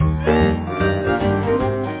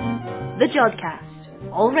Jodcast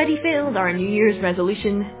already failed our New Year's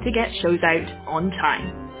resolution to get shows out on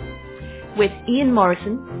time. With Ian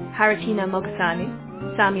Morison, Haritina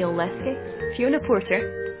Mogosanu, Samuel Leske, Fiona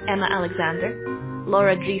Porter, Emma Alexander,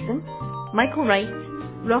 Laura Dreesen, Michael Wright,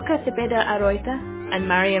 Roka Cepeda Arroita, and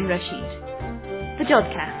Mariam Rashid. The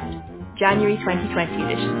Jodcast, January 2020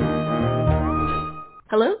 edition.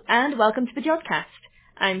 Hello and welcome to the Jodcast.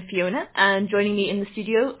 I'm Fiona, and joining me in the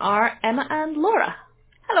studio are Emma and Laura.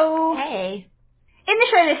 Hello. Hey. In the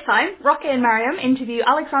show this time, Rocky and Mariam interview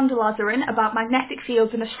Alexandre Lazarian about magnetic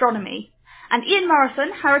fields in astronomy. And Ian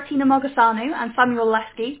Morison, Haritina Mogosanu and Samuel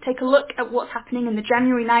Leske take a look at what's happening in the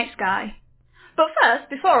January night sky. But first,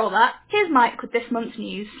 before all that, here's Mike with this month's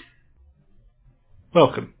news.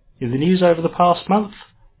 Welcome. In the news over the past month,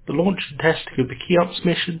 the launch and testing of the Cheops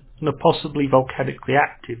mission and a possibly volcanically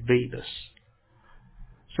active Venus.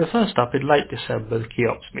 So first up, in late December, the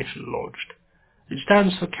Cheops mission launched. It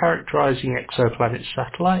stands for Characterizing Exoplanet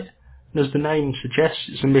Satellite, and as the name suggests,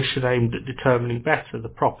 it's a mission aimed at determining better the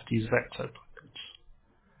properties of exoplanets.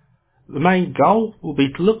 The main goal will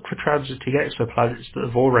be to look for transiting exoplanets that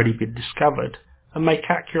have already been discovered and make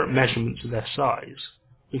accurate measurements of their size.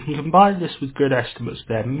 We can combine this with good estimates of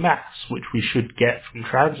their mass, which we should get from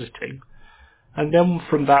transiting, and then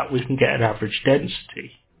from that we can get an average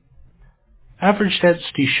density. Average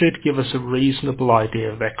density should give us a reasonable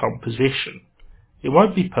idea of their composition. It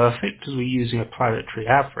won't be perfect as we're using a planetary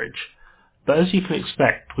average, but as you can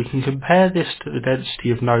expect, we can compare this to the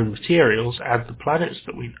density of known materials and the planets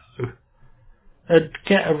that we know, and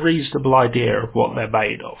get a reasonable idea of what they're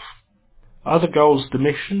made of. Other goals of the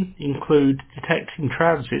mission include detecting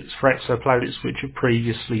transits for exoplanets which have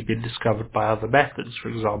previously been discovered by other methods, for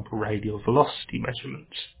example radial velocity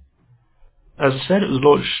measurements. As I said, it was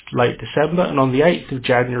launched late December, and on the 8th of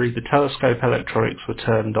January the telescope electronics were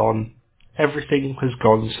turned on. Everything has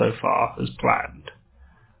gone so far as planned.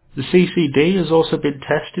 The CCD has also been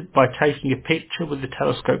tested by taking a picture with the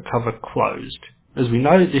telescope cover closed. As we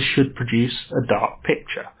know, this should produce a dark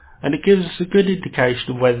picture, and it gives us a good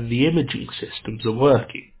indication of whether the imaging systems are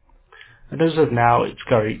working. And as of now, it's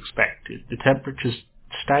going expected. The temperature's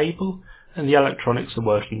stable, and the electronics are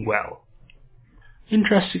working well.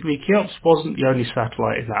 Interestingly, Cheops wasn't the only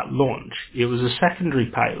satellite in that launch. It was a secondary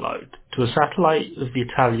payload to a satellite of the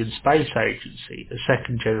Italian Space Agency, a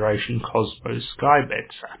second-generation Cosmos Skymed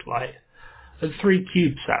satellite, and 3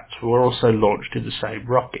 CubeSats were also launched in the same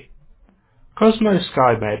rocket. Cosmos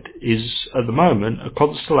Skymed is, at the moment, a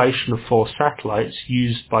constellation of 4 satellites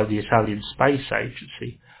used by the Italian Space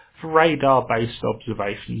Agency for radar-based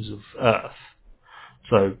observations of Earth,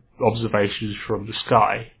 so observations from the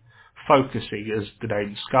sky, focusing, as the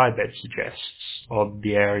name Skymed suggests, on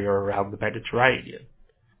the area around the Mediterranean.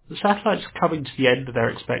 The satellites are coming to the end of their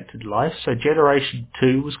expected life, so Generation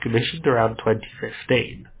 2 was commissioned around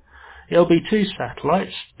 2015. It'll be 2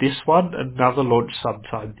 satellites, this one and another launched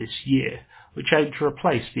sometime this year, which aim to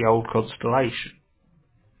replace the old constellation.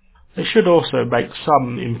 They should also make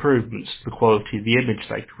some improvements to the quality of the image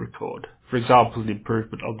they can record, for example an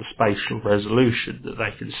improvement on the spatial resolution that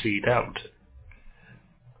they can see down to.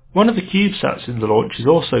 One of the CubeSats in the launch is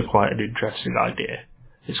also quite an interesting idea.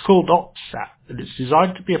 It's called OptSat, and it's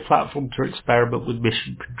designed to be a platform to experiment with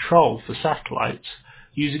mission control for satellites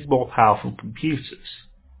using more powerful computers.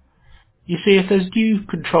 You see, if there's new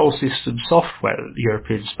control system software that the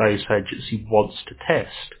European Space Agency wants to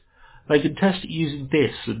test, they can test it using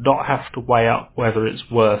this and not have to weigh up whether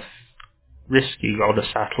it's worth risking on a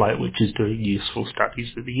satellite which is doing useful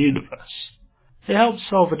studies of the universe. It helps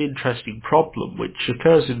solve an interesting problem which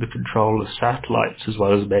occurs in the control of satellites as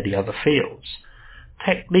well as many other fields.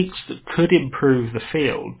 Techniques that could improve the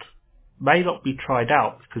field may not be tried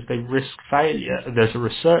out because they risk failure and there's a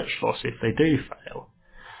research loss if they do fail.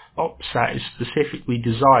 OptSat is specifically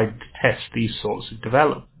designed to test these sorts of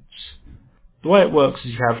developments. The way it works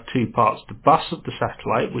is you have 2 parts, the bus of the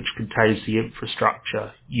satellite, which contains the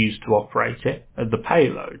infrastructure used to operate it, and the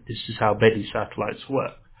payload. This is how many satellites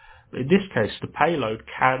work. In this case, the payload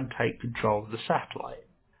can take control of the satellite.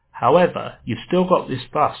 However, you've still got this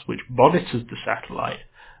bus which monitors the satellite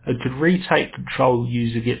and can retake control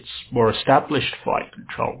using its more established flight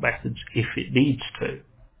control methods if it needs to.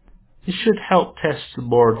 This should help test some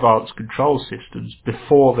more advanced control systems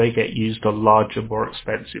before they get used on larger, more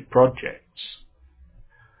expensive projects.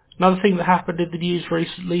 Another thing that happened in the news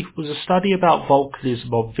recently was a study about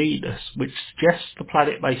volcanism on Venus, which suggests the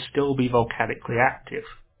planet may still be volcanically active.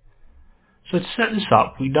 So to set this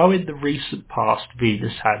up, we know in the recent past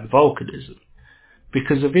Venus had volcanism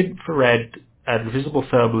because of infrared and visible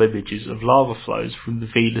thermal images of lava flows from the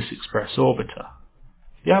Venus Express Orbiter.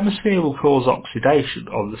 The atmosphere will cause oxidation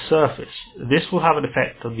on the surface. This will have an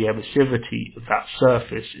effect on the emissivity of that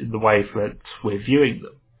surface in the wavelengths we're viewing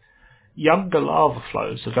them. Younger lava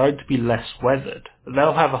flows are going to be less weathered, and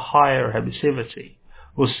they'll have a higher emissivity.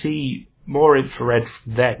 We'll see more infrared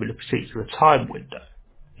from them in a particular time window.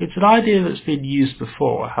 It's an idea that's been used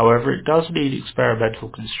before, however it does need experimental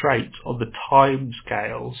constraints on the time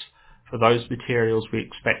scales for those materials we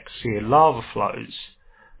expect to see in lava flows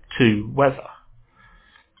to weather.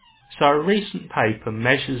 So a recent paper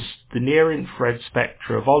measures the near-infrared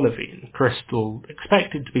spectra of olivine crystal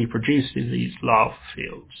expected to be produced in these lava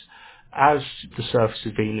fields, as the surface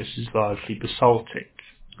of Venus is largely basaltic,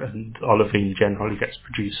 and olivine generally gets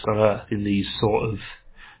produced on Earth in these sort of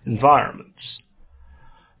environments.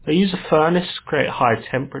 They use a furnace to create high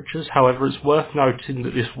temperatures, however it's worth noting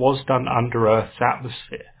that this was done under Earth's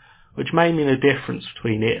atmosphere, which may mean a difference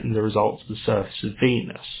between it and the results of the surface of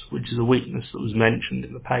Venus, which is a weakness that was mentioned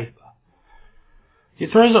in the paper.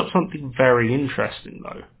 It throws up something very interesting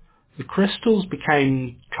though. The crystals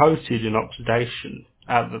became coated in oxidation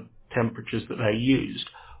at the temperatures that they used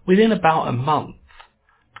within about a month.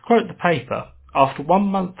 To quote the paper, after 1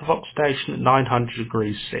 month of oxidation at 900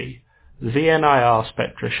 degrees C, the VNIR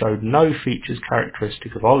spectra showed no features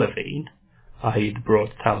characteristic of olivine, i.e. the broad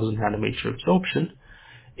 1000 nanometer absorption,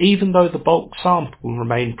 even though the bulk sample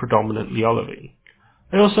remained predominantly olivine.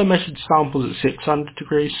 They also measured samples at 600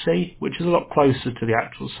 degrees C, which is a lot closer to the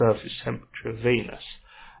actual surface temperature of Venus,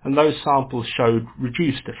 and those samples showed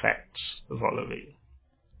reduced effects of olivine.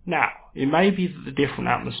 Now, it may be that the different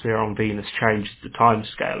atmosphere on Venus changes the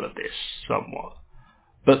timescale of this somewhat,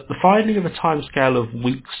 but the finding of a timescale of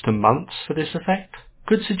weeks to months for this effect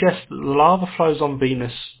could suggest that the lava flows on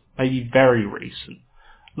Venus may be very recent,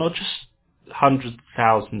 not just hundreds of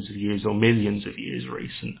thousands of years or millions of years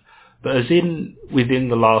recent, but as in within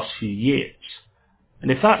the last few years. And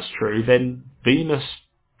if that's true, then Venus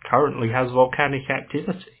currently has volcanic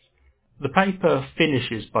activity. The paper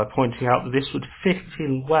finishes by pointing out that this would fit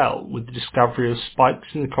in well with the discovery of spikes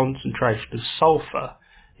in the concentration of sulfur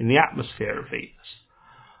in the atmosphere of Venus,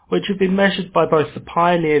 which have been measured by both the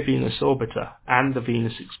Pioneer Venus Orbiter and the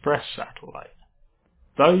Venus Express satellite.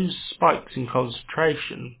 Those spikes in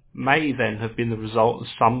concentration may then have been the result of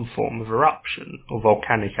some form of eruption or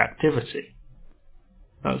volcanic activity.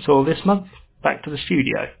 That's all this month. Back to the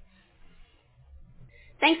studio.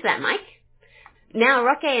 Thanks for that, Mike. Now,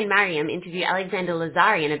 Roque and Mariam interview Alexandre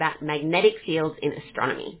Lazarian about magnetic fields in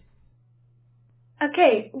astronomy.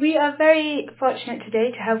 Okay, we are very fortunate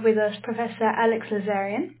today to have with us Professor Alex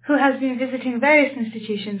Lazarian, who has been visiting various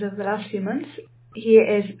institutions over the last few months. He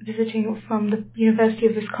is visiting from the University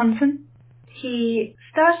of Wisconsin. He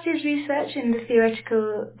started his research in the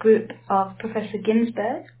theoretical group of Professor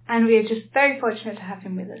Ginsberg, and we are just very fortunate to have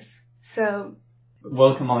him with us. So,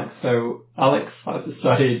 welcome, Alex. So, Alex has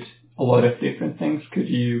studied a lot of different things. Could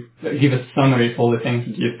you give a summary of all the things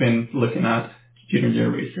that you've been looking at during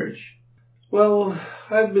your research? Well,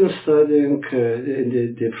 I've been studying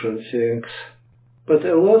indeed different things, but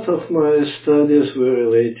a lot of my studies were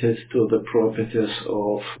related to the properties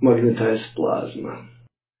of magnetized plasma.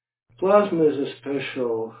 Plasma is a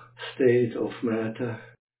special state of matter.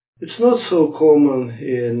 It's not so common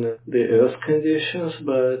in the Earth conditions,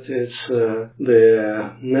 but it's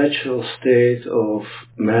the natural state of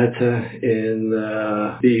matter in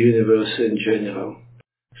the universe in general.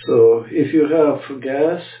 So if you have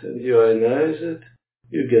gas and you ionize it,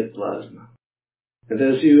 you get plasma. And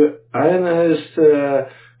as you ionize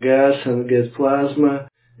gas and get plasma,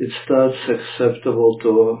 it starts susceptible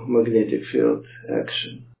to magnetic field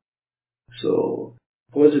action. So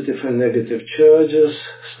positive and negative charges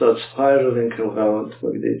start spiraling around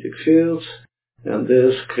magnetic fields, and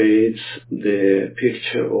this creates the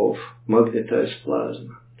picture of magnetized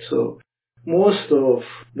plasma. So most of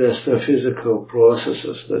the astrophysical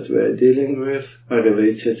processes that we are dealing with are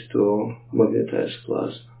related to magnetized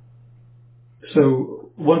plasma.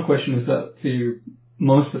 So one question is that to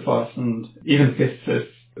most of us, and even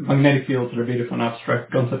physicists, magnetic fields are a bit of an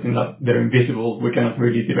abstract concept in that they're invisible. We cannot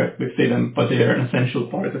really directly see them, but they are an essential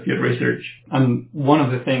part of your research. And one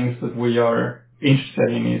of the things that we are interested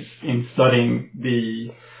in is in studying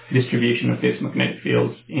the distribution of these magnetic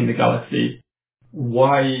fields in the galaxy.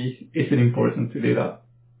 Why is it important to do that?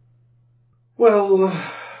 Well,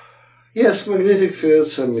 yes, magnetic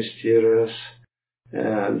fields are mysterious.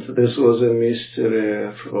 And this was a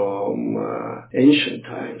mystery from ancient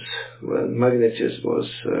times when magnetism was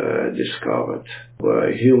discovered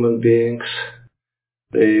by human beings.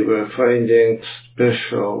 They were finding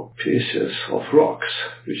special pieces of rocks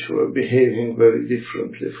which were behaving very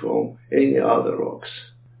differently from any other rocks.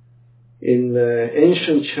 In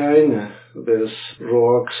ancient China, these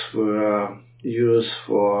rocks were used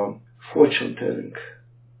for fortune telling.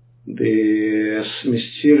 The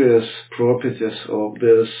mysterious properties of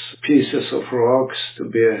these pieces of rocks to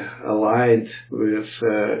be aligned with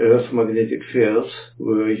Earth magnetic fields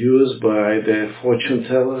were used by the fortune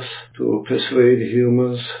tellers to persuade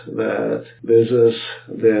humans that this is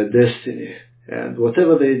their destiny. And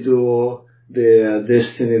whatever they do, their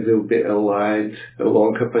destiny will be aligned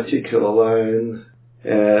along a particular line,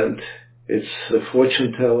 and it's the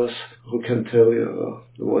fortune tellers who can tell you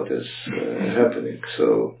what is happening.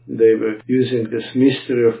 So they were using this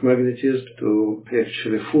mystery of magnetism to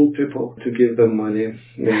actually fool people, to give them money,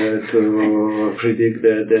 to predict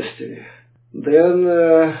their destiny. Then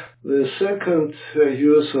the second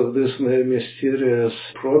use of this mysterious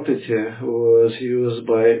property was used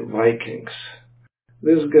by Vikings.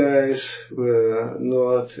 These guys were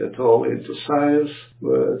not at all into science,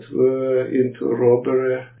 but were into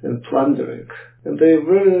robbery and plundering. And they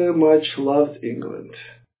very much loved England.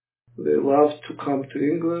 They loved to come to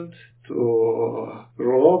England to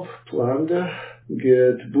rob, plunder,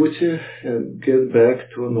 get booty, and get back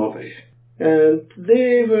to Norway. And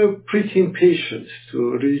they were pretty impatient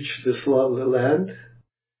to reach this lovely land.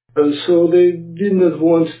 And so they did not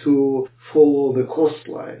want to follow the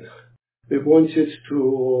coastline. They wanted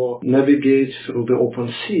to navigate through the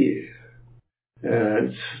open sea.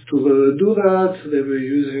 And to do that, they were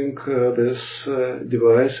using this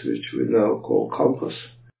device, which we now call compass.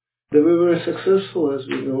 They were very successful, as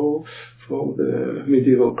we know from the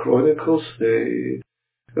medieval chronicles. They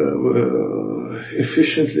were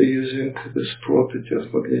efficiently using this property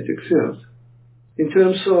of magnetic field. In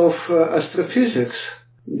terms of astrophysics,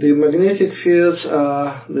 the magnetic fields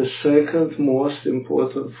are the second most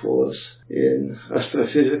important force in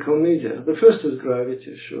astrophysical media. The first is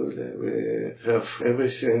gravity, surely. We have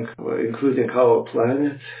everything, including our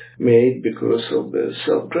planet, made because of the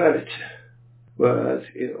self-gravity. But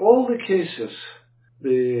in all the cases,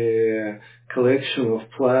 the collection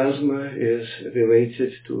of plasma is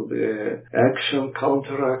related to the action,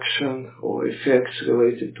 counteraction, or effects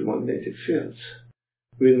related to magnetic fields.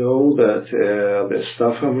 We know that the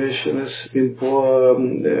star formation is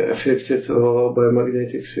affected by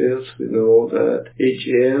magnetic fields. We know that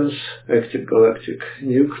AGNs, active galactic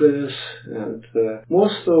nucleus, and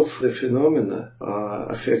most of the phenomena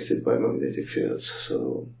are affected by magnetic fields.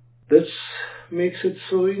 So that makes it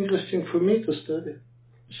so interesting for me to study.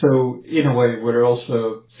 So, in a way, we're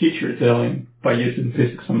also future telling by using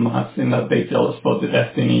physics and maths in that they tell us about the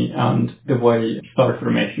destiny and the way star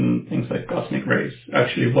formation, things like cosmic rays,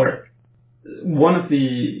 actually work. One of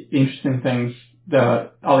the interesting things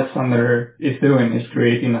that Alexandre is doing is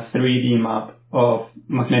creating a 3D map of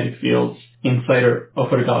magnetic fields inside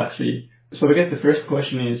of our galaxy. So I guess the first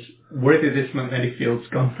question is, where did these magnetic fields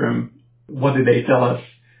come from? What did they tell us?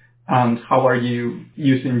 And how are you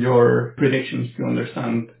using your predictions to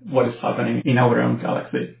understand what is happening in our own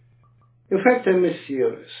galaxy? In fact, I'm a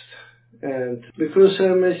theorist. And because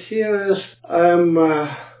I'm a theorist, I'm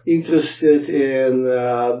interested in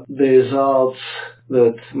the results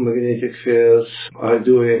that magnetic fields are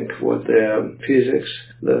doing with their physics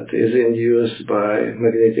that is induced by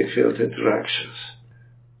magnetic field interactions.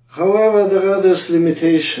 However, there are these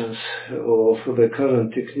limitations of the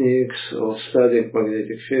current techniques of studying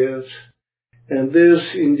magnetic fields, and this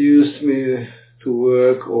induced me to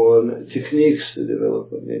work on techniques to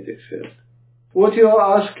develop magnetic field. What you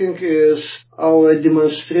are asking is our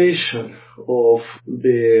demonstration of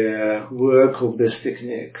the work of this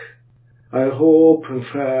technique. I hope, in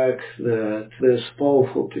fact, that this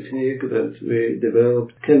powerful technique that we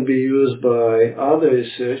developed can be used by other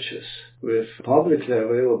researchers with publicly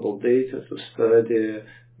available data to study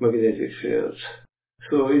magnetic fields.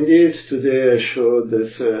 So indeed, today I showed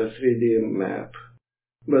this 3D map.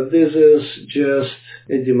 But this is just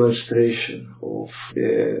a demonstration of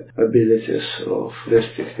the abilities of these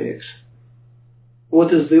techniques.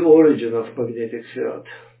 What is the origin of magnetic field?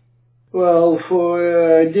 Well,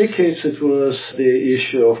 for decades it was the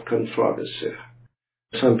issue of controversy.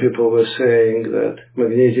 Some people were saying that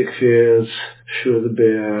magnetic fields should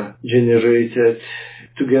be generated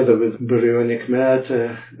together with baryonic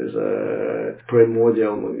matter as a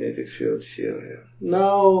primordial magnetic field theory.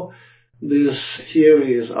 Now, this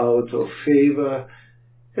theory is out of favor,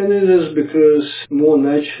 and it is because more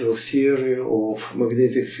natural theory of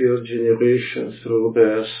magnetic field generation through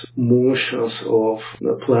the motions of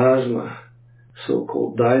the plasma,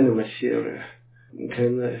 so-called dynamo theory,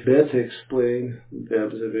 can better explain the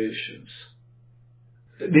observations.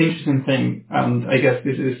 The interesting thing, and I guess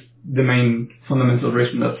this is the main fundamental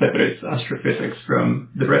reason that separates astrophysics from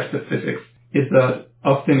the rest of physics is that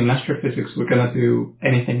often in astrophysics we cannot do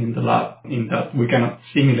anything in the lab, in that we cannot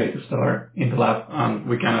simulate a star in the lab and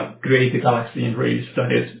we cannot create a galaxy and really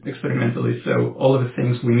study it experimentally. So all of the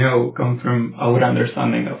things we know come from our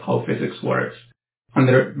understanding of how physics works. And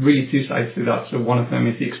there are really two sides to that. So one of them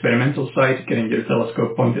is the experimental side, getting your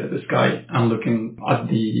telescope pointed at the sky and looking at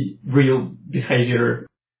the real behavior.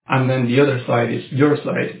 And then the other side is your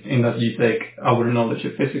side, in that you take our knowledge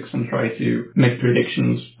of physics and try to make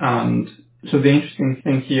predictions. And so the interesting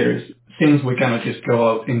thing here is, since we cannot just go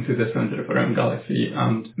out into the center of our own galaxy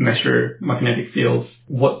and measure magnetic fields,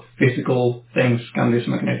 what physical things can these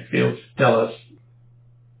magnetic fields tell us?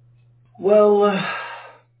 Well,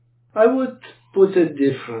 I would put it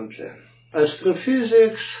differently.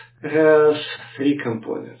 Astrophysics has three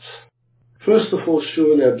components. First of all,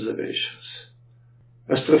 surely observations.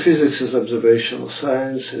 Astrophysics is observational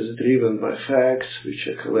science, is driven by facts which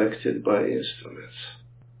are collected by instruments.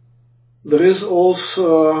 There is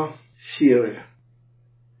also theory,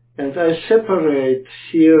 and I separate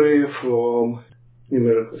theory from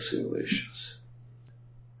numerical simulations.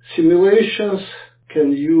 Simulations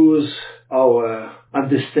can use our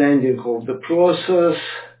understanding of the process,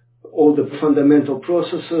 all the fundamental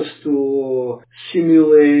processes, to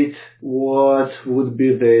simulate what would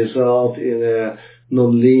be the result in a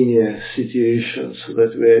nonlinear situations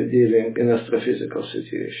that we are dealing in astrophysical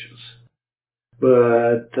situations.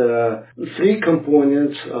 But three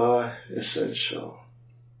components are essential.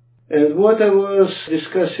 And what I was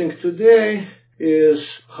discussing today is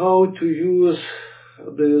how to use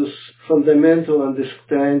this fundamental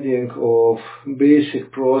understanding of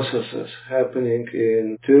basic processes happening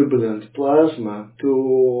in turbulent plasma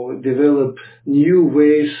to develop new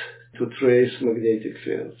ways to trace magnetic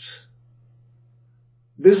fields.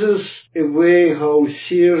 This is a way how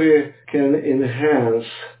theory can enhance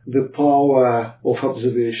the power of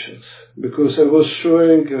observations, because I was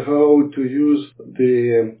showing how to use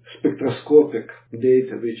the spectroscopic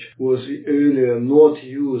data, which was earlier not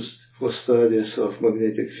used for studies of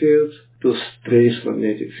magnetic fields, to trace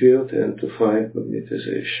magnetic field and to find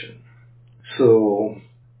magnetization. So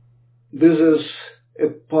this is a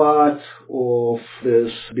part of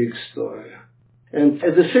this big story. And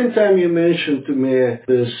at the same time, you mentioned to me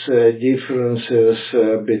these differences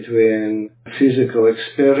between physical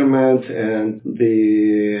experiment and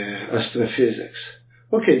the astrophysics.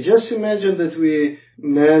 Okay, just imagine that we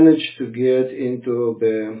manage to get into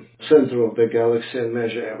the center of the galaxy and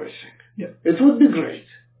measure everything. Yeah. It would be great.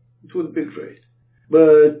 It would be great.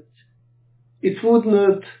 But it would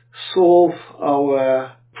not solve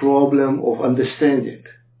our problem of understanding.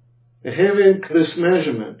 Having this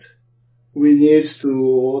measurement, we need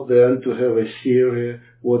to then to have a theory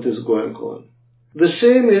what is going on. The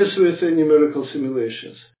same is with the numerical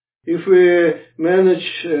simulations. If we manage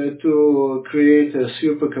to create a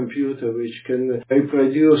supercomputer which can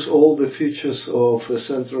reproduce all the features of the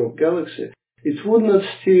center of galaxy, it would not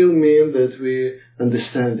still mean that we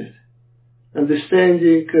understand it.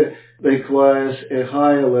 Understanding requires a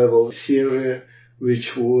higher level theory which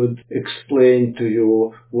would explain to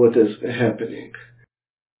you what is happening.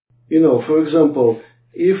 You know, for example,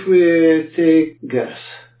 if we take gas,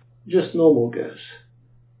 just normal gas,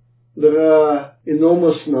 there are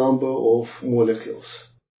enormous number of molecules.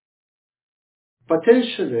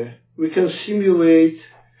 Potentially, we can simulate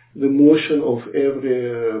the motion of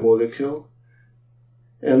every molecule,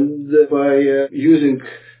 and by using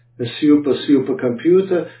a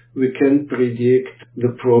supercomputer, we can predict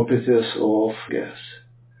the properties of gas.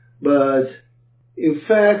 But in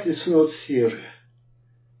fact, it's not theory.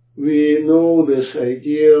 We know this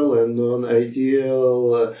ideal and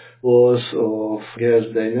non-ideal laws of gas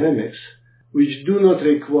dynamics, which do not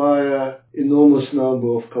require enormous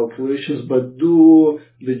number of calculations, but do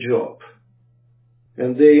the job.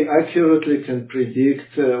 And they accurately can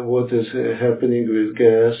predict what is happening with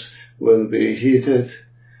gas when we heat it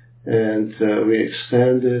and we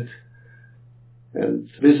extend it. And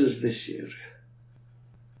this is the theory.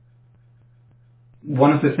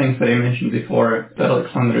 One of the things that I mentioned before that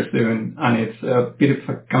Alexandre is doing, and it's a bit of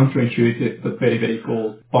a counterintuitive but very, very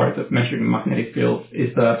cool part of measuring magnetic fields,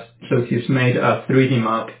 is that so he's made a 3D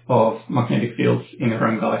map of magnetic fields in our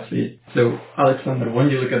own galaxy. So Alexandre,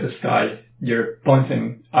 when you look at the sky, you're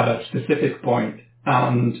pointing at a specific point,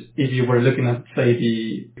 and if you were looking at, say,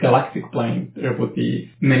 the galactic plane, there would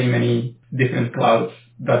be many, many different clouds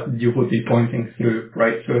that you would be pointing through,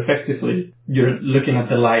 right? So effectively, you're looking at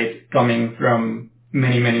the light coming from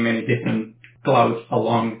many, many, many different clouds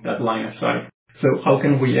along that line of sight. So how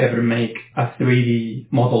can we ever make a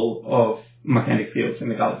 3D model of magnetic fields in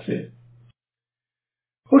the galaxy?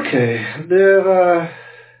 Okay, there are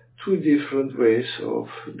two different ways of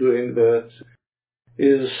doing that.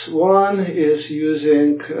 One is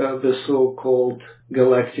using the so-called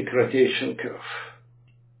galactic rotation curve.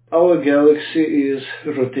 Our galaxy is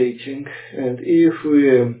rotating, and if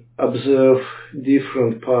we observe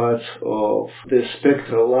different parts of the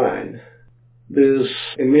spectral line, this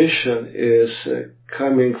emission is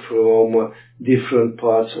coming from different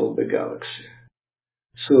parts of the galaxy.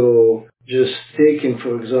 So just taking,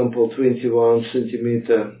 for example, 21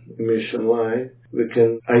 centimeter emission line, we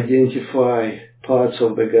can identify parts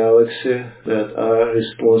of the galaxy that are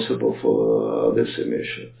responsible for this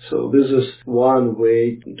emission. So this is one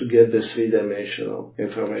way to get the three-dimensional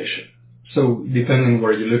information. So depending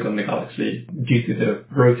where you look on the galaxy, due to the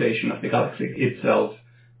rotation of the galaxy itself,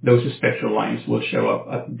 those spectral lines will show up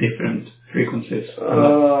at different frequencies.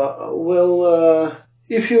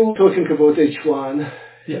 If you're talking about H1,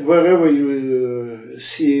 wherever you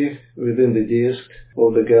see within the disk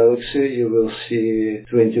of the galaxy, you will see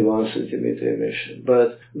 21 centimeter emission.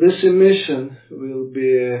 But this emission will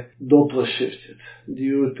be Doppler shifted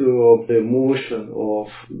due to the motion of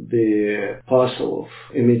the parcel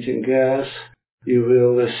of emitting gas. You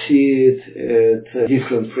will see it at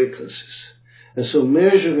different frequencies. And so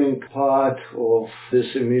measuring part of this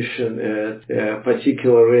emission at a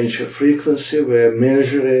particular range of frequency, we're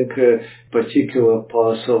measuring a particular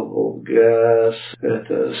parcel of gas at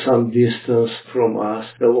some distance from us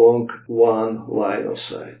along one line of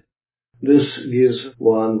sight. This gives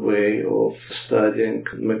one way of studying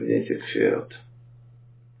magnetic field.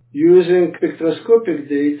 Using spectroscopic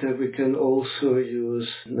data, we can also use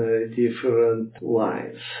different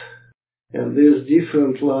lines. And these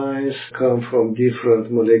different lines come from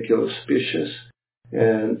different molecular species.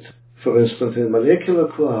 And for instance, in molecular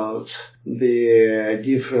clouds, the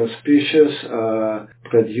different species are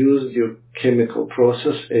produced due chemical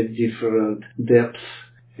process at different depths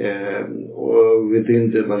or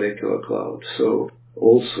within the molecular cloud. So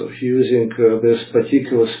also using this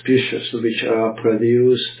particular species which are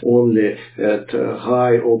produced only at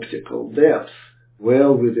high optical depth,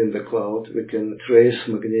 well within the cloud, we can trace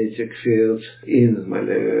magnetic fields in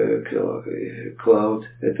molecular cloud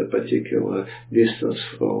at a particular distance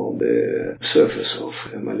from the surface of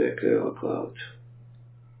a molecular cloud.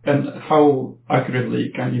 And how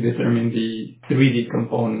accurately can you determine the 3D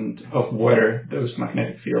component of where those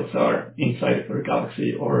magnetic fields are inside of our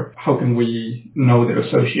galaxy, or how can we know they're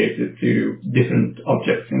associated to different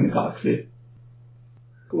objects in the galaxy?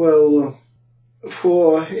 Well,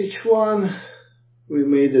 for each one, we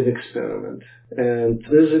made an experiment. And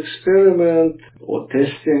this experiment or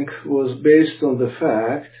testing was based on the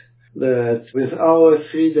fact that with our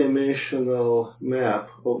three-dimensional map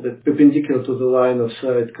of the perpendicular to the line of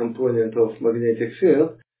sight component of magnetic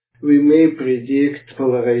field, we may predict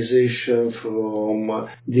polarization from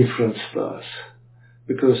different stars.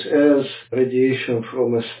 Because as radiation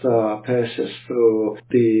from a star passes through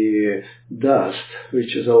the dust,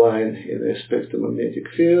 which is aligned in a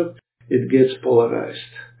spectromagnetic field, it gets polarized.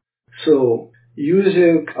 So,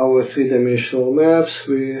 using our three-dimensional maps,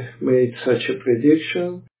 we made such a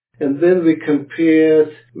prediction, and then we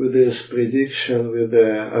compared with this prediction with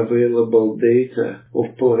the available data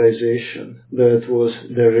of polarization that was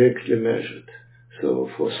directly measured. So,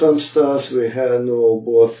 for some stars, we had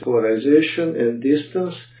both polarization and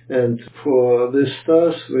distance, and for these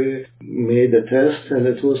stars, we made a test, and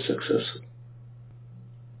it was successful.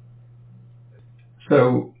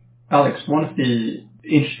 So, Alex, one of the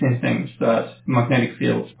interesting things that magnetic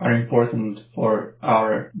fields are important for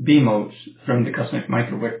our B modes from the cosmic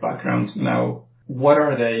microwave background. Now, what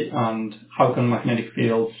are they, and how can magnetic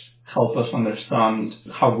fields help us understand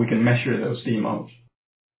how we can measure those B modes?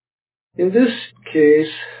 In this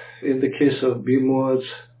case, in the case of B modes,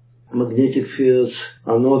 magnetic fields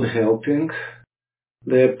are not helping.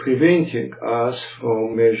 They're preventing us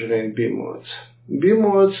from measuring B modes. B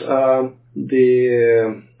modes are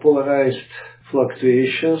the polarized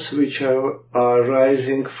fluctuations which are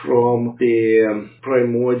rising from the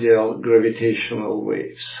primordial gravitational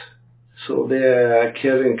waves. So they are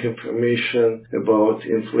carrying information about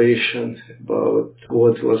inflation, about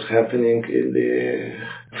what was happening in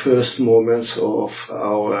the first moments of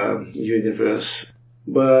our universe.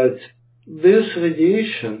 But this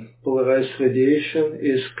radiation, polarized radiation,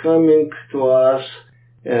 is coming to us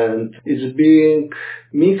and is being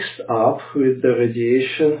mixed up with the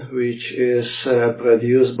radiation which is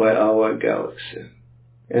produced by our galaxy.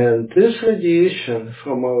 And this radiation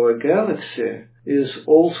from our galaxy is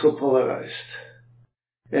also polarized.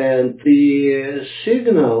 And the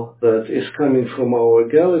signal that is coming from our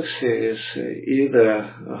galaxy is either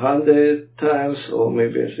 100 times or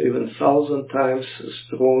maybe even 1,000 times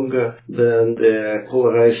stronger than the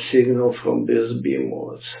polarized signal from these beam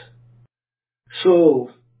modes.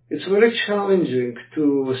 So it's very challenging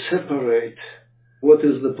to separate what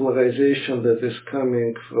is the polarization that is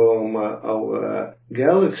coming from our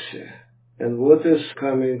galaxy and what is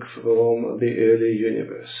coming from the early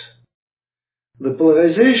universe. The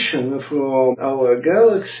polarization from our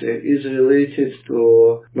galaxy is related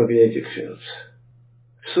to magnetic fields.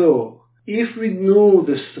 So, if we know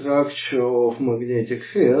the structure of magnetic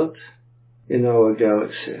field in our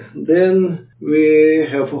galaxy, then we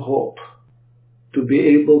have hope to be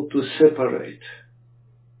able to separate.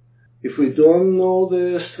 If we don't know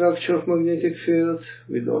the structure of magnetic field,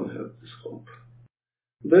 we don't have this hope.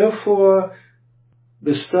 Therefore,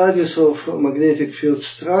 the studies of magnetic field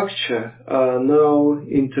structure are now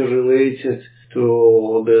interrelated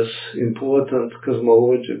to this important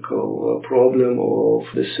cosmological problem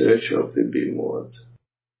of the search of the beam mode.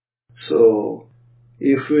 So,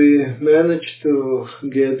 if we manage to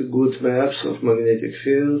get good maps of magnetic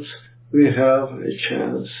fields, we have a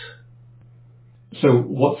chance. So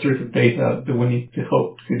what sort of data do we need to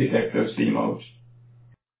hope to detect those beam modes?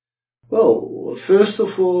 Well, first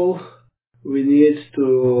of all, we need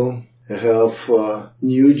to have a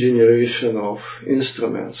new generation of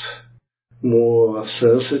instruments, more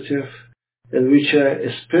sensitive, and which are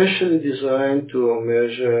especially designed to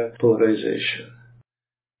measure polarization.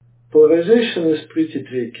 Polarization is pretty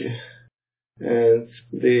tricky, and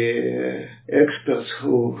the experts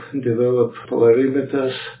who develop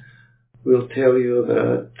polarimeters will tell you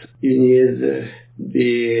that you need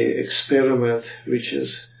the experiment which is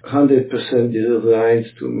 100% designed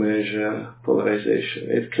to measure polarization.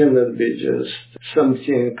 It cannot be just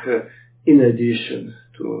something in addition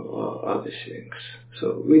to other things.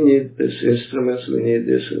 So we need these instruments, we need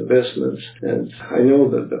these investments, and I know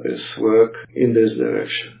that there is work in this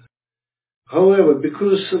direction. However,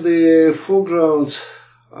 because the foregrounds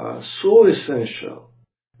are so essential,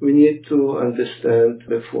 we need to understand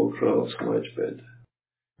the foregrounds much better.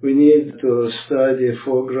 We need to study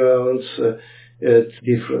foregrounds at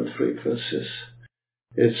different frequencies.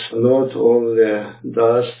 It's not only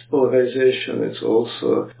dust polarization, it's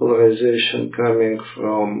also polarization coming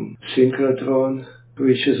from synchrotron,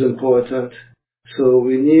 which is important. So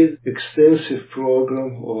we need extensive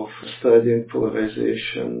program of studying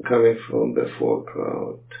polarization coming from the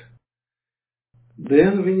foreground.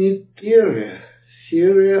 Then we need theory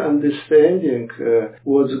understanding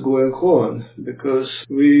what's going on, because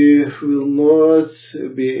we will not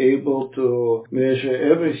be able to measure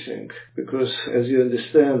everything, because as you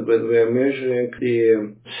understand, when we are measuring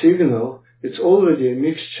the signal, it's already a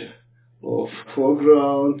mixture of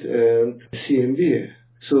foreground and CMB.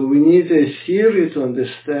 So we need a theory to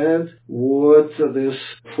understand what these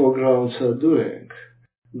foregrounds are doing.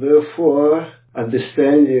 Therefore,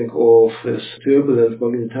 understanding of this turbulent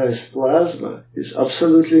magnetized plasma is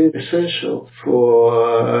absolutely essential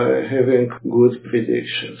for having good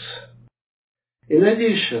predictions. In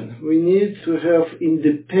addition, we need to have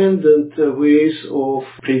independent ways of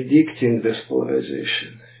predicting this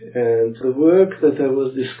polarization. And the work that I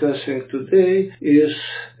was discussing today is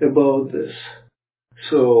about this.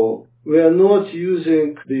 So, we are not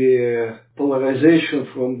using the polarization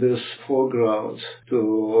from these foregrounds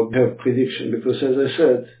to have prediction, because as I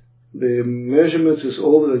said, the measurement is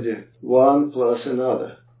already one plus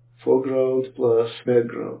another, foreground plus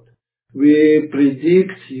background. We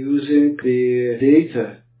predict using the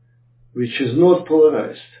data which is not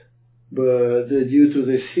polarized, but due to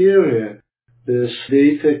the theory, this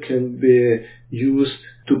data can be used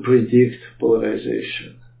to predict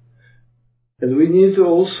polarization. And we need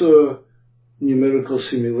also numerical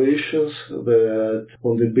simulations that,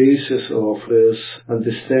 on the basis of this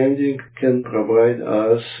understanding, can provide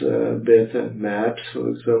us better maps, for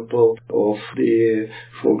example, of the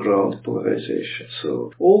foreground polarization.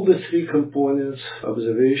 So all the three components,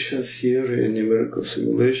 observation, theory, and numerical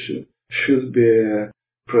simulation, should be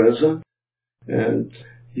present. And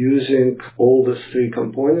using all the three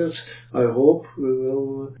components, I hope we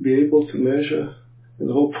will be able to measure, and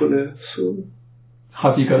hopefully soon.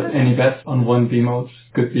 Have you got any bets on when beam modes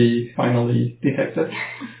could be finally detected?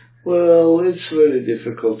 Well, it's very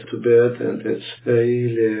difficult to bet, and it's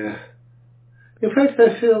really... In fact,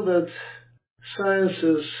 I feel that science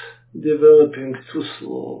is developing too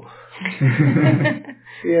slow.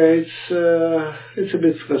 Yeah, it's a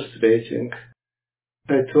bit frustrating.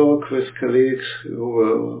 I talk with colleagues who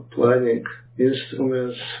are planning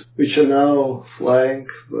instruments which are now flying,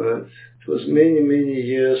 but It was many, many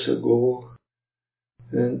years ago,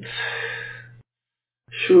 and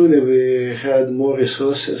surely we had more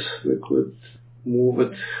resources, we could move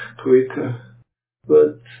it quicker.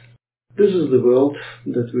 But this is the world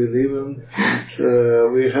that we live in,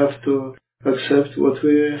 and we have to accept what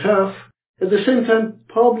we have. At the same time,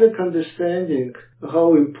 public understanding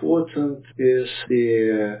how important is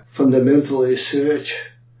the fundamental research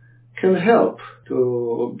can help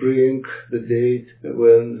to bring the date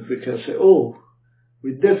when we can say, oh,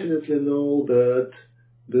 we definitely know that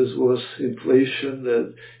this was inflation,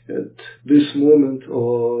 that at this moment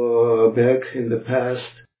or back in the past,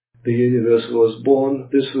 the universe was born,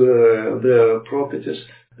 these were their properties.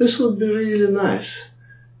 This would be really nice,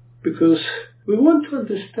 because we want to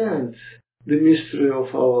understand the mystery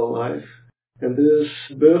of our life, and this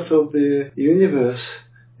birth of the universe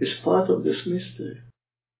is part of this mystery.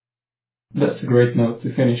 That's a great note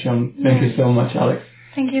to finish on. Thank you so much, Alex.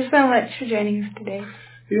 Thank you so much for joining us today.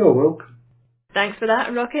 You're welcome. Thanks for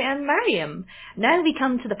that, Rocket and Mariam. Now we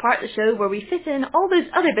come to the part of the show where we fit in all those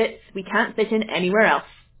other bits we can't fit in anywhere else.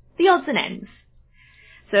 The odds and ends.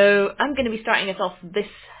 So I'm going to be starting us off this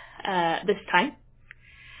time.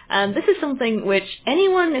 And this is something which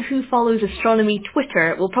anyone who follows astronomy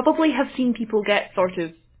Twitter will probably have seen people get sort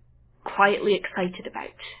of quietly excited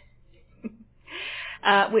about.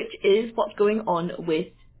 Which is what's going on with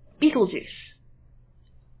Betelgeuse.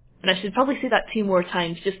 And I should probably say that 2 more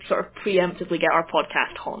times just to sort of preemptively get our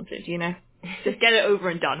podcast haunted, you know? Just get it over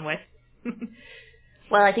and done with.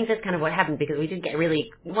 Well, I think that's kind of what happened, because we did get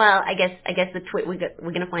really, well, I guess the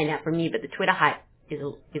we're going to find out from you, but the Twitter hype is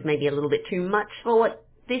maybe a little bit too much for what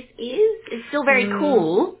this is. It's still very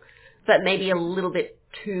cool, but maybe a little bit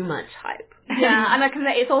too much hype. Yeah, and I can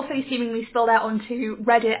say it's also seemingly spilled out onto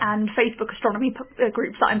Reddit and Facebook astronomy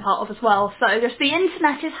groups that I'm part of as well. So just the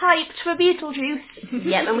internet is hyped for Betelgeuse.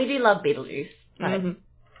 Yeah, and we do love Betelgeuse.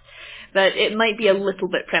 But it might be a little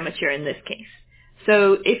bit premature in this case.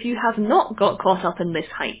 So if you have not got caught up in this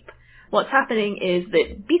hype, what's happening is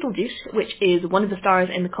that Betelgeuse, which is one of the stars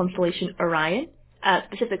in the constellation Orion,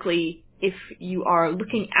 specifically if you are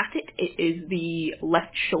looking at it, it is the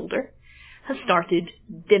left shoulder, has started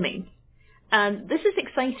dimming. And this is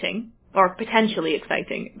exciting, or potentially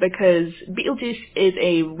exciting, because Betelgeuse is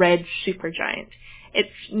a red supergiant.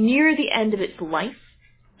 It's near the end of its life,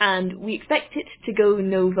 and we expect it to go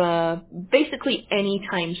nova basically any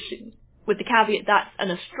time soon, with the caveat that's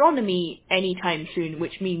an astronomy anytime soon,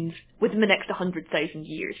 which means within the next 100,000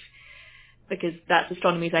 years, because that's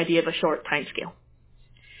astronomy's idea of a short timescale.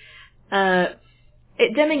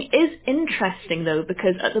 It dimming is interesting though,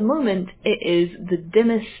 because at the moment it is the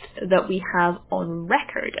dimmest that we have on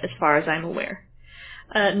record as far as I'm aware.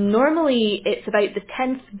 Normally it's about the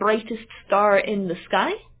 10th brightest star in the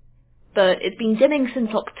sky, but it's been dimming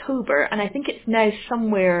since October, and I think it's now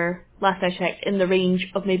somewhere, last I checked, in the range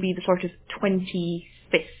of maybe the sort of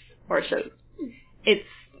 25th or so. It's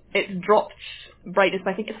dropped brightness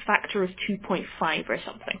by I think it's a factor of 2.5 or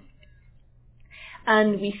something.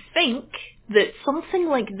 And we think that something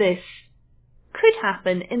like this could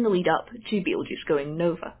happen in the lead up to Betelgeuse going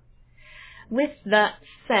nova. With that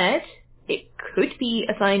said, it could be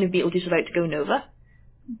a sign of Betelgeuse about to go nova,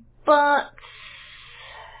 but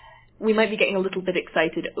we might be getting a little bit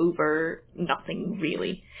excited over nothing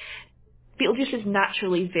really. Betelgeuse is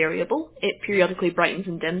naturally variable. It periodically brightens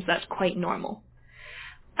and dims. That's quite normal.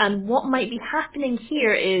 And what might be happening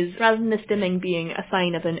here is, rather than this dimming being a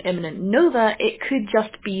sign of an imminent nova, it could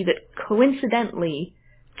just be that coincidentally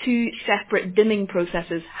 2 separate dimming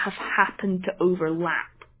processes have happened to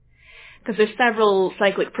overlap. Because there's several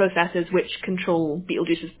cyclic processes which control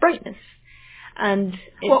Betelgeuse's brightness. And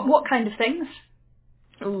what kind of things?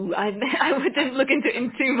 Ooh, I wouldn't look into it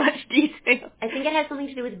in too much detail. I think it has something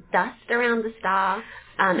to do with dust around the star,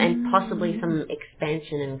 and possibly some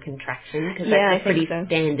expansion and contraction, because that's a pretty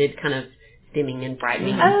standard kind of dimming and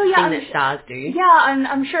brightening thing that stars do. Yeah, and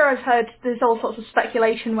I'm sure I've heard there's all sorts of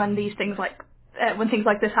speculation when these things like when things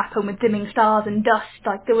like this happen with dimming stars and dust.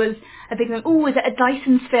 Like there was a big thing, is it a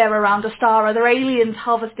Dyson sphere around a star? Are there aliens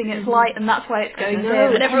harvesting its light, and that's why it's going dim?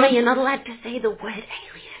 No, Emma, you're not allowed to say the word alien.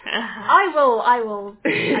 I will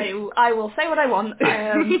say what I want.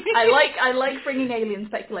 I like bringing alien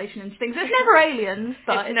speculation into things. It's never aliens,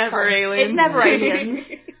 but it's never aliens. It's never aliens,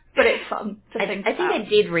 but it's fun to think about. I think I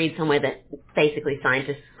did read somewhere that basically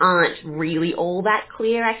scientists aren't really all that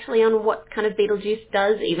clear actually on what kind of Betelgeuse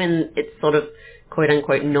does. Even its sort of quote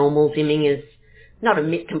unquote normal dimming is not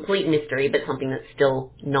a complete mystery, but something that's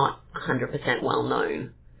still not 100% well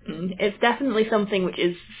known. It's definitely something which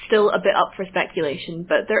is still a bit up for speculation,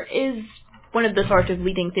 but there is one of the sort of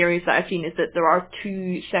leading theories that I've seen is that there are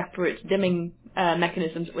two separate dimming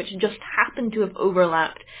mechanisms which just happen to have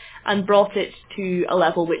overlapped and brought it to a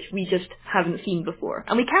level which we just haven't seen before.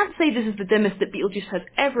 And we can't say this is the dimmest that Betelgeuse has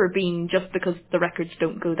ever been just because the records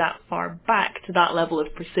don't go that far back to that level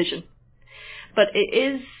of precision. But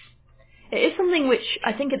it is something which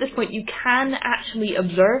I think at this point you can actually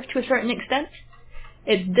observe to a certain extent.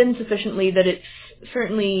 It's dim sufficiently that it's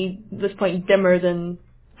certainly at this point dimmer than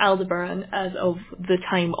Aldebaran as of the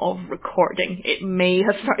time of recording. It may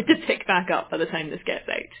have started to tick back up by the time this gets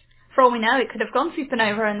out. For all we know, it could have gone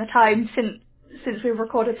supernova in the time since we've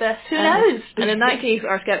recorded this. Who knows? And in that case,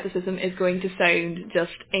 our skepticism is going to sound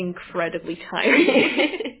just incredibly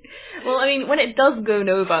tiring. Well, I mean, when it does go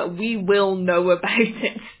nova, we will know about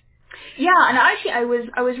it. Yeah, and actually I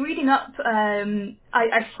was reading up,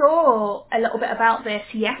 I saw a little bit about this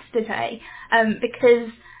yesterday, because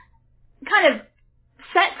kind of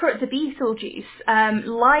separate to Betelgeuse,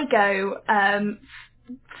 LIGO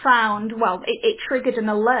found, well, it triggered an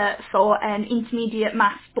alert for an intermediate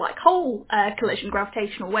mass black hole collision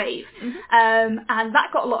gravitational wave. And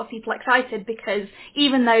that got a lot of people excited because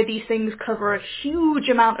even though these things cover a huge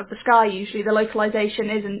amount of the sky, usually the localization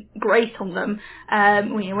isn't great on them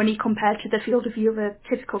when you compare to the field of view of a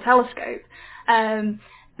typical telescope.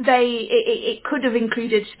 It could have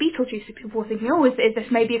included Betelgeuse. People were thinking, is this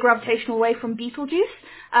maybe a gravitational wave from Betelgeuse?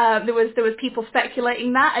 There was people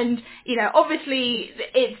speculating that, and obviously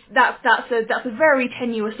that's a very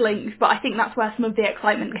tenuous link, but I think that's where some of the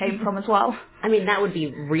excitement came from as well. I mean, that would be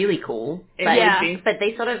really cool. But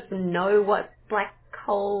they sort of know what black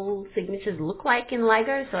hole signatures look like in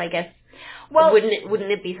LIGO, so I guess wouldn't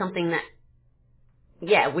it be something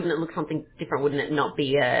that wouldn't it look something different? Wouldn't it not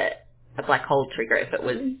be a black hole trigger if it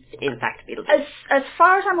was in fact Betelgeuse? As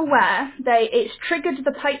far as I'm aware, it's triggered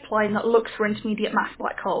the pipeline that looks for intermediate mass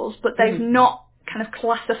black holes, but they've not kind of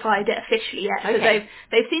classified it officially yet. Okay. So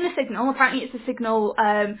they've seen a signal. Apparently, it's a signal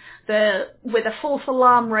with a false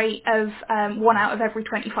alarm rate of 1 out of every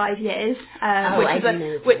 25 years,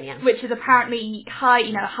 which is apparently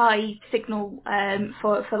high signal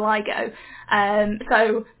for LIGO.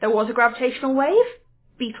 So there was a gravitational wave.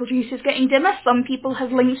 Betelgeuse is getting dimmer. Some people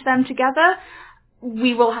have linked them together.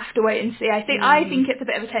 We will have to wait and see. I think it's a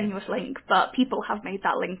bit of a tenuous link, but people have made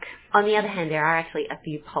that link. On the other hand, there are actually a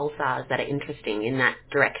few pulsars that are interesting in that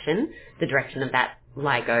direction, the direction of that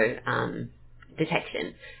LIGO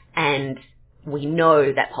detection. And we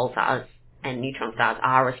know that pulsars and neutron stars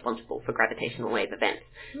are responsible for gravitational wave events.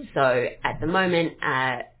 So at the moment,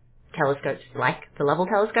 telescopes like the Lovell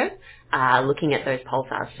telescope are looking at those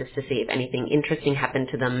pulsars just to see if anything interesting happened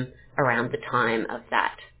to them around the time of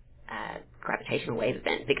that gravitational wave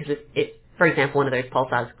event. Because if, for example, one of those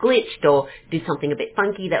pulsars glitched or did something a bit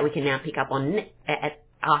funky that we can now pick up on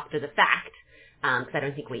after the fact, because I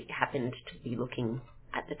don't think we happened to be looking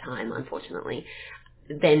at the time, unfortunately,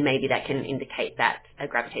 then maybe that can indicate that a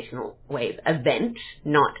gravitational wave event,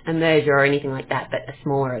 not a merger or anything like that, but a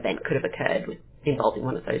smaller event could have occurred involving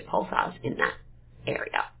one of those pulsars in that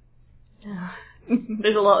area.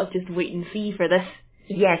 There's a lot of just wait and see for this.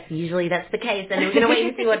 Yes, usually that's the case, and we're going to wait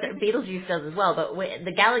and see what Betelgeuse does as well, but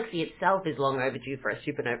the galaxy itself is long overdue for a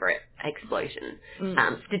supernova explosion,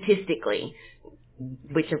 statistically,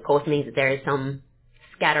 which of course means that there is some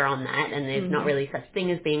scatter on that, and there's not really such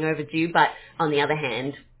thing as being overdue, but on the other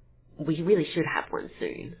hand, we really should have one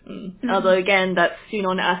soon. Although again, that's soon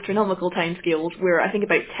on astronomical timescales, where I think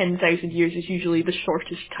about 10,000 years is usually the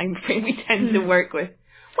shortest time frame we tend to work with.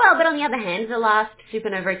 Well, but on the other hand, the last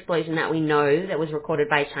supernova explosion that we know that was recorded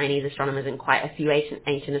by Chinese astronomers and quite a few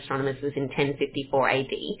ancient astronomers was in 1054 AD,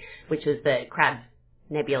 which was the Crab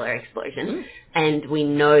Nebula explosion. And we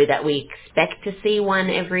know that we expect to see one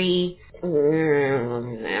every, I'm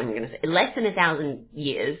going to say, less than 1,000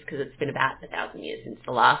 years, because it's been about 1,000 years since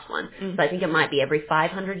the last one. So I think it might be every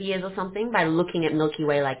 500 years or something. By looking at Milky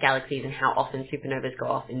Way-like galaxies and how often supernovas go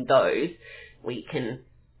off in those, we can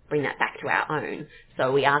bring that back to our own.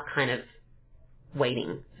 So we are kind of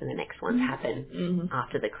waiting for the next one to happen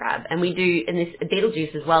after the Crab. And we do, and this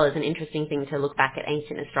Betelgeuse as well is an interesting thing to look back at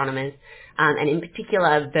ancient astronomers, and in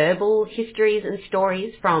particular verbal histories and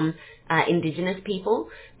stories from indigenous people,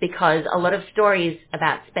 because a lot of stories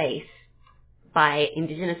about space by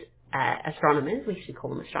indigenous astronomers, we should call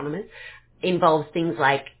them astronomers, involves things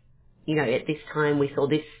like, at this time we saw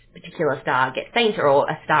this particular star get fainter, or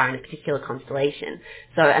a star in a particular constellation.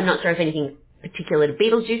 So I'm not sure if anything particular to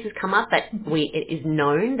Betelgeuse has come up, but it is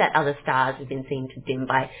known that other stars have been seen to dim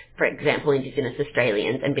by, for example, Indigenous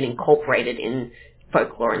Australians and been incorporated in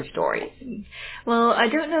folklore and stories. Well, I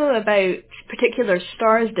don't know about particular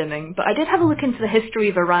stars dimming, but I did have a look into the history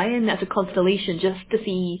of Orion as a constellation just to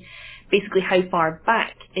see basically how far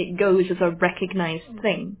back it goes as a recognized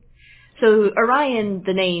thing. So Orion,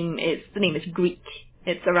 the name is Greek.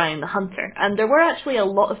 It's Orion the Hunter. And there were actually a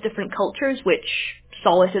lot of different cultures which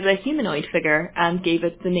saw it as a humanoid figure and gave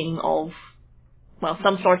it the name of, well,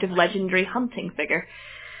 some sort of legendary hunting figure.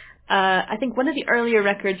 I think one of the earlier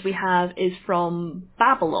records we have is from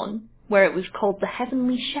Babylon, where it was called the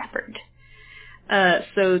Heavenly Shepherd.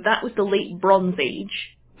 So that was the late Bronze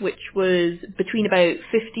Age, which was between about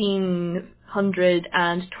 1500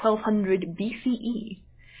 and 1200 BCE.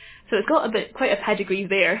 So it's got quite a pedigree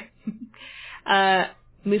there.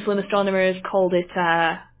 Muslim astronomers called it,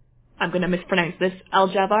 I'm going to mispronounce this,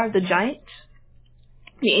 Al-Jabar, the giant.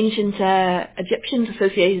 The ancient Egyptians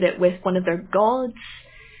associated it with one of their gods.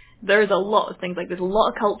 There's a lot of things like this. A lot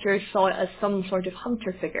of cultures saw it as some sort of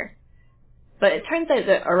hunter figure. But it turns out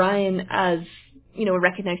that Orion, as, a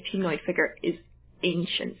recognized humanoid figure, is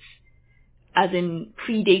ancient, as in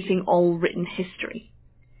predating all written history.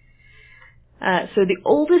 So the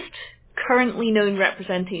oldest currently known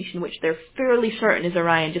representation, which they're fairly certain is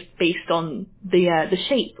Orion, just based on the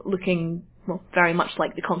shape looking very much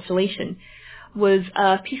like the constellation, was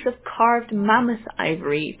a piece of carved mammoth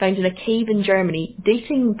ivory found in a cave in Germany,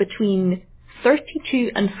 dating between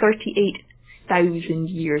 32 and 38,000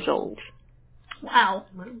 years old. Wow.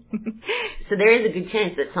 So there is a good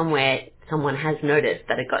chance that somewhere someone has noticed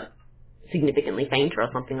that it got significantly fainter or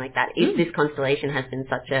something like that, if this constellation has been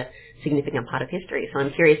such a significant part of history. So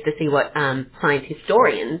I'm curious to see what science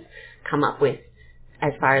historians come up with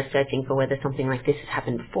as far as searching for whether something like this has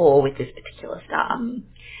happened before with this particular star.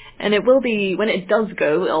 And it will be, when it does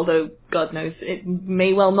go, although God knows it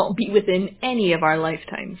may well not be within any of our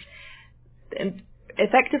lifetimes. And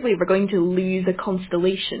effectively, we're going to lose a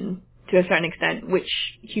constellation to a certain extent, which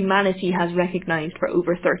humanity has recognized for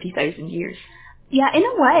over 30,000 years. Yeah, in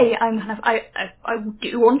a way, I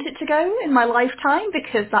do want it to go in my lifetime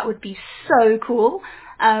because that would be so cool.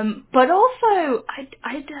 But also,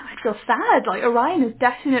 I feel sad. Like, Orion is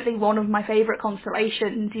definitely one of my favourite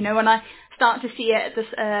constellations. When I start to see it,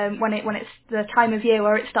 when it's the time of year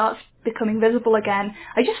where it starts becoming visible again,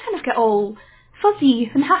 I just kind of get all fuzzy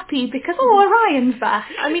and happy because, Orion's back.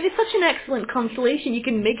 I mean, it's such an excellent constellation. You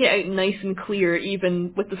can make it out nice and clear,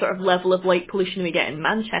 even with the sort of level of light pollution we get in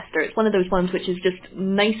Manchester. It's one of those ones which is just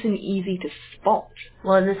nice and easy to spot.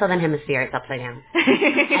 Well, in the southern hemisphere, it's upside down.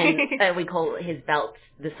 And we call his belt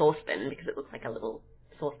the saucepan because it looks like a little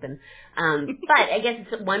saucepan. But I guess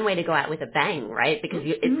it's one way to go out with a bang, right? Because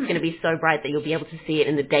it's going to be so bright that you'll be able to see it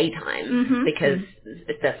in the daytime because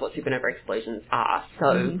that's what supernova explosions are.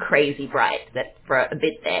 So crazy bright that for a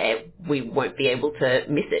bit there, we won't be able to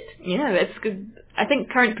miss it. Yeah, it's good. I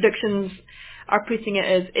think current predictions are putting it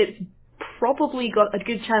as it's probably got a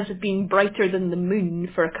good chance of being brighter than the moon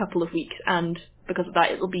for a couple of weeks, and because of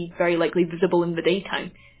that, it'll be very likely visible in the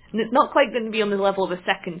daytime. And it's not quite going to be on the level of a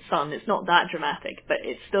second sun. It's not that dramatic, but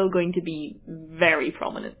it's still going to be very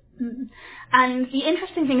prominent. And the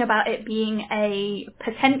interesting thing about it being a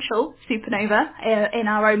potential supernova in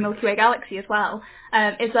our own Milky Way galaxy as well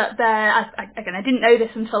is that I didn't know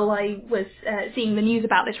this until I was seeing the news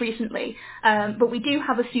about this recently, but we do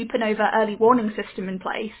have a supernova early warning system in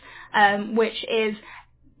place, which is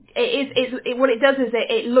what it does is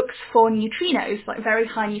it looks for neutrinos, like very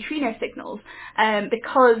high neutrino signals,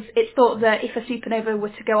 because it's thought that if a supernova were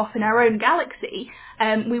to go off in our own galaxy,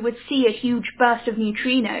 we would see a huge burst of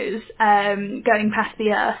neutrinos going past the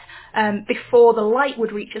Earth before the light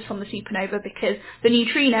would reach us from the supernova, because the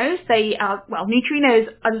neutrinos, neutrinos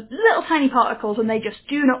are little tiny particles and they just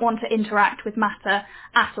do not want to interact with matter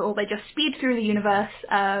at all. They just speed through the universe,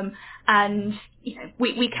 and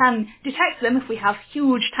we can detect them if we have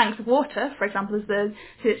huge tanks of water. For example, there's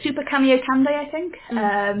the Super Kamiokande, I think.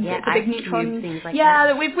 It's a big neutron. Things like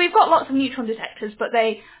that. We've got lots of neutron detectors, but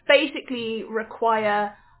they basically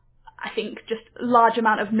require, I think, just a large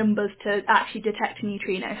amount of numbers to actually detect a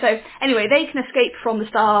neutrino. So anyway, they can escape from the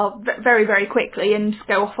star very, very quickly and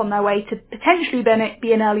go off on their way to potentially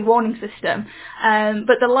be an early warning system.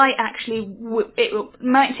 But the light actually, it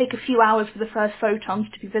might take a few hours for the first photons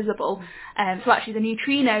to be visible. So actually the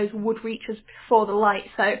neutrinos would reach us before the light.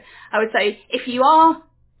 So I would say if you are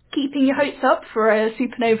keeping your hopes up for a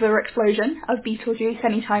supernova explosion of Betelgeuse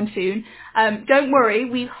anytime soon, don't worry,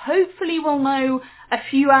 we hopefully will know a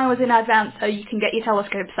few hours in advance so you can get your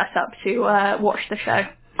telescope set up to watch the show.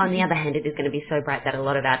 On the other hand, it is going to be so bright that a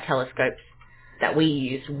lot of our telescopes that we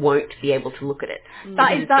use won't be able to look at it.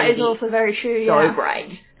 That is also very true, so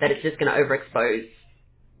bright that it's just going to overexpose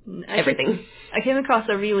everything. I came across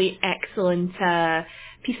a really excellent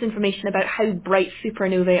piece of information about how bright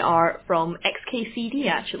supernovae are from XKCD,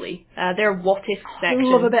 actually. Their what if section. I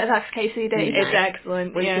love a bit of XKCD. It's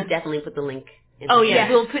excellent. We should definitely put the link in.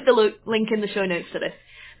 We'll put the link in the show notes for this.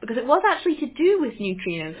 Because it was actually to do with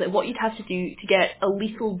neutrinos, like what you'd have to do to get a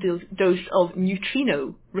lethal dose of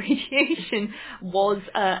neutrino radiation was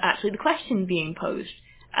actually the question being posed.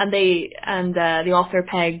 And the author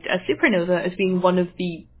pegged a supernova as being one of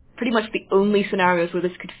the pretty much the only scenarios where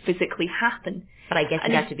this could physically happen. But I guess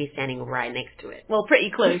you'd have to be standing right next to it. Well, pretty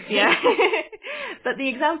close, yeah. But the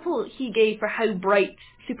example he gave for how bright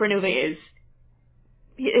supernova is,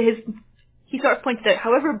 he sort of pointed out,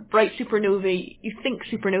 however bright supernovae you think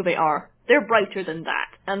supernovae are, they're brighter than that.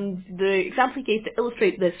 And the example he gave to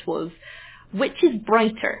illustrate this was, which is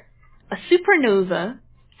brighter? A supernova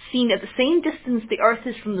seen at the same distance the Earth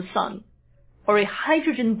is from the Sun, or a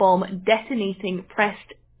hydrogen bomb detonating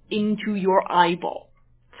pressed into your eyeball?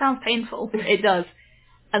 Sounds painful. It does.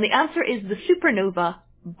 And the answer is the supernova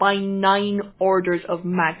by 9 orders of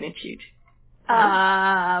magnitude.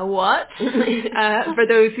 What? For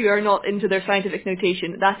those who are not into their scientific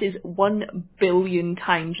notation, that is 1 billion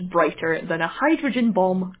times brighter than a hydrogen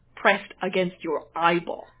bomb pressed against your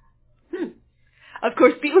eyeball. Of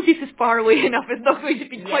course, Betelgeuse is far away enough, it's not going to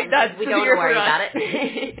be quite that severe. We don't worry for us. about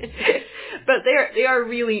it. But they are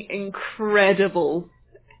really incredible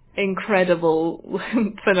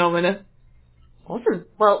phenomena. Awesome.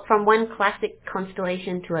 Well, from one classic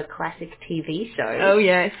constellation to a classic TV show. Oh,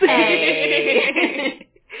 yes. Hey.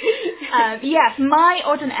 Yes, my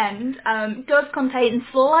odd and end does contain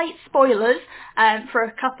slight spoilers for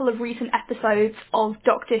a couple of recent episodes of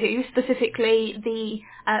Doctor Who, specifically the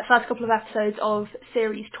first couple of episodes of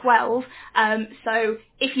Series 12. So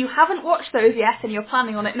if you haven't watched those yet and you're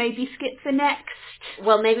planning on it, maybe skip the next.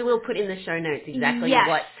 Well, maybe we'll put in the show notes exactly Yes.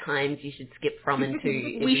 what times you should skip from and to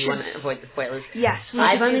if you want to avoid the spoilers. Yes,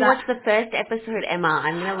 I've only watched the first episode, Emma.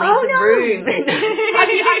 I'm going to leave the room. Have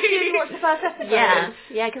you actually watched the first episode?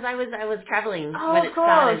 Yeah, because I was travelling Oh, when it of course.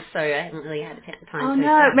 started, so I haven't really had time Oh to...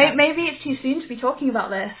 no, maybe it's too soon to be talking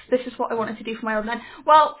about this. This is what I wanted to do for my old man.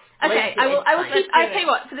 Well, okay, I will keep, I'll tell you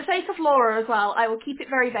what, for the sake of Laura as well, I will keep it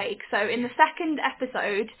very vague. So in the second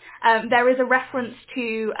episode, there is a reference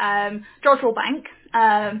to Jodrell Bank,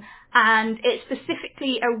 and it's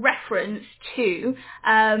specifically a reference to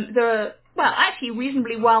actually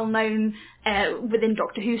reasonably well known within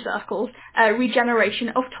Doctor Who circles, regeneration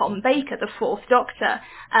of Tom Baker, the Fourth Doctor.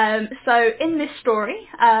 So in this story,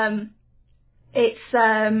 it's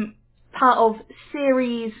part of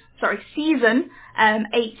season 18.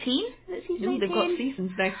 Is it season 18? They've got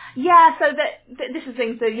seasons now. Yeah, so this is the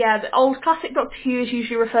thing. So yeah, the old classic Doctor Who is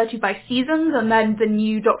usually referred to by seasons, and then the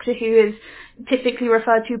new Doctor Who is typically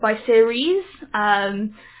referred to by series.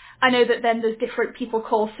 I know that then there's different people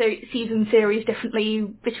call season series differently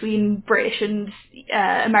between British and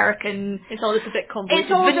American. It's all just a bit complicated.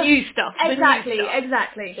 It's all the new stuff. Exactly.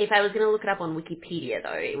 If I was going to look it up on Wikipedia,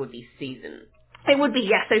 though, it would be season. It would be,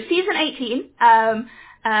 yes. So season 18,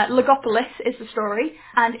 Logopolis is the story,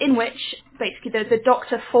 and in which basically the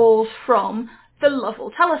Doctor falls from the Lovell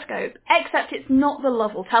telescope, except it's not the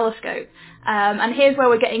Lovell telescope. And here's where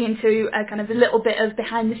we're getting into a kind of a little bit of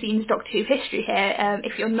behind-the-scenes Doctor Who history here,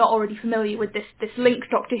 if you're not already familiar with this link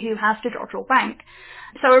Doctor Who has to Jodrell Bank.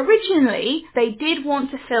 So originally, they did want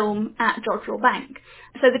to film at Jodrell Bank.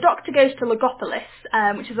 So the Doctor goes to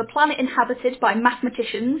Logopolis, which is a planet inhabited by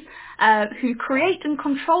mathematicians who create and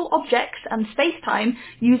control objects and space-time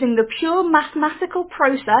using the pure mathematical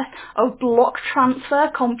process of block transfer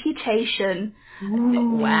computation.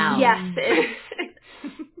 Ooh. Wow. Yes.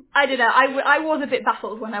 I don't know. I was a bit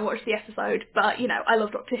baffled when I watched the episode, but, I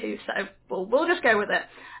love Doctor Who, so we'll just go with it.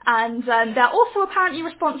 And they're also apparently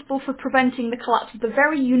responsible for preventing the collapse of the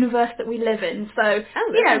very universe that we live in. So,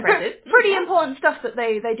 pretty important stuff that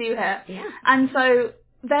they do here. Yeah. And so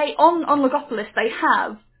they, on Logopolis, they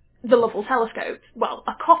have the Lovell telescope. Well,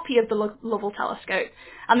 a copy of the Lovell telescope.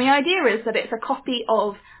 And the idea is that it's a copy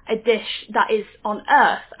of a dish that is on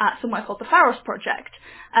Earth at somewhere called the Pharos Project.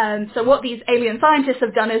 So what these alien scientists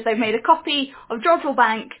have done is they've made a copy of Jodrell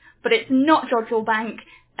Bank, but it's not Jodrell Bank.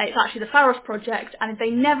 It's actually the Pharos Project, and they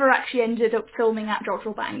never actually ended up filming at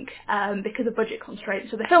Jodrell Bank because of budget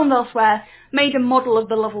constraints. So they filmed elsewhere, made a model of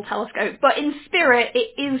the Lovell telescope, but in spirit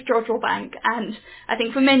it is Jodrell Bank, and I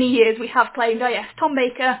think for many years we have claimed, oh yes, Tom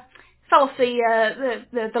Baker fell off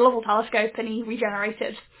the Lovell telescope and he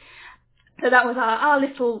regenerated. So that was our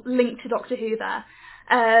little link to Doctor Who there.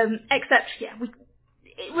 Except,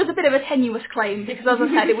 it was a bit of a tenuous claim because, as I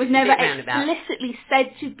said, it was never roundabout. explicitly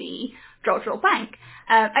said to be Jodrell Bank,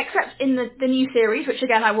 except in the new series, which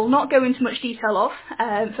again I will not go into much detail of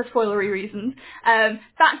for spoilery reasons.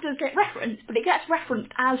 That does get referenced, but it gets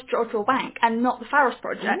referenced as Jodrell Bank and not the Pharos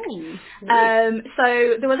Project. Ooh, nice.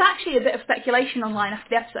 So there was actually a bit of speculation online after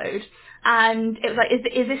the episode, and it was like,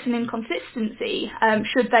 is this an inconsistency?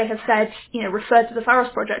 Should they have said, referred to the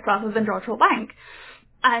Pharos Project rather than Jodrell Bank?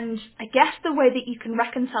 And I guess the way that you can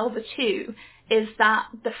reconcile the two is that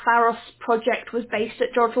the Pharos Project was based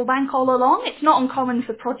at Jodrell Bank all along. It's not uncommon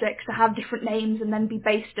for projects to have different names and then be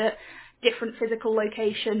based at different physical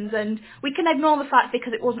locations, and we can ignore the fact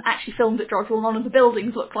because it wasn't actually filmed at Jodrell, none of the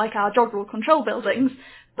buildings look like our Jodrell control buildings,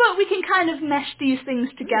 but we can kind of mesh these things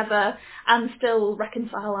together and still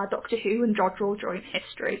reconcile our Doctor Who and Jodrell joint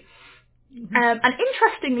history. And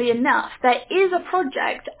interestingly enough, there is a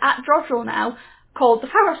project at Jodrell now called the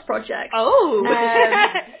Pharos Project. Oh!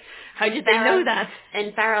 How did they know that?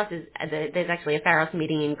 And Pharos is, there's actually a Pharos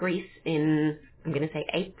meeting in Greece in, I'm going to say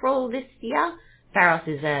April this year. Pharos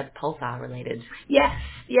is pulsar related. Yes,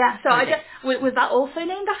 yeah. So was that also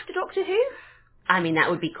named after Doctor Who? I mean, that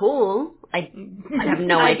would be cool. I have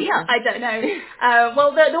no idea. I don't know.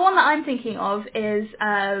 Well, the one that I'm thinking of is,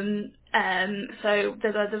 so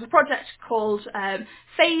there's a project called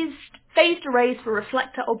Phased Arrays for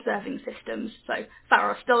Reflector Observing Systems. So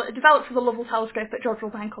Pharos, developed for the Lovell Telescope at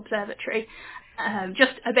Jodrell Bank Observatory.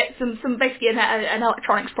 Just a bit, some basically an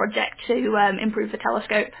electronics project to improve the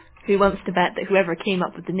telescope. Who wants to bet that whoever came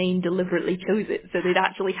up with the name deliberately chose it so they'd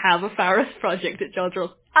actually have a Pharos project at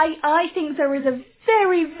Jodrell? I think there is a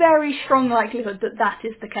very, very strong likelihood that that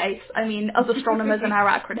is the case. I mean, as astronomers and our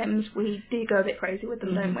acronyms, we do go a bit crazy with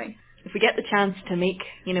them, don't we? If we get the chance to make,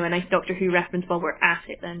 a nice Doctor Who reference while we're at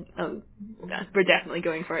it, then, we're definitely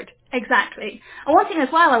going for it. Exactly. And one thing as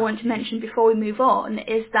well I want to mention before we move on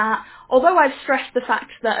is that, although I've stressed the fact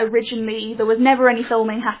that originally there was never any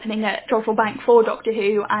filming happening at Jodrell Bank for Doctor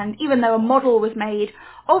Who, and even though a model was made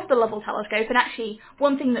of the Lovell Telescope, and actually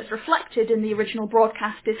one thing that's reflected in the original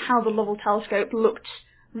broadcast is how the Lovell Telescope looked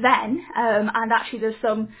then, and actually there's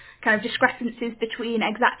some kind of discrepancies between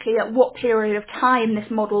exactly at what period of time this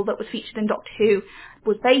model that was featured in Doctor Who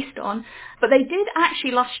was based on. But they did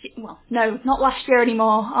actually not last year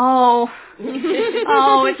anymore. Oh,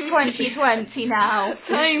 it's 2020 now.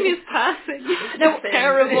 Time is passing. No, it's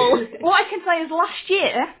terrible. What I can say is last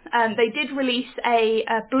year, they did release a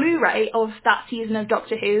Blu-ray of that season of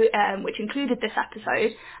Doctor Who, which included this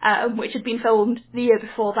episode, which had been filmed the year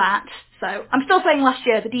before that. So I'm still saying last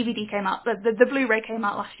year. The DVD came out. The Blu-ray came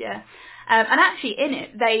out last year, and actually in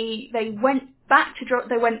it they went back to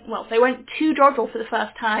they went to Jodrell for the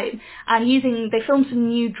first time, and they filmed some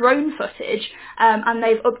new drone footage, and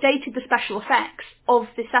they've updated the special effects of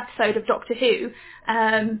this episode of Doctor Who,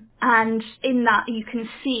 and in that you can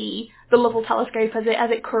see the Lovell Telescope as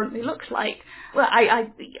it currently looks like. Well, I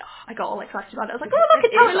got all excited about it. I was like, oh look,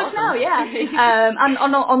 it's how it looks now, yeah. And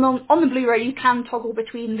on the Blu-ray you can toggle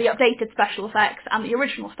between the updated special effects and the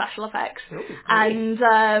original special effects. Ooh, and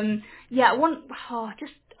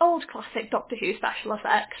just old classic Doctor Who special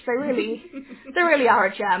effects. They really are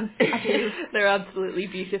a gem. I do. They're absolutely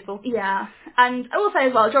beautiful. Yeah. And I will say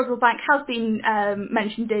as well, Jodrell Bank has been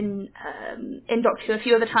mentioned in Doctor Who a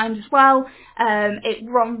few other times as well. It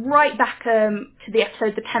run right back to the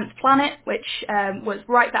episode The 10th Planet, which was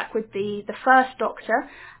right back with the first Doctor,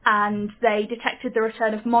 and they detected the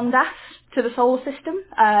return of Mondas to the solar system.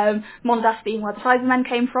 Mondas being where the Cybermen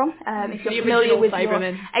came from. If you're familiar with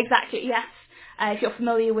Cybermen. Exactly, yes. If you're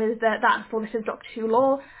familiar with that sort of Doctor Who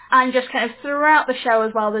lore. And just kind of throughout the show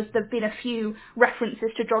as well, there's been a few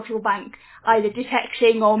references to Jodrell Bank, either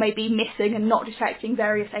detecting or maybe missing and not detecting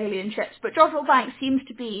various alien ships. But Jodrell Bank seems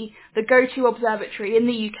to be the go-to observatory in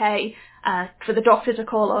the UK for the Doctor to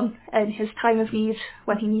call on in his time of need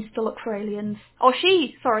when he needs to look for aliens. Or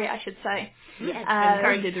she, sorry, I should say. Yes, I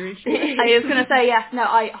was going to say, yes, no,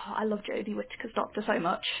 I love Jodie Whittaker's Doctor so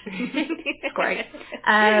much. It's great.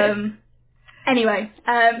 Anyway,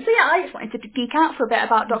 so yeah, I just wanted to geek out for a bit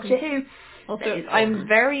about Doctor Who. Also, I'm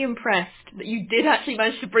very impressed that you did actually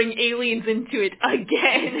manage to bring aliens into it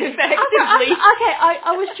again, effectively. Okay,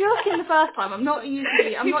 I was joking the first time. I'm not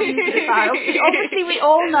usually that. Obviously, we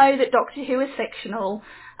all know that Doctor Who is fictional,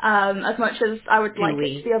 as much as I would like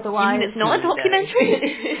it to be otherwise. You mean it's not a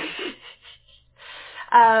documentary?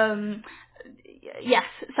 Yes,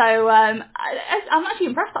 so I'm actually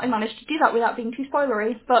impressed that I managed to do that without being too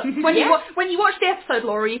spoilery. But when you watch the episode,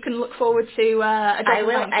 Laura, you can look forward to a I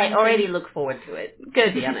will. I already look forward to it.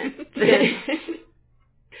 Good. To be honest.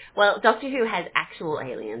 Well, Doctor Who has actual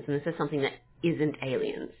aliens, and this is something that isn't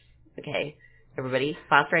aliens. Okay, everybody,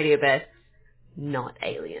 fast radio bursts, not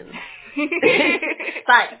aliens.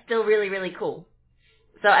 But still really, really cool.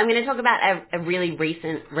 So I'm going to talk about a really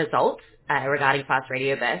recent result regarding fast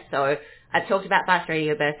radio bursts. So I've talked about fast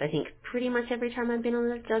radio bursts, I think, pretty much every time I've been on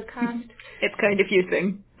the podcast. It's kind of your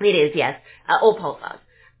thing. It is, yes. All pulsars.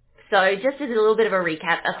 So just as a little bit of a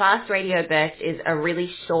recap, a fast radio burst is a really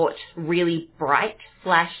short, really bright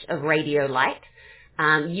flash of radio light,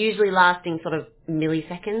 usually lasting sort of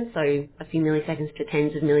milliseconds, so a few milliseconds to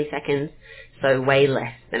tens of milliseconds, so way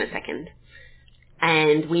less than a second.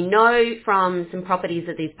 And we know from some properties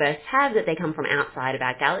that these bursts have that they come from outside of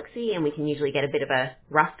our galaxy, and we can usually get a bit of a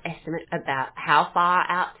rough estimate about how far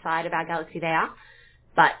outside of our galaxy they are.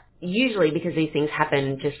 But usually, because these things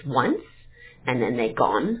happen just once, and then they're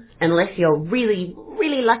gone, unless you're really,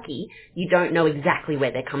 really lucky, you don't know exactly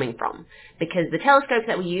where they're coming from. Because the telescopes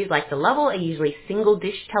that we use, like the Lovell, are usually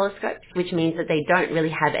single-dish telescopes, which means that they don't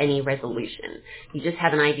really have any resolution. You just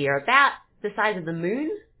have an idea about the size of the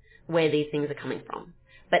moon, where these things are coming from.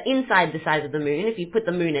 But inside the size of the moon, if you put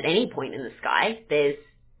the moon at any point in the sky, there's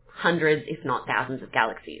hundreds, if not thousands of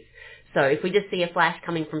galaxies. So if we just see a flash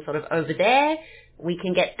coming from sort of over there, we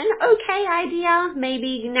can get an okay idea,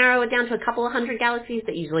 maybe narrow it down to a couple of hundred galaxies,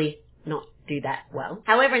 but usually not do that well.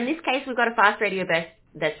 However, in this case, we've got a fast radio burst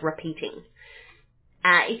that's repeating.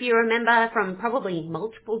 If you remember from probably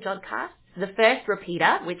multiple Jodcasts, the first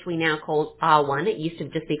repeater, which we now call R1, it used to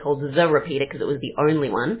just be called the repeater because it was the only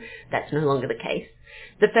one. That's no longer the case.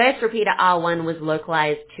 The first repeater, R1, was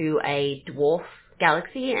localized to a dwarf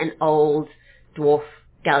galaxy, an old dwarf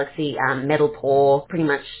galaxy, metal poor, pretty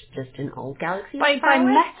much just an old galaxy. By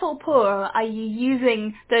metal poor, are you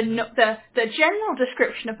using the general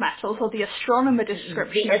description of metals or the astronomer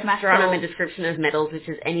description of metals? The astronomer description of metals, which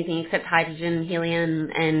is anything except hydrogen,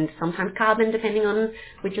 helium, and sometimes carbon, depending on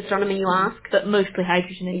which astronomer you ask. But mostly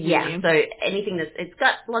hydrogen and helium. Yeah, so anything it's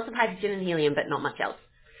got lots of hydrogen and helium, but not much else.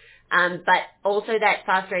 But also that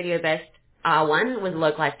fast radio burst R1 was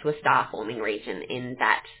localized to a star-forming region in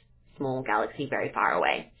that small galaxy very far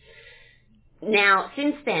away. Now,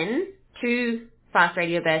 since then, 2 fast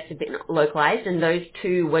radio bursts have been localized, and those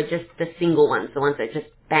 2 were just the single ones, the ones that just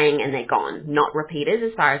bang and they're gone, not repeaters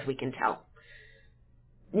as far as we can tell.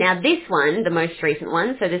 Now, this one, the most recent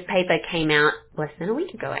one, so this paper came out less than a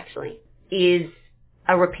week ago actually, is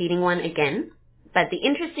a repeating one again. But the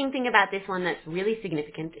interesting thing about this one that's really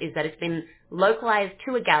significant is that it's been localized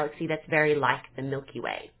to a galaxy that's very like the Milky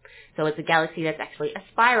Way. So it's a galaxy that's actually a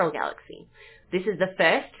spiral galaxy. This is the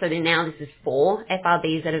first, so now this is 4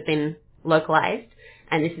 FRBs that have been localized,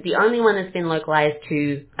 and this is the only one that's been localized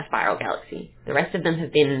to a spiral galaxy. The rest of them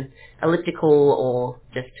have been elliptical or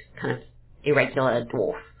just kind of irregular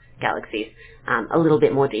dwarf galaxies. A little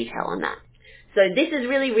bit more detail on that. So this is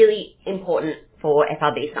really, really important for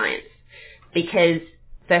FRB science because,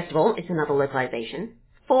 first of all, it's another localization.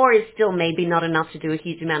 4 is still maybe not enough to do a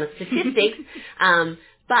huge amount of statistics,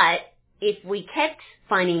 but if we kept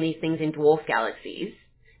finding these things in dwarf galaxies,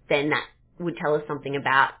 then that would tell us something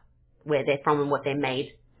about where they're from and what they're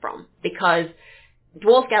made from. Because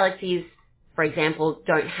dwarf galaxies, for example,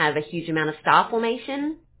 don't have a huge amount of star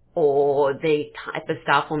formation, or the type of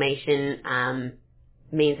star formation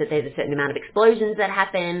means that there's a certain amount of explosions that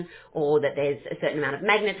happen, or that there's a certain amount of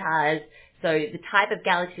magnetars. So the type of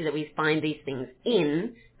galaxy that we find these things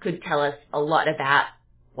in could tell us a lot about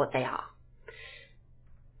what they are.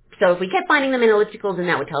 So if we kept finding them in ellipticals, then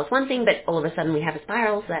that would tell us one thing, but all of a sudden we have a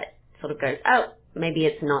spiral, so that sort of goes, oh, maybe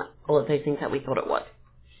it's not all of those things that we thought it was.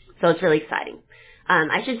 So it's really exciting.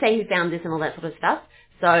 I should say who found this and all that sort of stuff.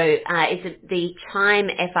 So it's the CHIME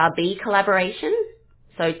FRB collaboration.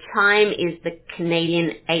 So CHIME is the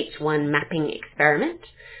Canadian H1 mapping experiment,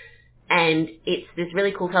 and it's this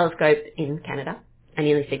really cool telescope in Canada. I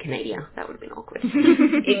nearly said Canada. That would have been awkward.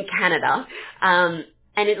 In Canada.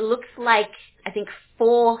 And it looks like, I think,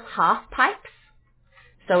 4 half pipes.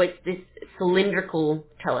 So it's this cylindrical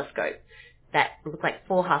telescope that look like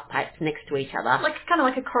 4 half pipes next to each other. Like kind of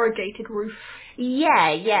like a corrugated roof.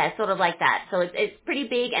 Yeah, sort of like that. So it's pretty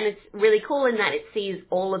big, and it's really cool in that it sees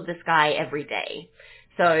all of the sky every day.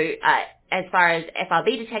 So as far as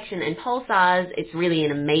FRB detection and pulsars, it's really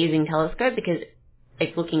an amazing telescope because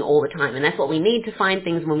it's looking all the time. And that's what we need to find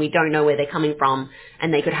things when we don't know where they're coming from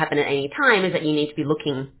and they could happen at any time, is that you need to be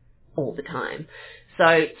looking all the time.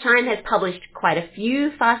 So CHIME has published quite a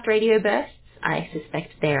few fast radio bursts. I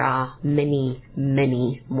suspect there are many,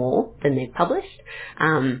 many more than they've published.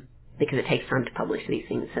 because it takes time to publish these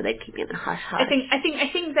things, so they're keeping it hush hush. I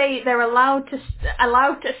think they're allowed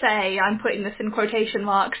to say, I'm putting this in quotation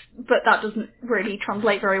marks, but that doesn't really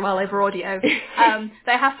translate very well over audio.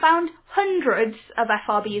 They have found hundreds of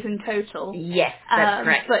FRBs in total. Yes, that's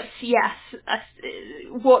correct. But yes,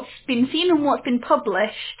 what's been seen and what's been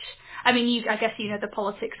published. I mean, I guess you know the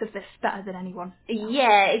politics of this better than anyone.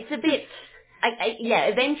 Yeah, it's a bit.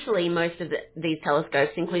 Eventually most of these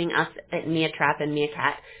telescopes, including us at Meertrap and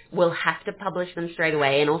Meerkat, will have to publish them straight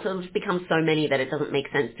away, and also it'll just become so many that it doesn't make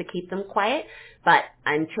sense to keep them quiet. But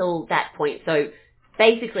until that point, so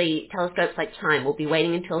basically telescopes like CHIME will be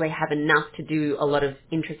waiting until they have enough to do a lot of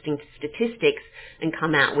interesting statistics and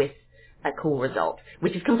come out with a cool result,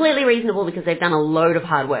 which is completely reasonable because they've done a load of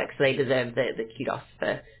hard work, so they deserve the kudos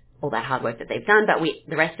for all that hard work that they've done. But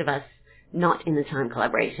the rest of us, not in the CHIME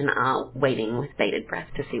collaboration, are waiting with bated breath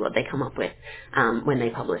to see what they come up with when they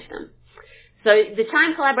publish them. So the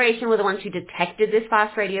CHIME collaboration were the ones who detected this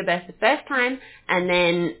fast radio burst the first time, and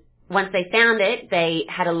then once they found it, they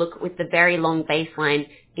had a look with the very long baseline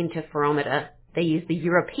interferometer. They used the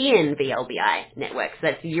European VLBI network, so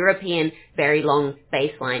that's the European Very Long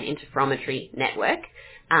Baseline Interferometry Network,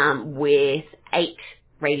 with 8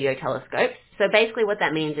 radio telescopes. So basically what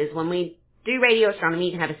that means is when we do radio astronomy,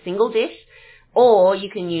 you can have a single dish, or you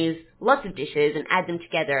can use lots of dishes and add them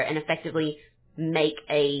together and effectively make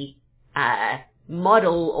a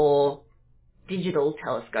model or digital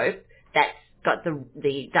telescope that's got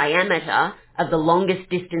the diameter of the longest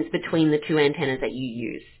distance between the 2 antennas that you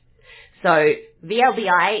use. So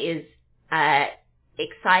VLBI is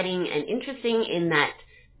exciting and interesting in that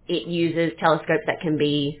it uses telescopes that can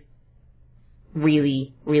be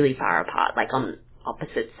really, really far apart, like on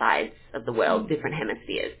opposite sides of the world, different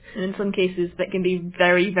hemispheres. And in some cases that can be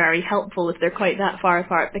very, very helpful if they're quite that far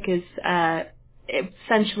apart, because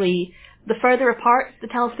essentially the further apart the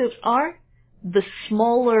telescopes are, the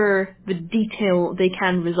smaller the detail they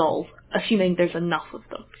can resolve, assuming there's enough of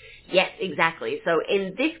them. Yes, exactly. So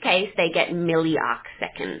in this case, they get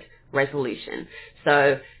milli-arc-second resolution.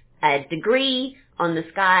 So a degree on the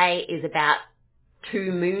sky is about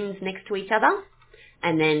 2 moons next to each other,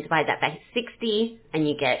 and then divide that by 60, and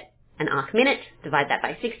you get an arc minute. Divide that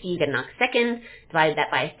by 60, you get an arc second. Divide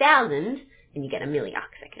that by 1,000, and you get a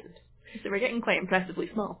milli-arc second. So we're getting quite impressively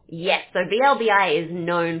small. Yes, so VLBI is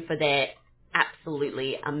known for their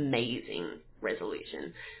absolutely amazing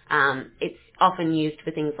resolution. It's often used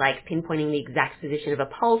for things like pinpointing the exact position of a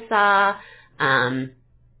pulsar,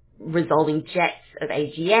 resolving jets of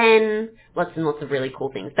AGN, lots and lots of really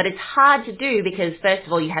cool things. But it's hard to do because, first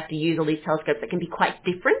of all, you have to use all these telescopes that can be quite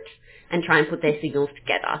different and try and put their signals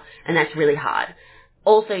together, and that's really hard.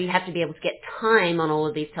 Also, you have to be able to get time on all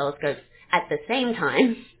of these telescopes at the same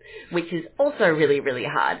time, which is also really, really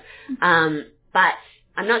hard. But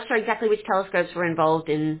I'm not sure exactly which telescopes were involved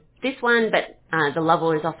in this one, but the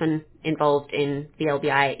Lovell is often involved in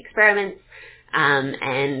VLBI experiments,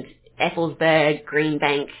 and Effelsberg,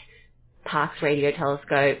 Greenbank, Parkes Radio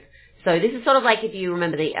Telescope. So this is sort of like, if you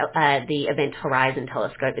remember, the Event Horizon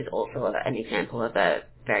Telescope is also an example of a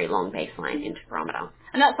very long baseline interferometer.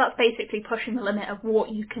 And that's basically pushing the limit of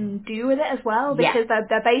what you can do with it as well, because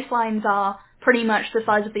their baselines are pretty much the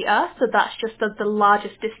size of the Earth, so that's just the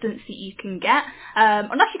largest distance that you can get.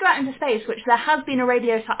 Unless you go out into space, which there has been a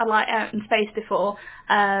radio satellite out in space before.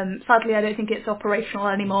 Sadly, I don't think it's operational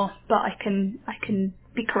anymore, but I can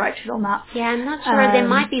be corrected on that. Yeah, I'm not sure. There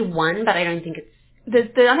might be one, but I don't think it's...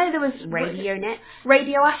 I know there was... RadioNet?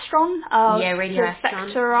 Radio Astron? Yeah, Radio Astron.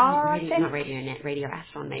 Sector R, I think. Not RadioNet, Radio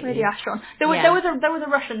Astron maybe. Radio Astron. There was a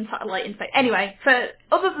Russian satellite in space. Anyway,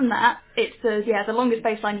 other than that, it's the longest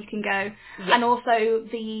baseline you can go. Yeah. And also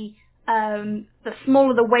the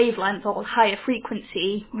smaller the wavelength or higher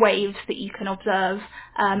frequency waves that you can observe,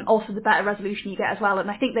 also the better resolution you get as well.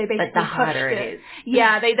 And I think they basically the harder it is.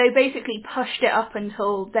 Yeah, they basically pushed it up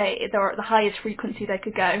until they're at the highest frequency they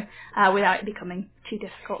could go without it becoming too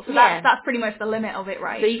difficult. So that's pretty much the limit of it,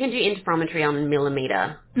 right? So you can do interferometry on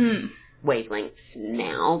millimeter wavelengths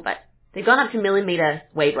now, but they've gone up to millimeter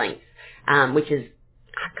wavelengths, which is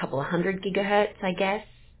a couple of 100 gigahertz, I guess.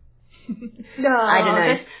 No, I don't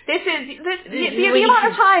know. The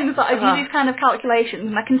amount of times that I do these kind of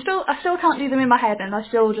calculations, and I still can't do them in my head, and I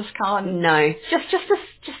still just can't. No, just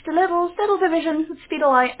a little division, speed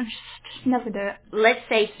of light, and just never do it. Let's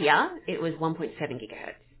say here it was 1.7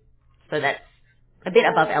 gigahertz, so that's a bit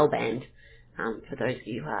above L band for those of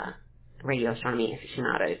you who are radio astronomy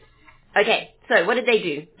aficionados. Okay, so what did they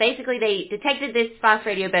do? Basically, they detected this fast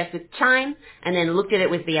radio burst with CHIME, and then looked at it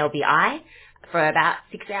with VLBI for about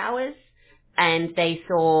 6 hours, and they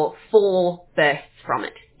saw 4 bursts from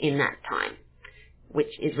it in that time.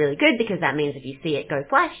 which is really good because that means if you see it go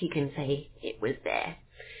flash, you can say it was there.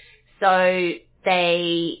 So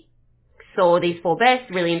they saw these 4 bursts.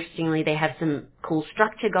 Really interestingly, they have some cool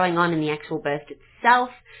structure going on in the actual burst itself,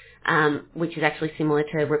 which is actually similar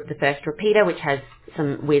to the first repeater, which has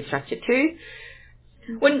some weird structure too.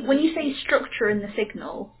 When you say structure in the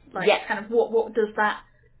signal, like kind of what does that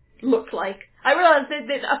look like? I realise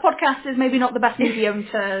that a podcast is maybe not the best medium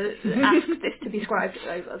to ask this to be described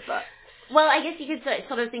over, but... Well, I guess you could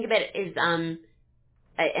sort of think about it as an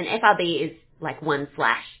FRB is like one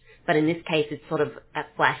flash, but in this case it's sort of a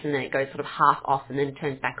flash and then it goes sort of half off and then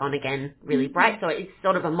turns back on again really bright. So it's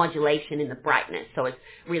sort of a modulation in the brightness. So it's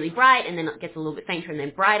really bright and then it gets a little bit fainter and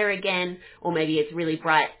then brighter again, or maybe it's really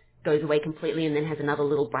bright, goes away completely and then has another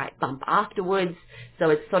little bright bump afterwards.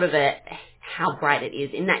 So it's sort of how bright it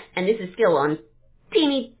is in that, and this is still on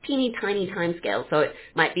teeny tiny time scale. So it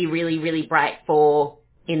might be really, really bright for,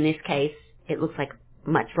 in this case, it looks like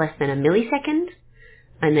much less than a millisecond,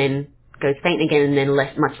 and then goes faint again, and then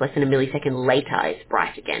much less than a millisecond later it's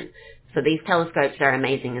bright again. So these telescopes are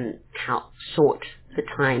amazing in how short the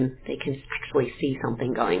time they can actually see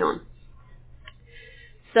something going on.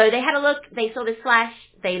 So they had a look, they saw this flash,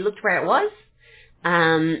 they looked where it was,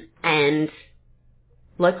 and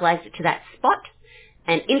localized it to that spot.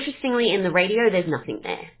 And interestingly, in the radio, there's nothing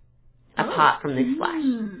there, apart from this flash.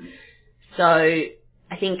 So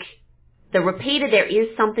I think the repeater, there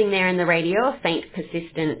is something there in the radio, a faint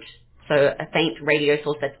persistent, so a faint radio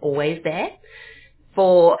source that's always there.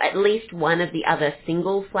 For at least one of the other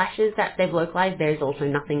single flashes that they've localized, there's also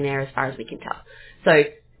nothing there as far as we can tell. So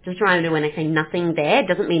just remember, when I say nothing there, it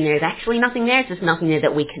doesn't mean there's actually nothing there, it's just nothing there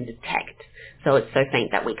that we can detect. So it's so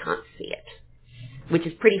faint that we can't see it, which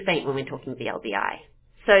is pretty faint when we're talking VLBI.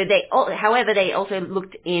 So however, they also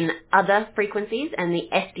looked in other frequencies, and the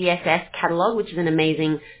SDSS catalog, which is an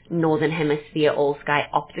amazing Northern Hemisphere all-sky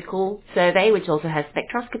optical survey, which also has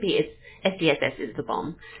spectroscopy. SDSS is the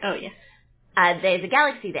bomb. Oh, yeah. There's a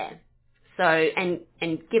galaxy there. So, and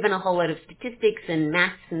given a whole lot of statistics and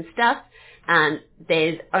maths and stuff,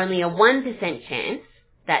 there's only a 1% chance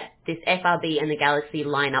that this FRB and the galaxy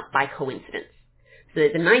line up by coincidence. So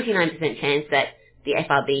there's a 99% chance that the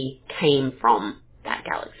FRB came from that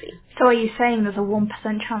galaxy. So are you saying there's a 1%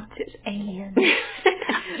 chance it's aliens?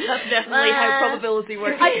 That's definitely how probability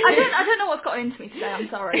works. I don't know what's got into me today, I'm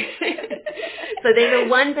sorry. So there's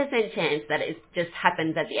a 1% chance that it just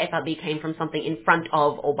happened that the FRB came from something in front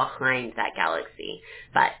of or behind that galaxy.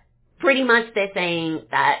 But pretty much they're saying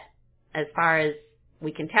that as far as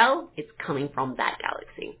we can tell, it's coming from that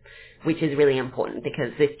galaxy, which is really important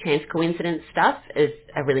because this chance coincidence stuff is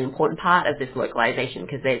a really important part of this localization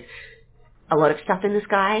because there's a lot of stuff in the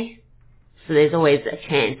sky, so there's always a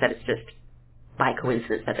chance that it's just by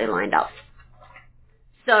coincidence that they lined up.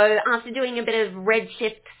 So after doing a bit of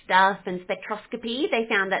redshift stuff and spectroscopy, they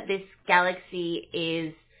found that this galaxy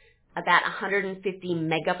is about 150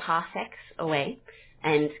 megaparsecs away,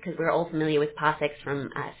 and because we're all familiar with parsecs from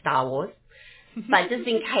Star Wars, but just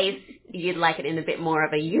in case you'd like it in a bit more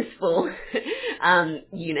of a useful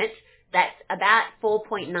unit, that's about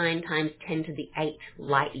 4.9 times 10 to the 8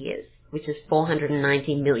 light years, which is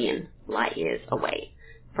 490 million light years away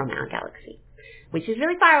from our galaxy, which is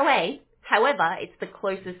really far away. However, it's the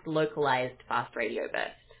closest localized fast radio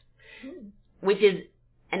burst, which is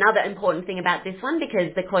another important thing about this one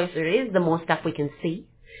because the closer it is, the more stuff we can see.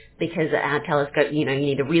 Because our telescope, you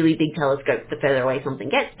need a really big telescope the further away something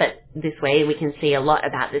gets, but this way we can see a lot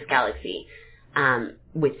about this galaxy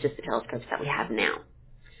with just the telescopes that we have now.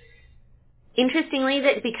 Interestingly,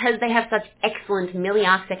 that because they have such excellent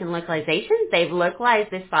milli-arc-second localization, they've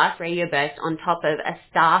localized this fast radio burst on top of a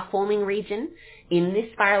star-forming region in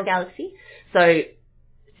this spiral galaxy. So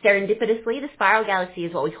serendipitously, the spiral galaxy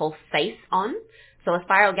is what we call face-on. So a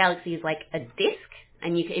spiral galaxy is like a disk,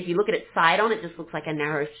 and if you look at it side-on, it just looks like a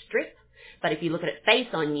narrow strip. But if you look at it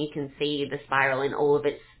face-on, you can see the spiral in all of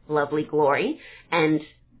its lovely glory. And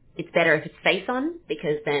it's better if it's face-on,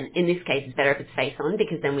 because then, in this case, it's better if it's face-on,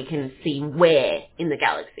 because then we can see where in the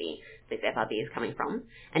galaxy this FRB is coming from.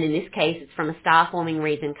 And in this case, it's from a star-forming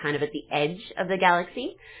region kind of at the edge of the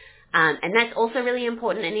galaxy. And that's also really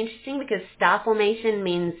important and interesting because star formation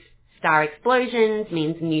means star explosions,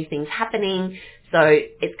 means new things happening. So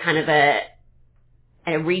it's kind of a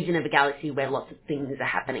region of a galaxy where lots of things are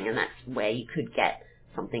happening, and that's where you could get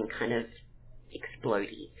something kind of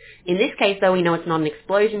explodey. In this case, though, we know it's not an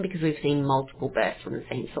explosion because we've seen multiple bursts from the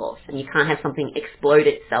same source, and you can't have something explode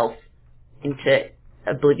itself into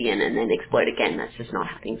oblivion and then explode again. That's just not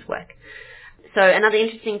how things work. So another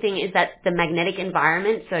interesting thing is that the magnetic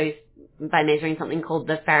environment, so by measuring something called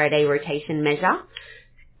the Faraday rotation measure,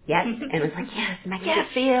 Yes, and it's like, yes, magnetic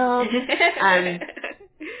field.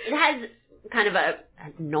 It has kind of a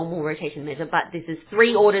normal rotation measure, but this is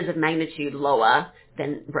 3 orders of magnitude lower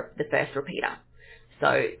than the first repeater.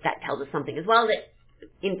 So that tells us something as well, that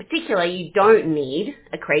in particular, you don't need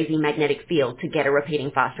a crazy magnetic field to get a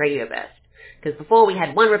repeating fast radio burst. Because before we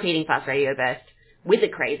had one repeating fast radio burst with a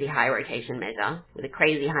crazy high rotation measure, with a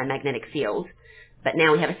crazy high magnetic field, but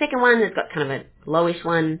now we have a second one that's got kind of a lowish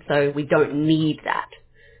one, so we don't need that.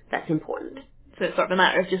 That's important. So it's sort of a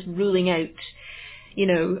matter of just ruling out,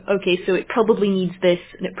 okay, so it probably needs this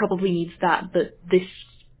and it probably needs that, but this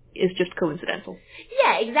is just coincidental.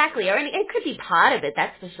 Yeah, exactly. Or it could be part of it,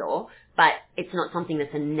 that's for sure, but it's not something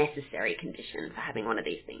that's a necessary condition for having one of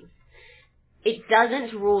these things. It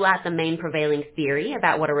doesn't rule out the main prevailing theory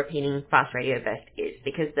about what a repeating fast radio burst is,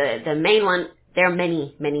 because the main one, there are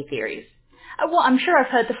many, many theories. Well, I'm sure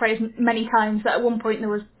I've heard the phrase many times that at one point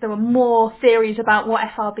there were more theories about what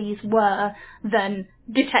FRBs were than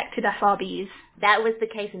detected FRBs. That was the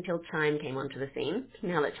case until Chime came onto the scene.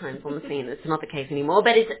 Now that Chime's on the scene, it's not the case anymore,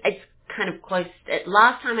 but it's kind of close.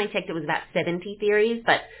 Last time I checked, it was about 70 theories,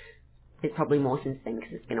 but there's probably more since then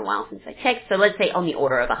because it's been a while since I checked. So let's say on the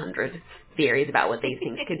order of 100 theories about what these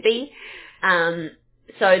things could be.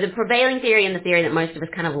 So the prevailing theory, and the theory that most of us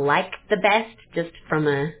kind of like the best, just from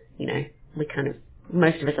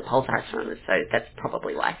most of us are pulsar astronomers, so that's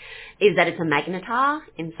probably why, is that it's a magnetar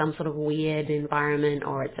in some sort of weird environment,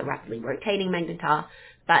 or it's a rapidly rotating magnetar.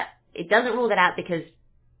 But it doesn't rule that out, because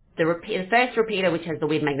the first repeater, which has the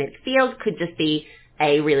weird magnetic field, could just be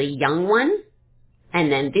a really young one, and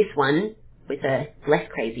then this one with a less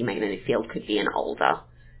crazy magnetic field could be an older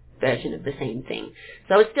version of the same thing.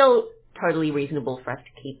 So it's still totally reasonable for us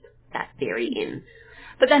to keep that theory in.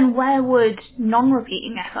 But then where would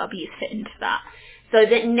non-repeating FRBs fit into that? So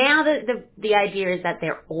that now the idea is that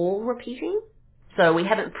they're all repeating. So we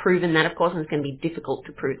haven't proven that, of course, and it's going to be difficult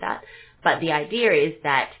to prove that. But the idea is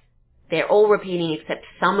that they're all repeating, except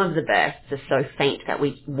some of the bursts are so faint that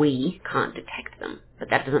we can't detect them.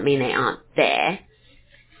 But that doesn't mean they aren't there.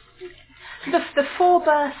 The 4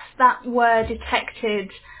 bursts that were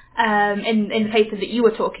detected in the paper that you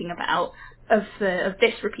were talking about of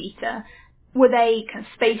this repeater, were they kind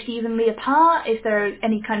of spaced evenly apart? Is there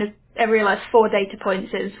any kind of, I realise 4 data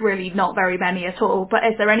points is really not very many at all, but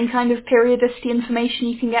is there any kind of periodicity information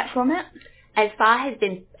you can get from it? As far as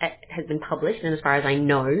has been published, and as far as I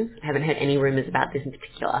know, I haven't heard any rumours about this in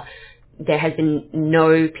particular, there has been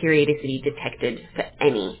no periodicity detected for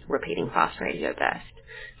any repeating fast radio burst.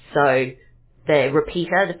 So the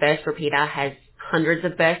first repeater, has hundreds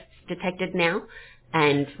of bursts detected now,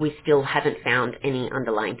 and we still haven't found any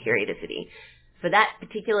underlying periodicity. For that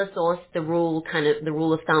particular source, the rule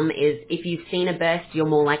of thumb is if you've seen a burst, you're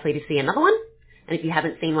more likely to see another one, and if you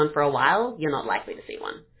haven't seen one for a while, you're not likely to see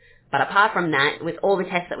one. But apart from that, with all the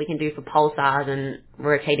tests that we can do for pulsars and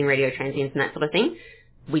rotating radio transients and that sort of thing,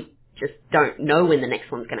 we just don't know when the next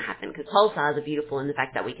one's going to happen, because pulsars are beautiful in the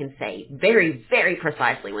fact that we can say very, very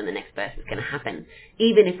precisely when the next burst is going to happen,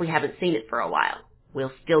 even if we haven't seen it for a while.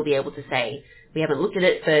 We'll still be able to say, we haven't looked at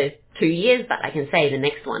it for 2 years, but I can say the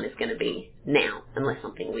next one is going to be now, unless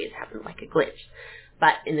something weird happens like a glitch.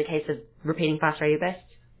 But in the case of repeating fast radio bursts,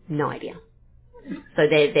 no idea. So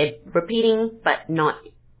they're repeating, but not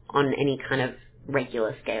on any kind of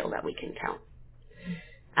regular scale that we can tell.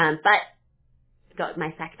 But, got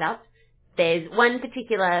my facts up. There's one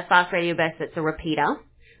particular fast radio burst that's a repeater,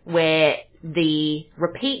 where the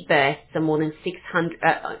repeat bursts are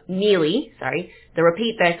the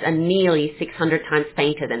repeat bursts are nearly 600 times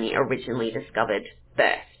fainter than the originally discovered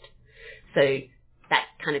burst. So that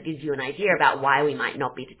kind of gives you an idea about why we might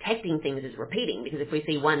not be detecting things as repeating, because if we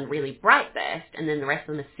see one really bright burst and then the rest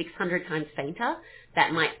of them are 600 times fainter,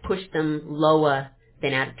 that might push them lower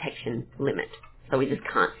than our detection limit. So we just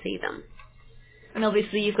can't see them. And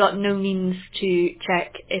obviously you've got no means to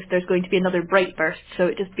check if there's going to be another bright burst, so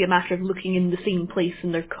it'd just be a matter of looking in the same place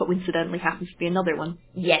and there coincidentally happens to be another one.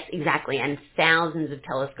 Yes, exactly, and thousands of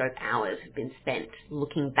telescope hours have been spent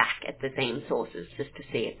looking back at the same sources just to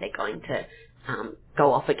see if they're going to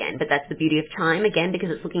go off again. But that's the beauty of Chime, again, because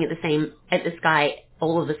it's looking at the sky,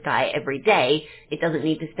 all of the sky every day. It doesn't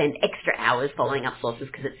need to spend extra hours following up sources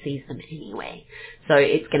because it sees them anyway. So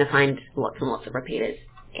it's going to find lots and lots of repeaters.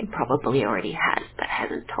 It probably already has, but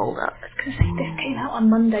hasn't told us. I was going to say, this came out on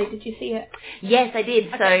Monday. Did you see it? Yes, I did.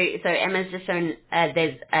 Okay. So Emma's just shown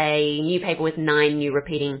there's a new paper with 9 new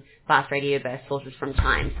repeating fast radio burst sources from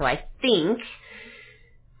Chime. So I think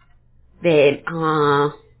there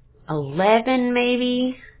are 11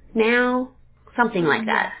 maybe now, something like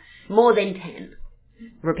that. More than 10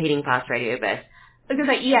 repeating fast radio bursts. I was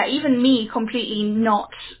going to say, yeah, even me completely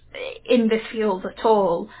not in this field at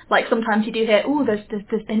all. Like sometimes you do hear, oh, there's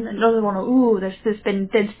been another one, or oh, there's been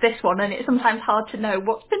this one, and it's sometimes hard to know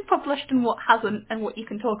what's been published and what hasn't, and what you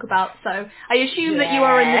can talk about. So I assume that you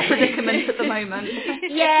are in this predicament at the moment.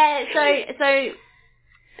 Yeah. So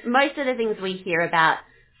most of the things we hear about,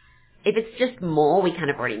 if it's just more, we kind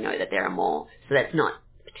of already know that there are more, so that's not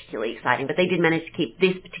particularly exciting. But they did manage to keep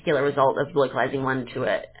this particular result of localizing one to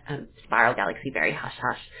a spiral galaxy very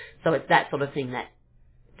hush-hush. So it's that sort of thing that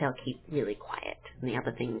they'll keep really quiet. And the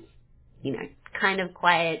other things, kind of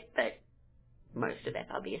quiet, but most of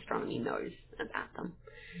FRB astronomy knows about them.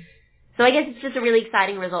 So I guess it's just a really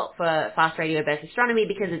exciting result for fast radio burst astronomy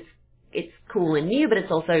because it's cool and new, but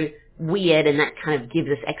it's also weird, and that kind of gives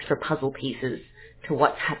us extra puzzle pieces to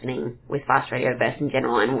what's happening with fast radio bursts in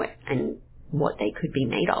general and what they could be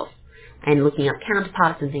made of, and looking up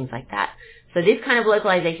counterparts and things like that. So this kind of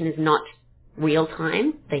localization is not real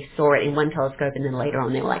time. They saw it in one telescope, and then later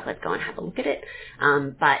on they were like, let's go and have a look at it.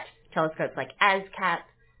 But telescopes like ASCAP,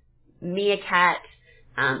 Meerkat,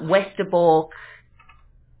 Westerbork,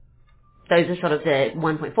 those are sort of the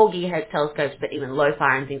 1.4 gigahertz telescopes, but even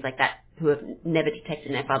LOFAR and things like that, who have never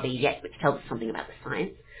detected an FRB yet, which tells us something about the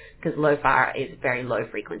science, because LOFAR is very low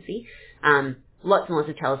frequency. Lots and lots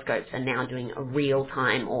of telescopes are now doing a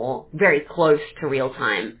real-time or very close to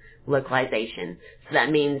real-time localization. So that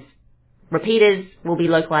means repeaters will be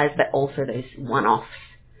localized, but also those one-offs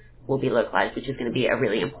will be localized, which is going to be a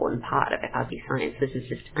really important part of FRB science. This is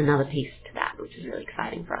just another piece to that, which is really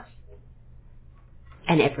exciting for us.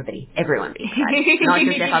 And everyone be excited. Not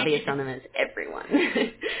just FRB astronomers, everyone.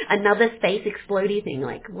 Another space explodey thing,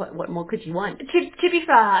 like what more could you want? To be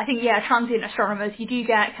fair, I think, transient astronomers, you do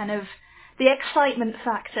get kind of the excitement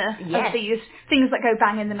factor of these things that go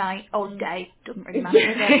bang in the night or day. Doesn't really matter,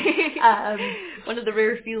 does it? One of the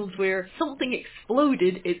rare fields where something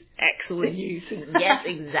exploded is excellent news. Yes,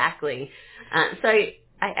 exactly. So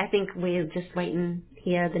I think we're just waiting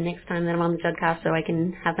here the next time that I'm on the Judcast so I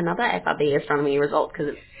can have another FRB astronomy result,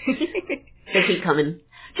 because they keep coming.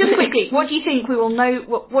 Just quickly, what do you think we will know?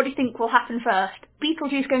 What do you think will happen first?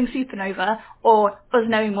 Betelgeuse going supernova, or us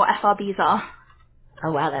knowing what FRBs are?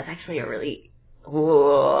 Oh wow, that's actually a really...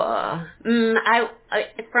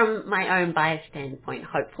 from my own biased standpoint,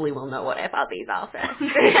 hopefully we'll know what FRBs are first.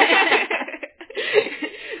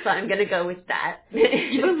 So I'm going to go with that.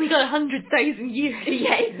 You've only got 100,000 years.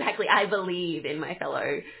 Yeah, exactly. I believe in my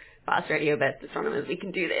fellow fast radio burst astronomers. We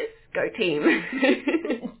can do this. Go team.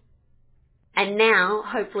 And now,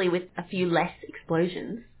 hopefully with a few less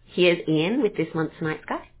explosions, here's Ian with this month's night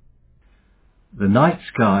sky. The night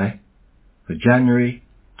sky for January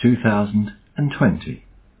 2020.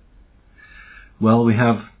 Well, we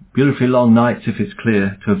have beautifully long nights if it's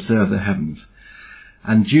clear to observe the heavens.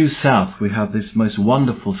 And due south we have this most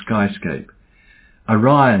wonderful skyscape.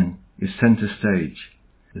 Orion is centre stage.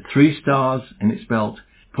 The 3 stars in its belt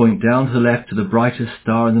point down to the left to the brightest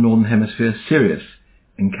star in the northern hemisphere, Sirius,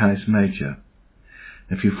 in Canis Major.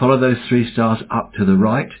 If you follow those 3 stars up to the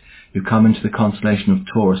right, you come into the constellation of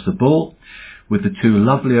Taurus the Bull, with the 2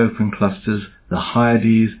 lovely open clusters, the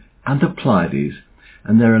Hyades and the Pleiades,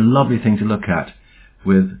 and they're a lovely thing to look at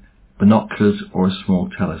with binoculars or a small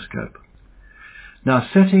telescope. Now,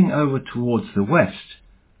 setting over towards the west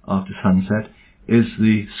after sunset is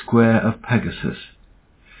the square of Pegasus.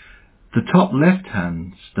 The top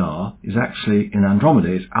left-hand star is actually in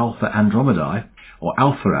Andromeda. It's Alpha Andromedae, or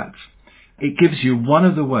Alpheratz. It gives you one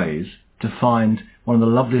of the ways to find one of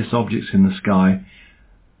the loveliest objects in the sky,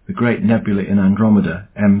 the great nebula in Andromeda,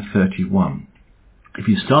 M31. If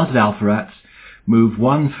you start at Alpheratz, move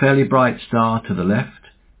one fairly bright star to the left,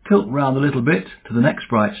 tilt round a little bit to the next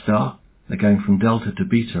bright star, they're going from delta to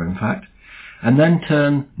beta in fact, and then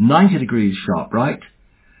turn 90 degrees sharp right,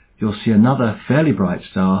 you'll see another fairly bright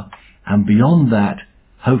star, and beyond that,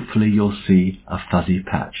 hopefully you'll see a fuzzy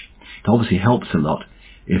patch. It obviously helps a lot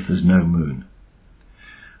if there's no moon.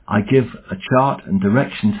 I give a chart and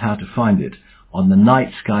directions how to find it on the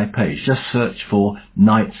night sky page. Just search for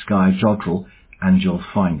night sky Jodrell and you'll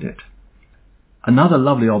find it. Another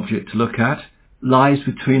lovely object to look at lies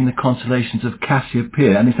between the constellations of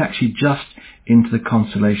Cassiopeia, and it's actually just into the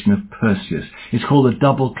constellation of Perseus. It's called a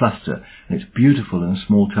double cluster, and it's beautiful in a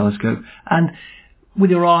small telescope, and with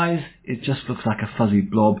your eyes it just looks like a fuzzy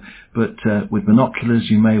blob, but with binoculars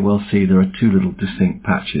you may well see there are 2 little distinct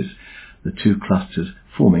patches, the 2 clusters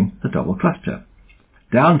forming the double cluster.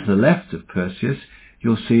 Down to the left of Perseus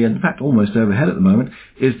you'll see, in fact almost overhead at the moment,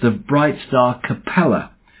 is the bright star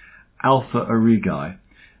Capella, Alpha Aurigae,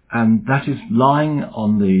 and that is lying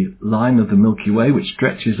on the line of the Milky Way, which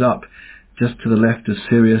stretches up just to the left of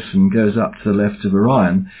Sirius and goes up to the left of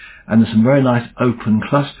Orion, and there's some very nice open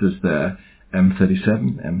clusters there,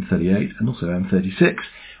 M37, M38 and also M36,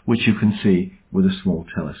 which you can see with a small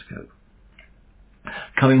telescope.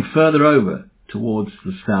 Coming further over towards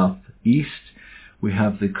the southeast, we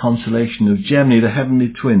have the constellation of Gemini, the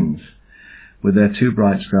heavenly twins, with their two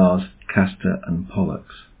bright stars, Castor and Pollux.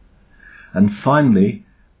 And finally,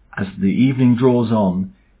 as the evening draws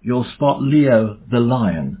on, you'll spot Leo, the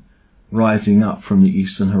lion, rising up from the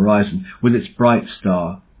eastern horizon with its bright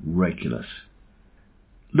star, Regulus.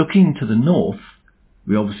 Looking to the north,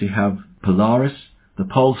 we obviously have Polaris, the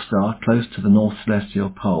pole star close to the north celestial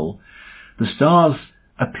pole. The stars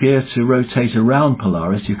appear to rotate around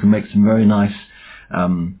Polaris. You can make some very nice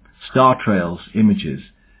star trails images,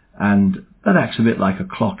 and that acts a bit like a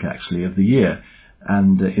clock actually of the year.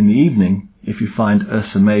 And in the evening, if you find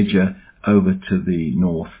Ursa Major over to the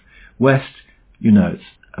northwest, you know it's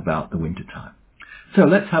about the winter time. So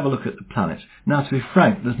let's have a look at the planets. Now, to be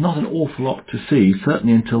frank, there's not an awful lot to see,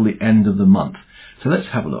 certainly until the end of the month. So let's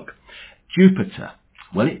have a look. Jupiter,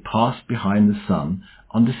 well, it passed behind the Sun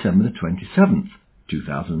on December the 27th,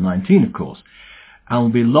 2019, of course, and will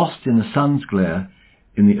be lost in the Sun's glare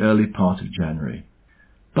in the early part of January.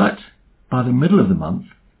 But by the middle of the month,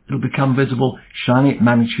 it'll become visible shining at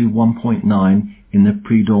magnitude 1.9 in the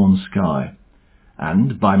pre-dawn sky,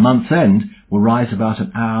 and by month's end will rise about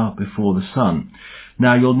an hour before the Sun.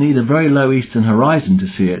 Now, you'll need a very low eastern horizon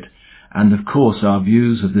to see it, and of course our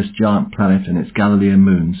views of this giant planet and its Galilean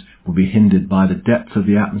moons will be hindered by the depth of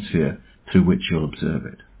the atmosphere through which you'll observe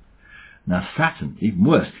it. Now, Saturn, even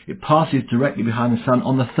worse, it passes directly behind the Sun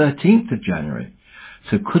on the 13th of January,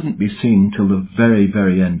 so couldn't be seen till the very,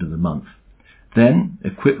 very end of the month. Then,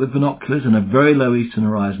 equipped with binoculars and a very low eastern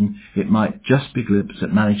horizon, it might just be glimpsed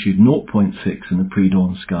at magnitude 0.6 in the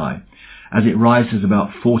pre-dawn sky, as it rises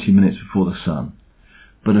about 40 minutes before the Sun.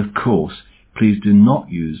 But of course, please do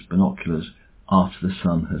not use binoculars after the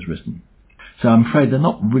Sun has risen. So I'm afraid they're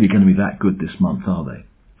not really going to be that good this month, are they?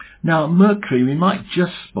 Now, Mercury, we might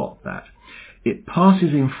just spot that. It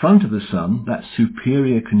passes in front of the Sun, that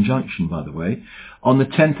superior conjunction, by the way, on the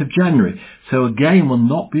 10th of January, so again will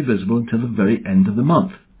not be visible until the very end of the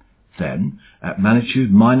month. Then, at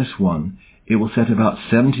magnitude -1, it will set about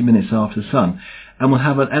 70 minutes after the Sun, and will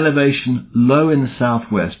have an elevation low in the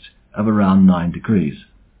southwest of around 9 degrees.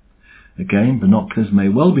 Again, binoculars may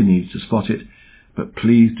well be needed to spot it, but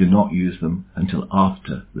please do not use them until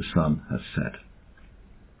after the Sun has set.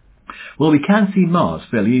 Well, we can see Mars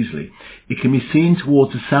fairly easily. It can be seen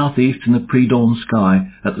towards the southeast in the pre-dawn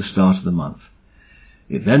sky at the start of the month.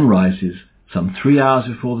 It then rises some 3 hours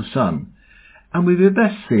before the Sun, and will be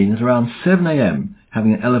best seen at around 7 a.m,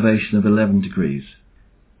 having an elevation of 11 degrees.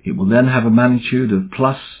 It will then have a magnitude of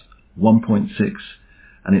plus 1.6,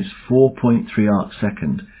 and its 4.3 arc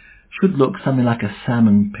second should look something like a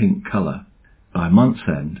salmon pink colour. By month's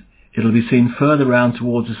end, it will be seen further round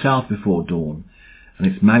towards the south before dawn, and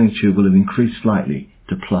its magnitude will have increased slightly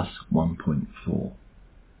to plus 1.4.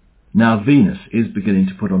 Now, Venus is beginning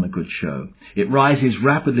to put on a good show. It rises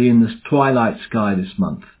rapidly in the twilight sky this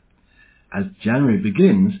month. As January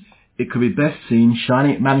begins, it could be best seen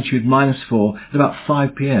shining at magnitude -4 at about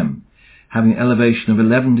 5 p.m, having an elevation of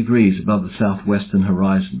 11 degrees above the southwestern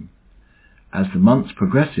horizon. As the month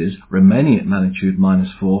progresses, remaining at magnitude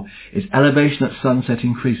 -4, its elevation at sunset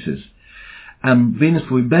increases, and Venus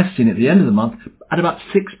will be best seen at the end of the month at about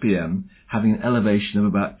 6 p.m, having an elevation of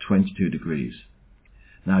about 22 degrees.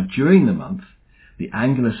 Now, during the month, the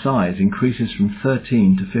angular size increases from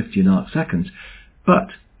 13 to 15 arc seconds,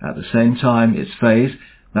 but at the same time, its phase,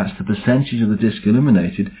 that's the percentage of the disk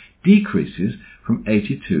illuminated, decreases from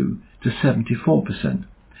 82 to 74%,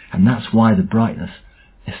 and that's why the brightness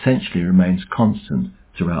essentially remains constant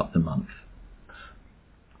throughout the month.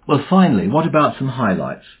 Well, finally, what about some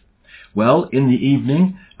highlights? Well, in the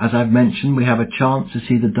evening, as I've mentioned, we have a chance to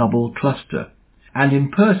see the double cluster. And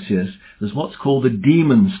in Perseus, there's what's called the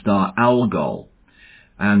demon star Algol.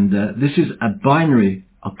 And this is a binary,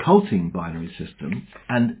 occulting binary system.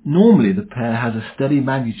 And normally the pair has a steady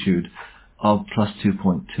magnitude of plus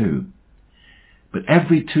 2.2. But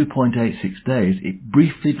every 2.86 days, it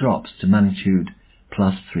briefly drops to magnitude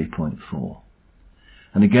plus 3.4.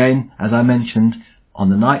 And again, as I mentioned, on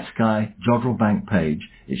the Night Sky Jodrell Bank page,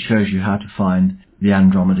 it shows you how to find the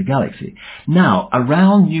Andromeda Galaxy. Now,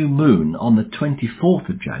 around New Moon on the 24th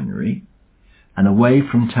of January, and away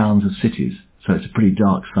from towns and cities, so it's a pretty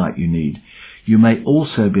dark sight you need, you may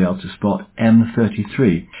also be able to spot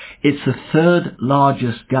M33. It's the third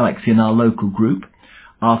largest galaxy in our local group,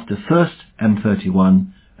 after first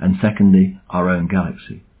M31 and secondly our own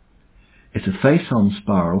galaxy. It's a face-on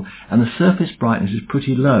spiral, and the surface brightness is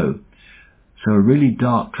pretty low, so a really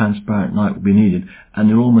dark, transparent night will be needed, and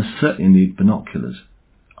you'll almost certainly need binoculars,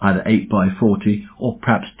 either 8 by 40 or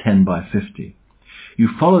perhaps 10 by 50. You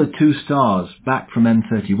follow the two stars back from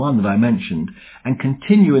M31 that I mentioned and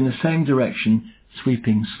continue in the same direction,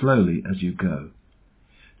 sweeping slowly as you go.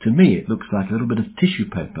 To me, it looks like a little bit of tissue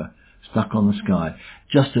paper stuck on the sky,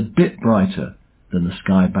 just a bit brighter than the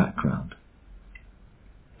sky background.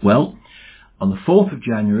 Well, on the 4th of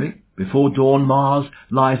January, before dawn, Mars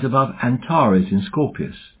lies above Antares in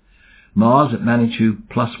Scorpius. Mars at magnitude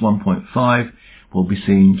plus 1.5 will be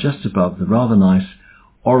seen just above the rather nice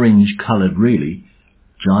orange-coloured, really,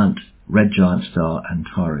 red giant star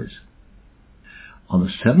Antares. On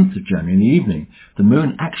the 7th of January in the evening, the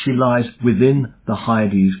moon actually lies within the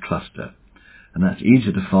Hyades cluster, and that's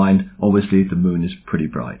easier to find. Obviously, the moon is pretty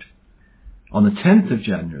bright. On the 10th of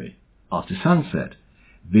January, after sunset,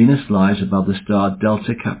 Venus lies above the star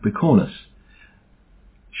Delta Capricornus.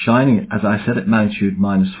 Shining, as I said, at magnitude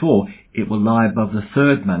 -4, it will lie above the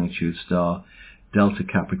third magnitude star Delta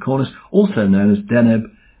Capricornus, also known as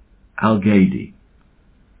Deneb Algadi.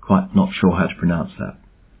 Quite not sure how to pronounce that.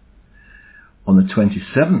 On the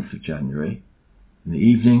 27th of January, in the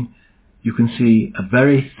evening, you can see a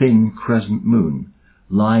very thin crescent moon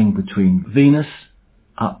lying between Venus,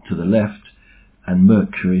 up to the left, and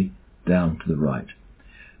Mercury, down to the right.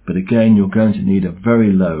 But again, you're going to need a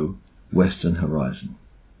very low western horizon.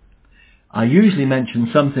 I usually mention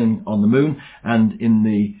something on the moon, and in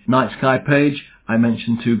the night sky page, I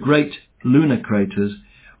mention two great lunar craters,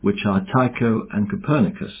 which are Tycho and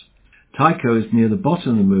Copernicus. Tycho is near the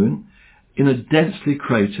bottom of the moon, in a densely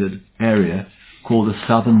cratered area called the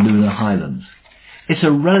Southern Lunar Highlands. It's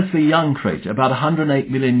a relatively young crater, about 108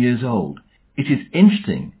 million years old. It is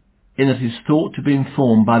interesting in that it is thought to have been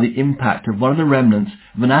formed by the impact of one of the remnants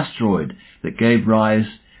of an asteroid that gave rise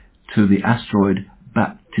to the asteroid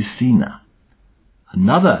Baptistina.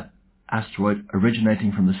 Another asteroid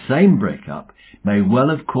originating from the same breakup may well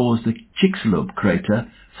have caused the Chicxulub crater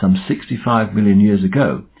some 65 million years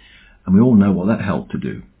ago, and we all know what that helped to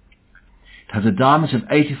do. It has a diameter of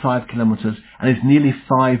 85 kilometres and is nearly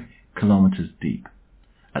 5 kilometres deep.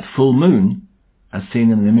 At full moon, as seen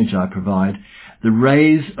in the image I provide, the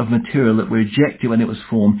rays of material that were ejected when it was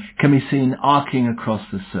formed can be seen arcing across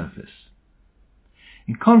the surface.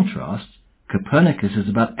 In contrast, Copernicus is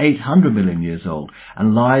about 800 million years old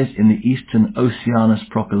and lies in the eastern Oceanus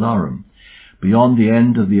Procellarum, beyond the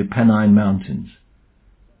end of the Apennine Mountains.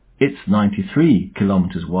 It's 93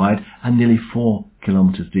 kilometres wide and nearly 4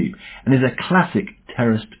 kilometres deep, and is a classic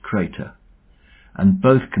terraced crater, and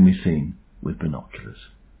both can be seen with binoculars.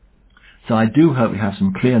 So I do hope we have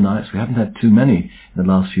some clear nights. We haven't had too many in the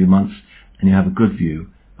last few months, and you have a good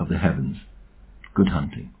view of the heavens. Good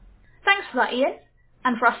hunting. Thanks for that, Ian.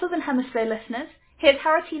 And for our Southern Hemisphere listeners, here's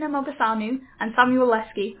Haritina Mogosanu and Samuel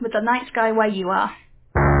Leske with The Night Sky Where You Are.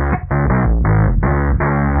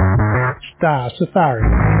 Star Safari.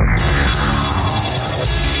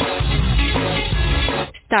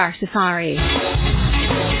 Star Safari.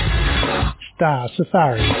 Star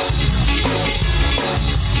Safari.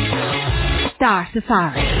 Star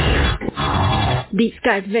Safari. Deep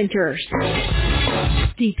Sky Adventures.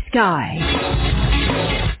 Deep Sky.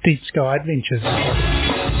 Deep Sky Adventures.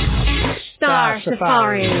 Star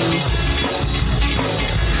Safari.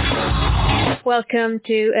 Welcome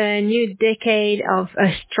to a new decade of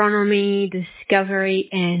astronomy, discovery,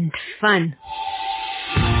 and fun.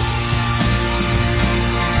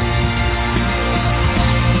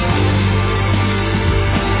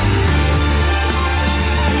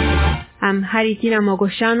 I'm Haritina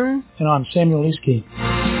Mogosanu. And I'm Samuel Leske.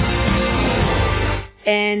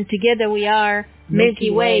 And together we are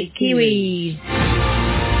Milky Way Kiwis.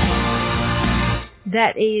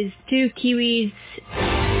 That is two Kiwis,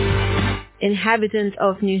 inhabitants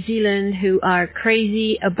of New Zealand, who are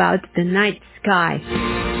crazy about the night sky.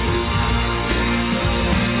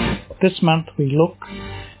 This month we look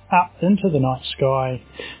up into the night sky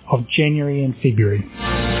of January and February.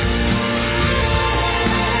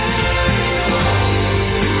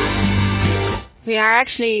 We are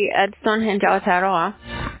actually at Stonehenge, Aotearoa.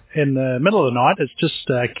 In the middle of the night, it's just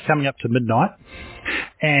coming up to midnight,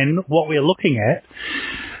 and what we're looking at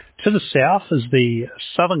to the south is the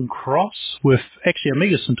Southern Cross, with actually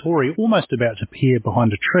Omega Centauri almost about to appear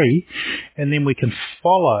behind a tree, and then we can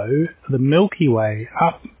follow the Milky Way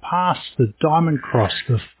up past the Diamond Cross,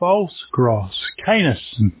 the False Cross,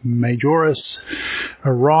 Canis Majoris,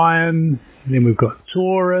 Orion, then we've got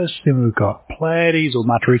Taurus, then we've got Pleiades, or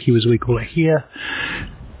Matariki as we call it here,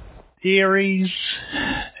 Aries,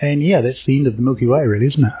 and yeah, that's the end of the Milky Way really,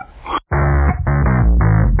 isn't it?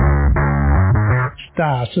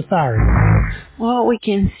 Star Safari? What we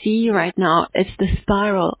can see right now, it's the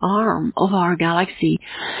spiral arm of our galaxy.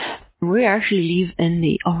 We actually live in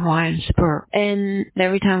the Orion Spur. And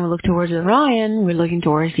every time we look towards Orion, we're looking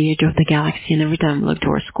towards the edge of the galaxy. And every time we look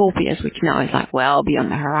towards Scorpius, which now is like well beyond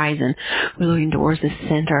the horizon, we're looking towards the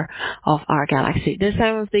center of our galaxy. This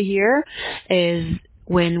time of the year is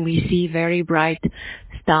when we see very bright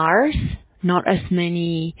stars, not as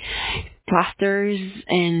many clusters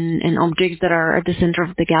and objects that are at the center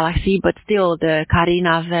of the galaxy, but still the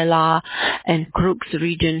Carina, Vela, and Crux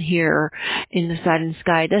region here in the southern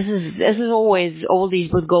sky. This is always all these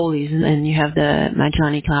but goalies, and you have the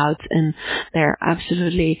Magellanic Clouds, and they're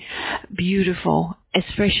absolutely beautiful,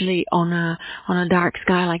 especially on a dark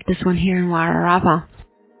sky like this one here in Wairarapa.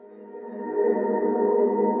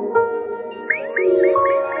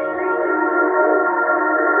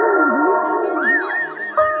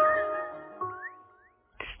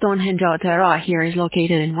 Stonehenge Aotearoa here is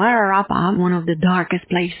located in Wairarapa, one of the darkest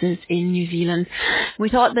places in New Zealand. We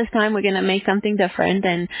thought this time we're going to make something different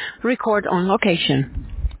and record on location.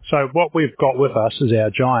 So what we've got with us is our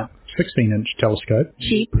giant 16-inch telescope.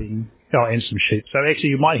 Sheep. And some sheep. So actually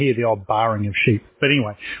you might hear the odd barring of sheep. But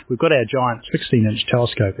anyway, we've got our giant 16-inch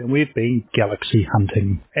telescope and we've been galaxy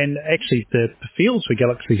hunting. And actually the fields for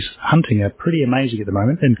galaxy hunting are pretty amazing at the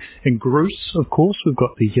moment. In Grus, of course, we've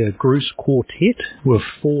got the Grus Quartet with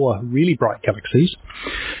 4 really bright galaxies.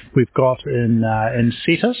 We've got in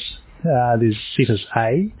Cetus, there's Cetus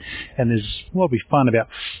A, and there's, we found about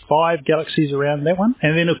 5 galaxies around that one.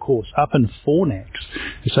 And then, of course, up in Fornax.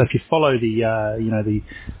 So if you follow the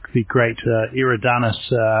great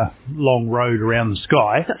Eridanus long road around the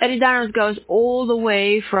sky. So Eridanus goes all the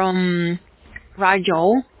way from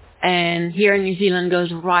Rigel, and here in New Zealand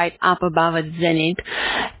goes right up above at Zenith,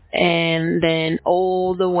 and then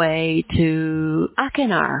all the way to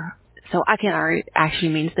Achenar. So Achenar actually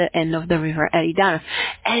means the end of the river Eridanus.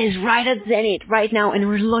 It is right at Zenith right now, and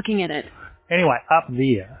we're looking at it. Anyway, up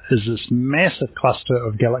there is this massive cluster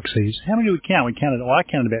of galaxies. How many do we count? I counted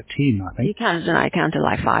about 10, I think. You counted and I counted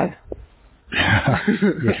like 5.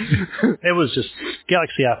 It was just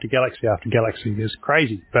galaxy after galaxy after galaxy. It was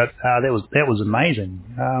crazy, but that was amazing.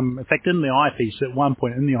 In fact, in the eyepiece, at one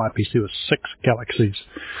point in the eyepiece, there were 6 galaxies.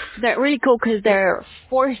 They're really cool because they're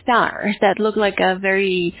 4 stars that look like a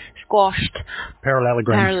very squashed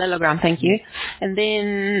parallelogram. Thank you. And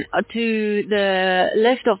then to the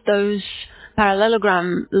left of those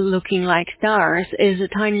parallelogram looking like stars is a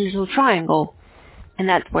tiny little triangle, and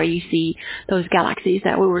that's where you see those galaxies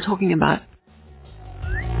that we were talking about.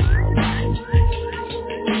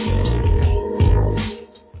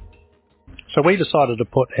 So we decided to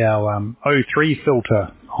put our O3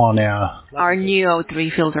 filter on our new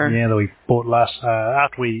O3 filter. Yeah, that we bought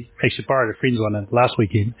after we actually borrowed a friend's one last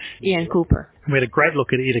weekend. Ian Cooper. We had a great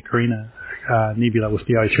look at Eta Carina nebula with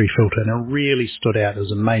the O3 filter, and it really stood out. It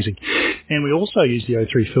was amazing. And we also used the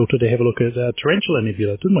O3 filter to have a look at Tarantula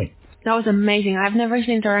Nebula, didn't we? That was amazing. I've never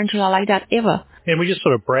seen tarantula like that ever. And we just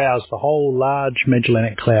sort of browsed the whole large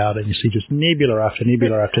Magellanic Cloud, and you see just nebula after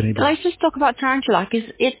nebula after nebula. Let's just talk about tarantula, because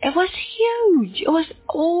it was huge. It was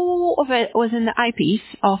all of it was in the eyepiece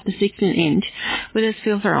of the 16-inch with this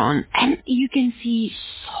filter on, and you can see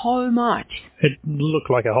so much. It looked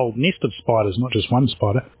like a whole nest of spiders, not just one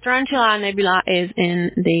spider. Tarantula Nebula is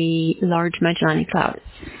in the large Magellanic Cloud.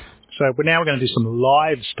 So now we're going to do some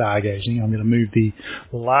live stargazing. I'm going to move the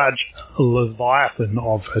large Leviathan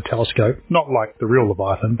of a telescope, not like the real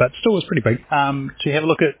Leviathan, but still was pretty big, to have a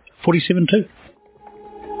look at 47.2.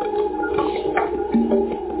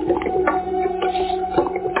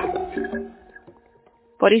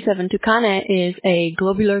 Tucanae is a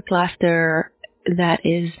globular cluster that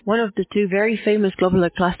is one of the 2 very famous globular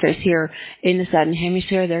clusters here in the Southern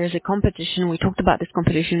Hemisphere. There is a competition. We talked about this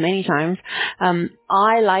competition many times.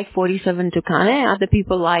 I like 47 Tucanae. Other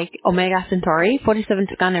people like Omega Centauri. 47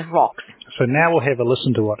 Tucanae rocks. So now we'll have a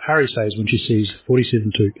listen to what Harry says when she sees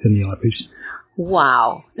 47 Tuc in the eyepiece.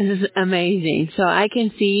 Wow, this is amazing. So I can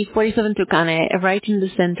see 47 Tucanae right in the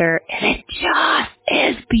center, and it just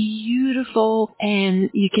is beautiful. And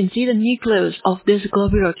you can see the nucleus of this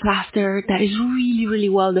globular cluster that is really, really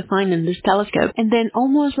well defined in this telescope. And then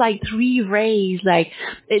almost like 3 rays, like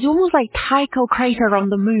it's almost like Tycho crater on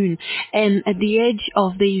the moon. And at the edge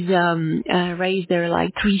of these rays, there are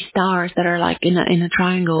like 3 stars that are like in a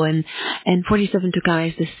triangle. And 47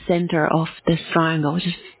 Tucanae is the center of this triangle, which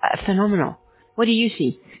is phenomenal. What do you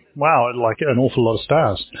see? Wow, like an awful lot of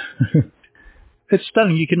stars. It's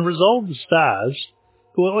stunning. You can resolve the stars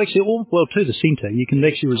Well, actually, to the centre, you can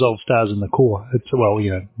actually resolve stars in the core. It's, what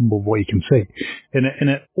you can see. And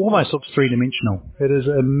it almost looks three-dimensional. It is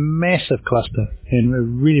a massive cluster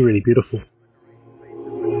and really, really beautiful.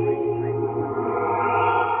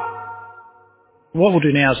 What we'll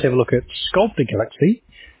do now is have a look at Sculptor Galaxy.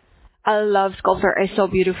 I love Sculptor. It's so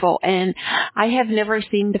beautiful. And I have never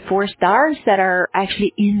seen the 4 stars that are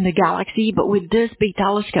actually in the galaxy, but with this big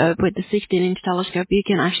telescope, with the 16-inch telescope, you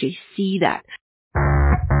can actually see that.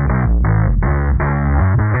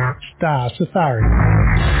 Star Safari.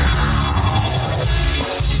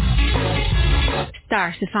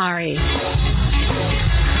 Star Safari.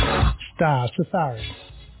 Star Safari.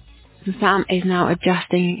 So Sam is now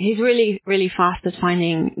adjusting. He's really, really fast at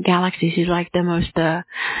finding galaxies. He's like the most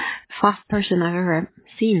fast person I've ever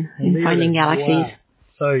seen in finding galaxies. Wow.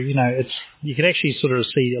 So, you can actually sort of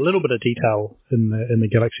see a little bit of detail in the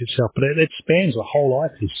galaxy itself, but it spans the whole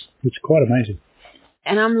eyepiece. It's quite amazing.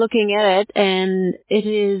 And I'm looking at it, and it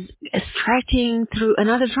is stretching through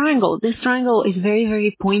another triangle. This triangle is very,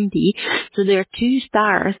 very pointy. So there are 2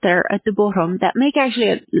 stars there at the bottom that make actually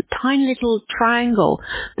a tiny little triangle.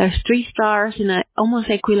 There's 3 stars in an almost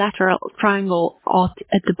equilateral triangle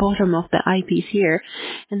at the bottom of the eyepiece here.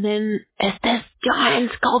 And then there's this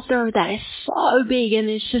giant sculptor that is so big, and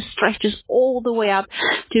it just stretches all the way up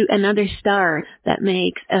to another star that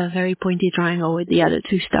makes a very pointy triangle with the other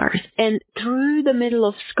 2 stars. And through the middle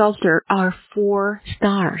of Sculptor are 4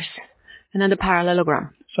 stars. Another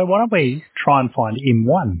parallelogram. So why don't we try and find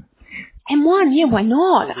M1? M1, yeah, why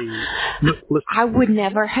not? I would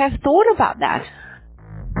never have thought about that.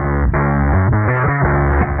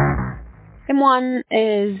 M1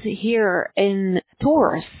 is here in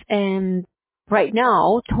Taurus, and right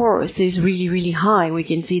now Taurus is really, really high. We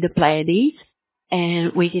can see the Pleiades,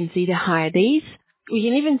 and we can see the Hyades. We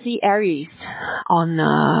can even see Aries on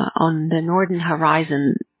the northern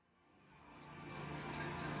horizon.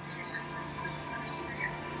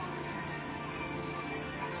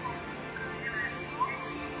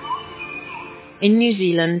 In New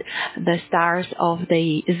Zealand, the stars of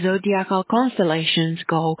the zodiacal constellations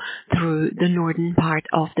go through the northern part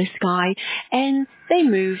of the sky, and they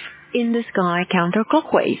move in the sky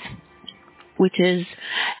counterclockwise, which is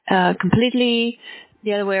completely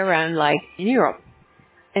the other way around, like in Europe.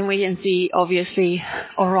 And we can see, obviously,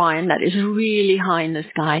 Orion, that is really high in the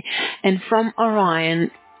sky. And from Orion,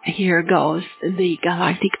 here goes the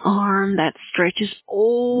galactic arm that stretches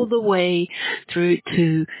all the way through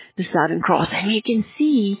to the Southern Cross. And you can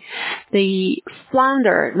see the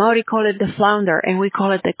flounder. Maori call it the flounder, and we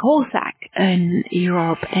call it the coalsack in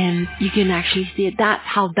Europe. And you can actually see it. That's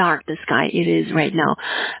how dark the sky it is right now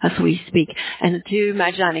as we speak. And the 2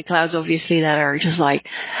 Magellanic Clouds, obviously, that are just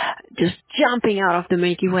jumping out of the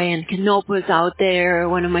Milky Way, and Canopus out there,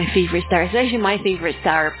 one of my favorite stars. It's actually my favorite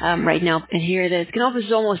star right now. And here it is. Canopus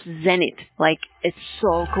is almost zenith. Like, it's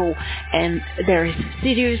so cool. And there is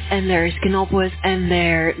Sirius, and there is Canopus, and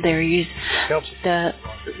there is the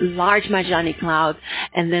large Magellanic Cloud,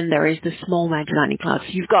 and then there is the small Magellanic Cloud.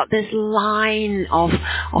 So you've got this line of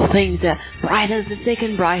things, the brightest, the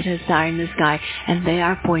second brightest star in the sky, and they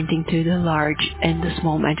are pointing to the large and the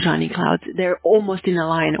small Magellanic Clouds. They're almost in a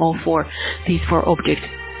line, these 4 objects.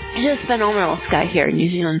 It's just phenomenal sky here in New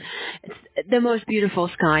Zealand. It's the most beautiful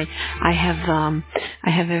sky I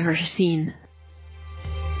have ever seen.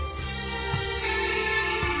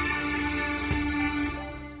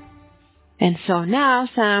 And so now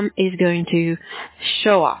Sam is going to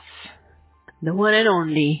show us the one and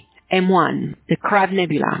only M1, the Crab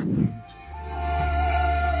Nebula.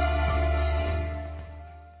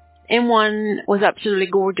 M1 was absolutely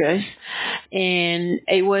gorgeous, and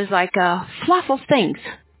it was like a fluff of things,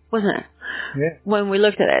 wasn't it? Yeah. When we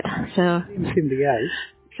looked at it. So M78.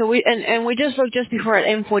 So we just looked just before at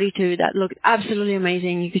M42 that looked absolutely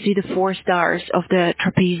amazing. You could see the 4 stars of the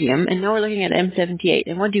trapezium, and now we're looking at M78.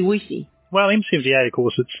 And what do we see? Well, M78, of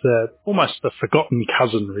course, it's almost the forgotten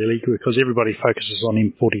cousin, really, because everybody focuses on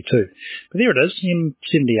M42. But there it is,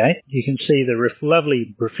 M78. You can see the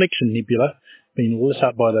lovely reflection nebula being lit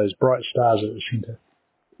up by those bright stars at the centre.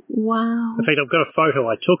 Wow. In fact, I've got a photo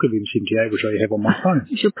I took of M78, which I have on my phone.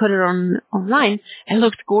 You should put it online. It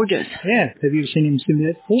looks gorgeous. Yeah. Have you seen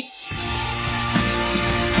M78 before?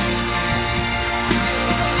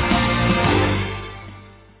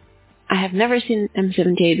 I have never seen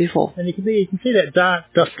M78 before. And you can see that dark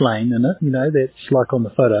dust lane in it, that's like on the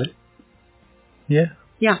photo. Yeah?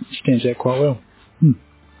 Yeah. It stands out quite well.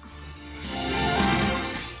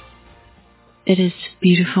 It is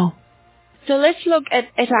beautiful. So let's look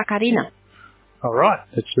at Haritina. All right.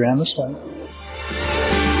 It's around this way.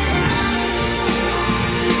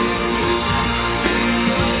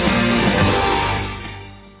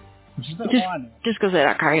 Just because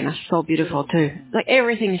that Haritina is so beautiful too. Like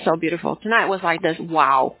everything is so beautiful. Tonight was like this.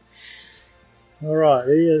 Wow. All right,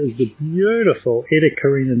 here is the beautiful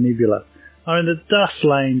Haritina Nebula. I mean, the dust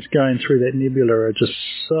lanes going through that nebula are just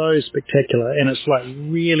so spectacular, and it's like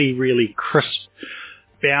really, really crisp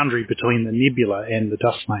boundary between the nebula and the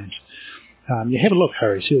dust lanes. You have a look,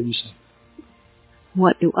 Harry, see what you see.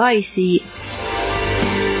 What do I see?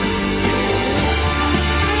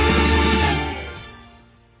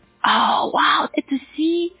 Oh, wow, it's a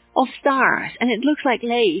sea of stars, and it looks like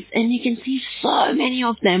lace, and you can see so many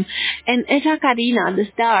of them. And Eta Carina, the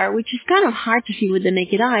star, which is kind of hard to see with the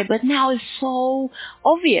naked eye, but now is so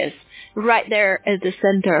obvious, right there at the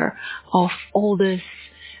center of all this,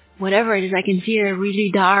 whatever it is. I can see a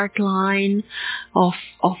really dark line of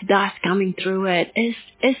dust coming through it. It's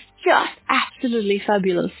just absolutely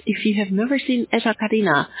fabulous. If you have never seen Eta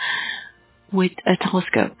Carina with a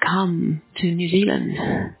telescope, come to New Zealand.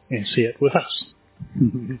 And see it with us.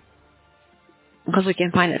 Because we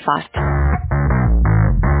can find it fast.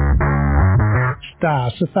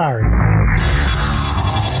 Star Safari.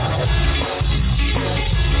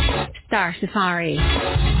 Star Safari.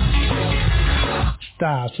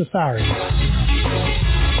 Star Safari.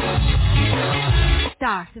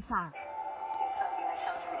 Star Safari.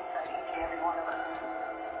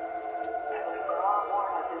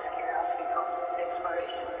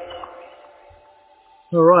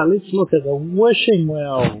 All right, let's look at the Wishing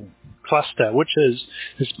Well cluster, which is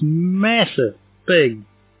this massive, big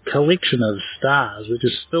collection of stars that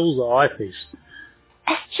just fills the eyepiece.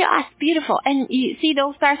 It's just beautiful, and you see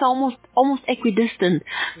those stars are almost equidistant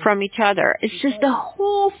from each other. It's just the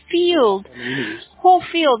whole field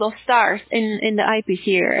of stars in the eyepiece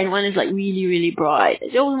here, and one is like really, really bright.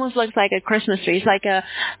 It almost looks like a Christmas tree. It's like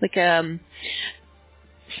a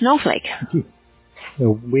snowflake. A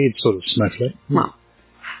weird sort of snowflake. Wow.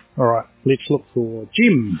 All right, let's look for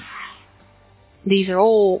Jim. These are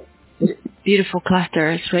all beautiful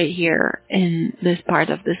clusters right here in this part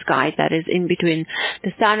of the sky that is in between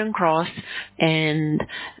the Southern Cross and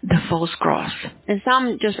the False Cross. And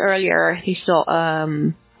some just earlier he saw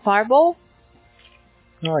fireball.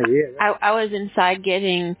 Oh yeah. I was inside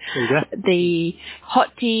getting the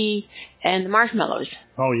hot tea and the marshmallows.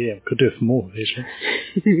 Oh yeah, could do for more,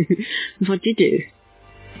 actually. What'd you do?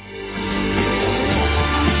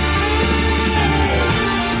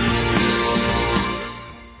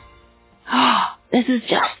 This is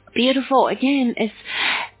just beautiful. Again, it's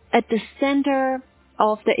at the center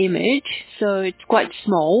of the image, so it's quite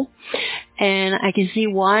small. And I can see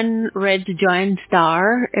one red giant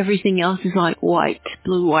star. Everything else is like white,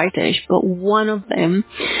 blue whitish. But one of them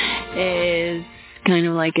is kind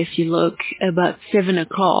of like, if you look, about 7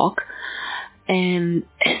 o'clock. And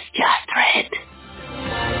it's just red.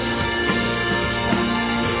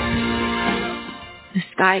 The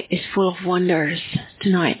sky is full of wonders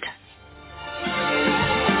tonight.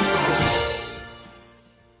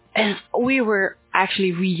 And we were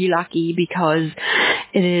actually really lucky because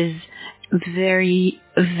it is very,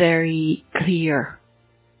 very clear.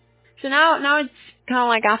 So now it's kind of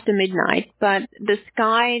like after midnight, but the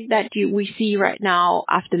sky that we see right now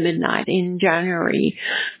after midnight in January,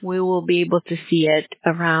 we will be able to see it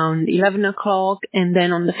around 11 o'clock, and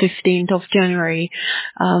then on the 15th of January,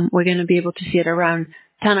 we're going to be able to see it around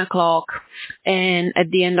 10 o'clock, and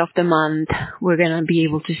at the end of the month, we're going to be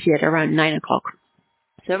able to see it around 9 o'clock.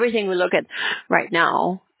 So everything we look at right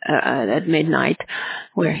now, at midnight,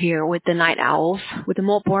 we're here with the night owls, with the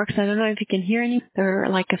morporks. I don't know if you can hear any. There are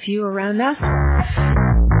like a few around us.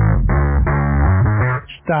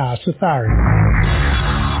 Star Safari.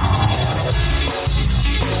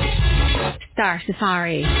 Star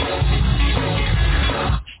Safari.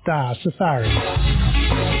 Star Safari.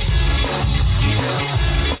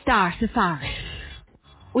 Star Safari.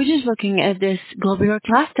 We're just looking at this globular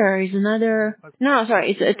cluster. It's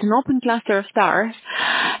it's an open cluster of stars,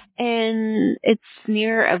 and it's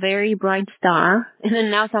near a very bright star. And then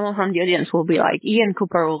now someone from the audience will be like, Ian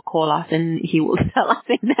Cooper will call us and he will tell us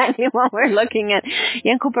exactly what we're looking at.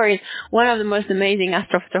 Ian Cooper is one of the most amazing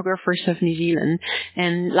astrophotographers of New Zealand.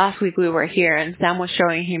 And last week we were here and Sam was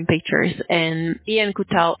showing him pictures, and Ian could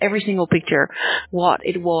tell every single picture what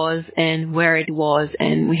it was and where it was,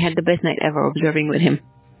 and we had the best night ever observing with him.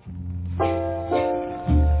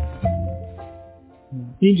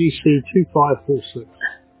 NGC 2546.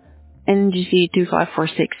 NGC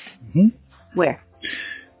 2546. Mm-hmm. Where?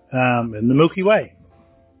 In the Milky Way.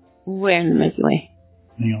 Where in the Milky Way?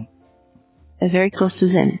 Hang on. Very close to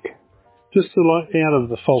zenith. Just to light out of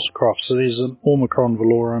the false cross. So there's an Omicron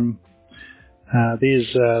Velorum.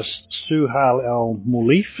 There's Suhal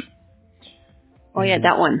al-Mulif. Oh, yeah,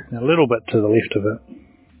 that one. A little bit to the left of it.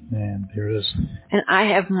 And there it is. And I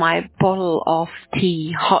have my bottle of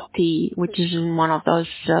tea, hot tea, which is in one of those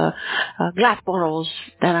glass bottles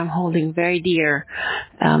that I'm holding very dear.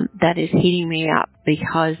 That is heating me up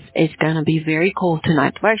because it's going to be very cold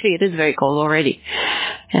tonight. Well, actually, it is very cold already.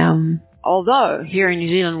 Although here in New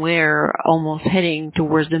Zealand, we're almost heading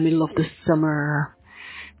towards the middle of the summer.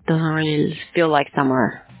 Doesn't really feel like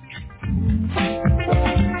summer.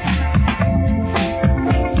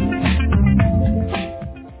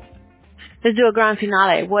 Let's do a grand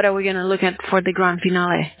finale. What are we going to look at for the grand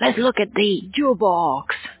finale? Let's look at the jewel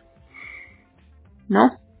box. No?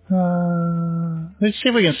 Let's see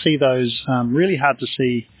if we can see those really hard to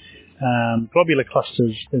see globular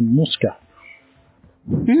clusters in Musca.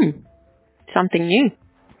 Something new.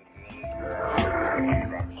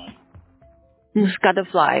 Musca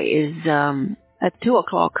fly is at 2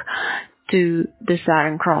 o'clock to the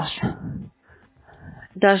Saturn Cross.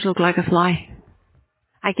 It does look like a fly.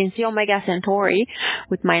 I can see Omega Centauri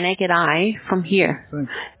with my naked eye from here.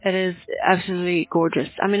 Thanks. It is absolutely gorgeous.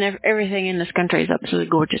 I mean, everything in this country is absolutely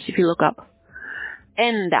gorgeous if you look up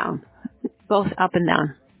and down, both up and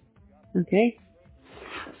down. Okay?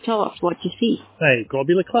 Tell us what you see. A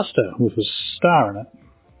globular cluster with a star in it.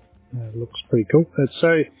 It looks pretty cool.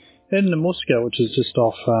 So in the Musca, which is just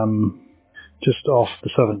off the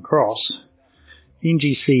Southern Cross,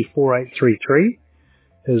 NGC 4833.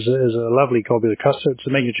 Is a lovely globular cluster. It's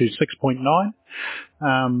a magnitude 6.9.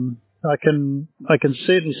 I can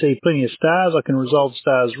certainly see plenty of stars. I can resolve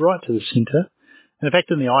stars right to the centre. And in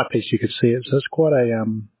fact, in the eyepiece you could see it. So it's quite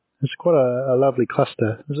a lovely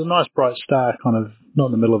cluster. There's a nice bright star, kind of not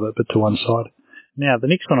in the middle of it, but to one side. Now the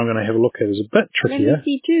next one I'm going to have a look at is a bit trickier. Let me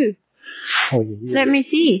see too. Oh, yeah. Let me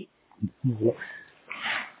see. Look.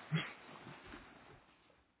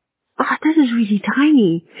 Oh, this is really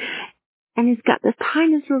tiny. And it's got the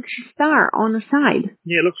tiniest little star on the side.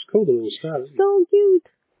 Yeah, it looks cool, the little star. So cute.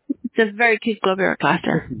 It's a very cute globular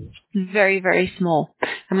cluster. Very, very small.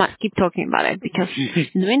 I must keep talking about it because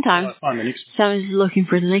in the meantime, Sam is looking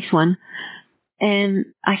for the next one.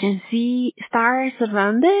 And I can see stars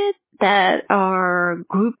around it that are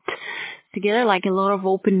grouped together like a lot of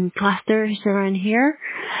open clusters around here.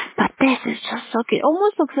 But this is just so cute. It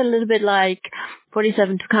almost looks a little bit like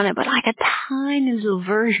 47 Tucana, but like a tiny little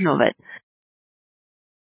version of it.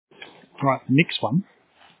 Right, the next one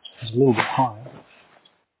is a little bit higher.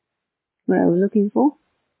 What are we looking for?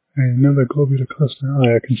 Another globular cluster. Oh,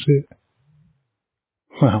 yeah, I can see it.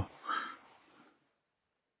 Wow.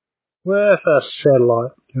 With a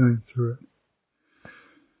satellite going through it.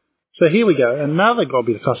 So here we go, another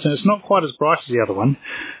globular cluster. It's not quite as bright as the other one.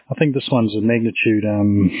 I think this one's a magnitude,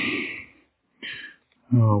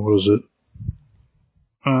 what is it?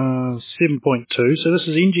 7.2. So this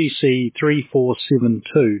is NGC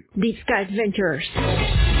 3472. Deep Sky Adventures.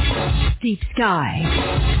 Deep Sky.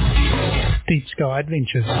 Deep Sky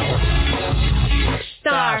Adventures.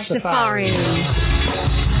 Star Safari.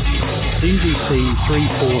 NGC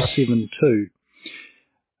 3472.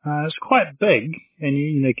 It's quite big, and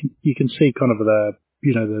you can see kind of the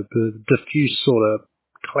diffuse sort of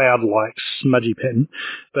cloud-like smudgy pattern.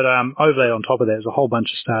 But overlay on top of that is a whole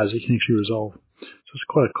bunch of stars that you can actually resolve. So it's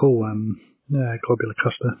quite a cool globular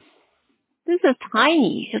cluster. This is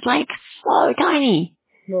tiny. It's like so tiny.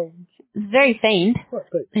 Well, it's very faint. Quite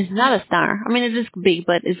big. It's not a star. I mean, it is big,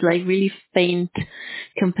 but it's like really faint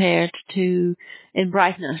compared to in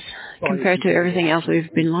brightness compared to everything else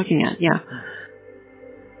we've been looking at. Yeah.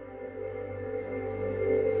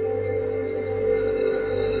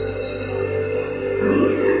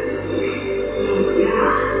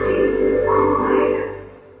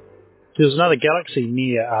 There's another galaxy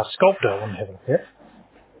near Sculptor I want to have a look at,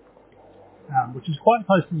 which is quite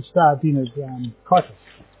close to the star Dina's Kaitos.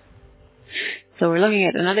 So we're looking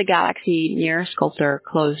at another galaxy near Sculptor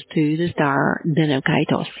close to the star Dino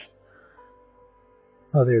Kaitos.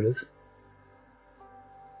 Oh, there it is.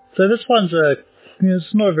 So this one's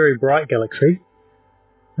it's not a very bright galaxy.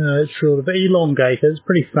 It's sort of elongated, it's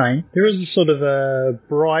pretty faint. There is a sort of a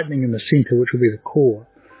brightening in the centre, which will be the core.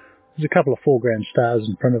 There's a couple of foreground stars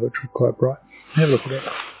in front of it, which are quite bright. Have a look at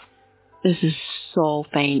that. This is so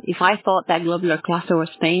faint. If I thought that globular cluster was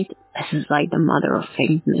faint, this is like the mother of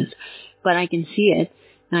faintness. But I can see it,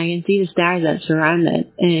 and I can see the stars that surround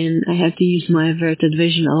it, and I have to use my averted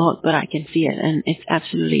vision a lot, but I can see it, and it's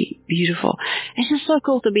absolutely beautiful. It's just so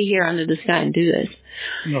cool to be here under the sky and do this.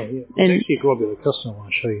 Oh, yeah. There's actually a globular cluster I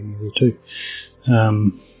want to show you near there too.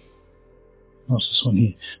 What's this one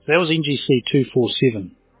here? So that was NGC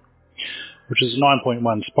 247. Which is a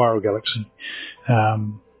 9.1 spiral galaxy.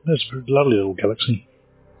 That's a lovely little galaxy.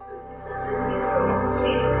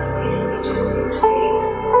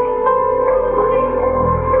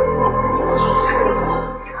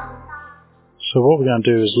 So what we're going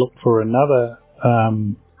to do is look for another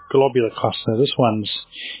globular cluster. This one's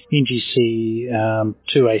NGC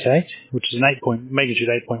 288, which is an magnitude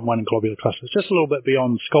 8.1 globular cluster. It's just a little bit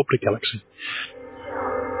beyond Sculptor Galaxy.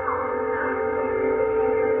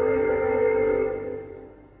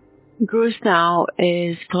 Grus now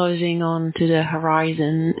is closing on to the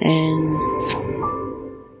horizon, and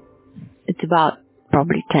it's about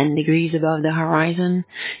probably 10 degrees above the horizon,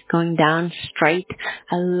 going down straight.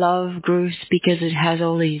 I love Grus because it has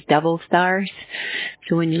all these double stars.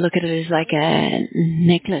 So when you look at it, it's like a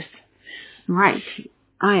necklace. Right.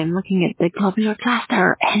 I am looking at the globular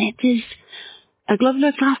cluster, and it is a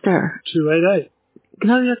globular cluster. 288.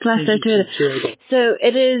 Globular cluster 288. So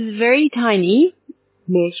it is very tiny.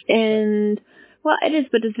 And, well, it is,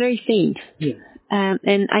 but it's very faint. Yeah.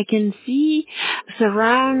 And I can see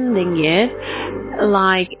surrounding it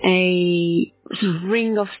like a sort of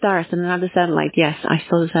ring of stars and another satellite. Yes, I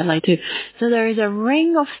saw the satellite too. So there is a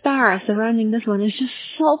ring of stars surrounding this one. It's just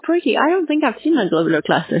so pretty. I don't think I've seen a globular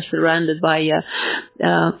cluster surrounded by,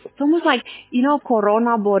 it's almost like,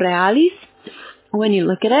 Corona Borealis. When you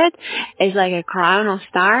look at it, it's like a crown of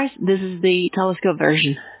stars. This is the telescope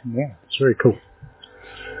version. Yeah, it's very cool.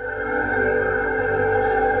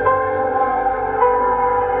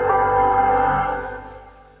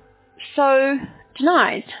 So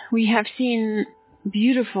tonight we have seen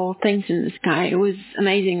beautiful things in the sky. It was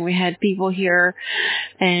amazing. We had people here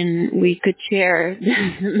and we could share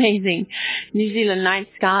this amazing New Zealand night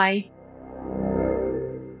sky.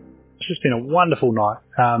 It's just been a wonderful night.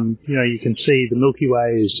 You can see the Milky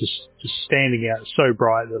Way is just standing out so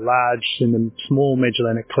bright, the large and the small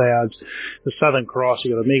Magellanic Clouds, the Southern Cross,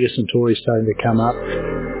 you've got Omega Centauri starting to come up.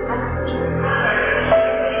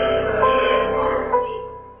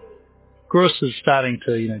 Grus is starting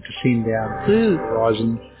to, descend down the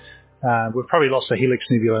horizon. We've probably lost the Helix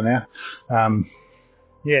Nebula now.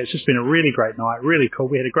 It's just been a really great night, really cool.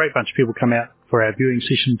 We had a great bunch of people come out for our viewing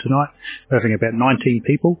session tonight. We're having about 19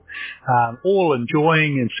 people, all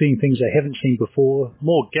enjoying and seeing things they haven't seen before,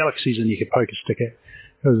 more galaxies than you could poke a stick at.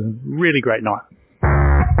 It was a really great night.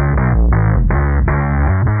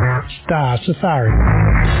 Star Safari.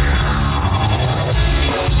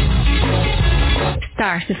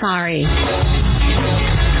 Star Safari.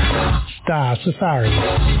 Star Safari.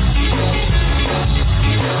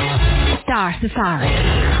 Star Safari.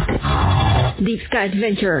 Deep Sky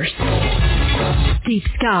Adventures. Deep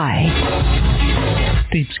Sky.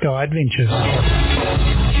 Deep Sky Adventures.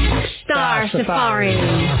 Star Safari.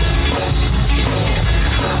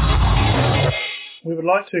 We would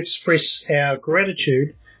like to express our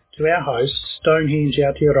gratitude to our host, Stonehenge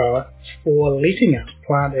Aotearoa, for letting us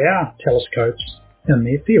plant our telescopes in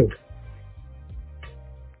their field.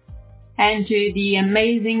 And to the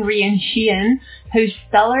amazing Rian Sheehan, whose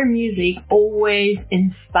stellar music always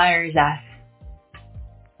inspires us.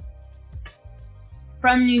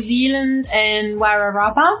 From New Zealand and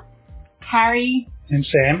Wairarapa, Harry and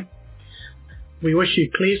Sam, we wish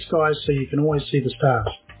you clear skies so you can always see the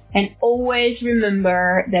stars. And always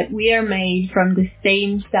remember that we are made from the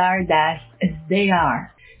same stardust as they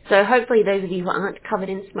are. So hopefully those of you who aren't covered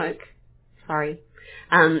in smoke,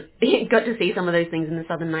 got to see some of those things in the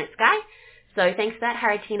southern night sky. So thanks for that,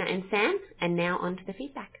 Haritina and Sam. And now on to the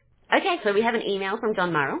feedback. Okay, so we have an email from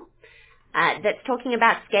John Murrell that's talking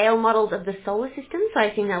about scale models of the solar system. So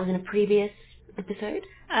I think that was in a previous episode.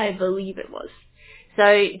 I believe it was.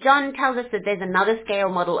 So John tells us that there's another scale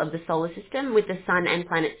model of the solar system with the sun and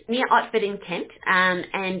planets near Otford in Kent.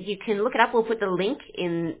 And you can look it up. We'll put the link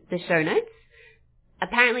in the show notes.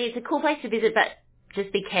 Apparently it's a cool place to visit, but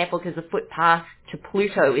just be careful because the footpath to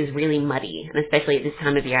Pluto is really muddy. And especially at this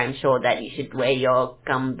time of year, I'm sure that you should wear your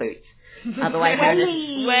gum boots. Otherwise,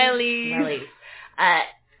 wellies.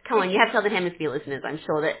 Come on, you have Southern Hemisphere listeners. I'm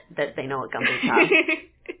sure that they know what gum boots are.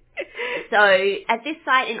 So at this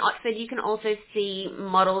site in Otford, you can also see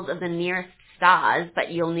models of the nearest stars, but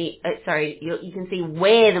you'll need, you can see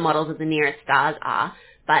where the models of the nearest stars are,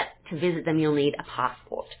 but to visit them you'll need a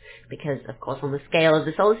passport because, of course, on the scale of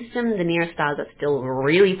the solar system, the nearest stars are still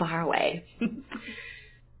really far away.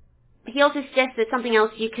 He also suggests that something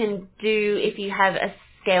else you can do if you have a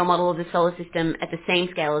scale model of the solar system at the same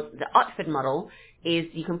scale as the Otford model is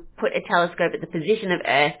you can put a telescope at the position of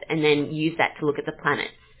Earth and then use that to look at the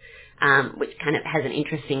planets. Which kind of has an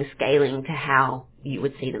interesting scaling to how you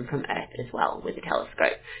would see them from Earth as well with a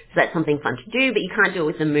telescope. So that's something fun to do, but you can't do it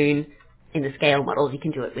with the moon in the scale models. You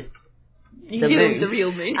can do it with the moon. With the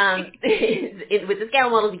real moon. With the scale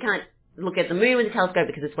models, you can't look at the moon with a telescope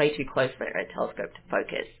because it's way too close for a telescope to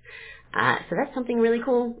focus. So that's something really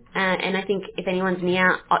cool. And I think if anyone's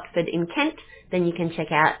near Otford in Kent, then you can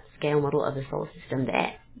check out scale model of the solar system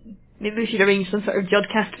there. Maybe we should arrange some sort of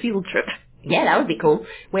Jodcast field trip. Yeah, that would be cool.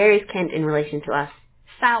 Where is Kent in relation to us?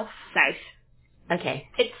 South. Okay.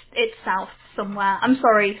 It's south somewhere. I'm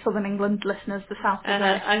sorry, Southern England listeners, the south is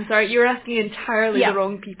I'm sorry, you're asking entirely the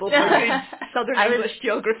wrong people for good Southern English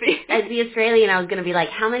geography. As the Australian, I was going to be like,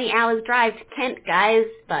 how many hours drive to Kent, guys?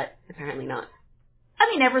 But apparently not. I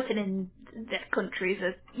mean, everything in the country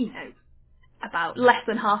is, about less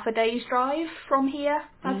than half a day's drive from here,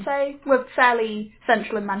 I'd say. We're fairly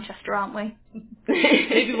central in Manchester, aren't we?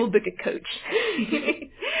 Maybe we'll book a coach.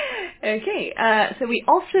 Okay, so we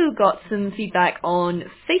also got some feedback on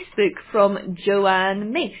Facebook from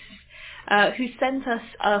Joanne Mace, who sent us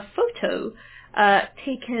a photo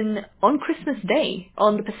taken on Christmas Day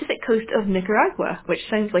on the Pacific coast of Nicaragua, which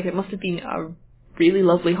sounds like it must have been a really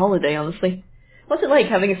lovely holiday, honestly. What's it like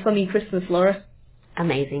having a sunny Christmas, Laura?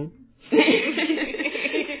 Amazing.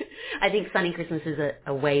 I think sunny Christmases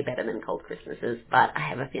are way better than cold Christmases, but I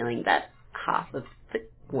have a feeling that half of the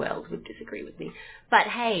world would disagree with me. But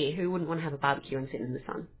hey, who wouldn't want to have a barbecue and sit in the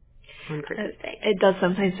sun on Christmas Day? It does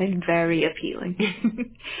sometimes sound very appealing.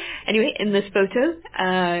 Anyway, in this photo,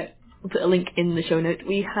 we'll put a link in the show note,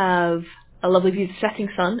 we have a lovely view of the setting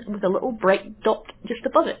sun with a little bright dot just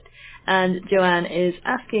above it. And Joanne is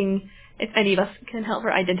asking if any of us can help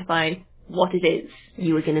her identify what it is.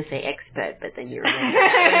 You were going to say expert, but then you remember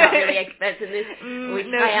we're not really experts in this. We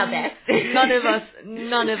try our best.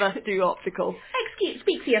 None of us do optical.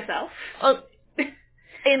 Speak for yourself. Well,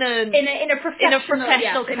 in a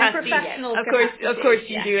professional capacity. Of course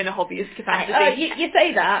you do in a hobbyist capacity. You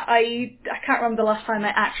say that. I can't remember the last time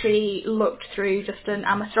I actually looked through just an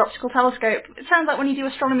amateur optical telescope. It sounds like when you do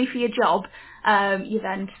astronomy for your job, you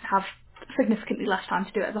then have significantly less time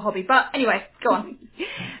to do it as a hobby. But anyway, go on.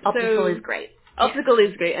 Optical is great. Optical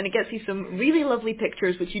is great, and it gets you some really lovely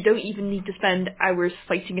pictures which you don't even need to spend hours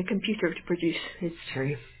fighting a computer to produce. It's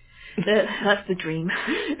true. That's the dream.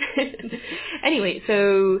 Anyway,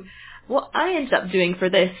 so what I ended up doing for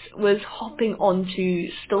this was hopping onto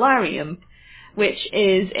Stellarium, which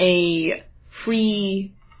is a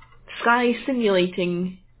free sky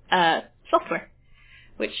simulating software,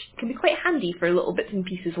 which can be quite handy for little bits and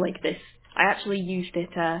pieces like this. I actually used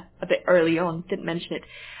it a bit early on, didn't mention it,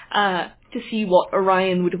 to see what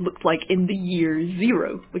Orion would have looked like in the year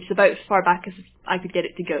 0, which is about as far back as I could get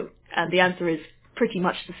it to go. And the answer is pretty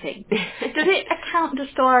much the same. Does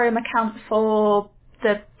Stellarium account for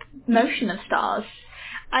the motion of stars?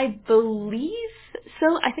 I believe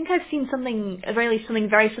so. I think I've seen something very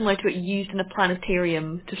similar to it used in a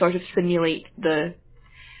planetarium to sort of simulate the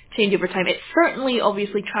change over time. It certainly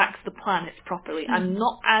obviously tracks the planets properly. I'm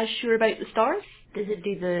not as sure about the stars. Does it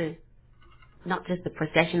do not just the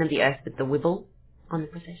precession of the Earth, but the wibble on the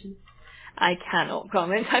precession? I cannot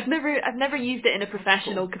comment. I've never used it in a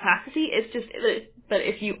professional capacity. It's just that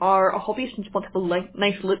if you are a hobbyist and just want to have a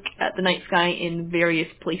nice look at the night sky in various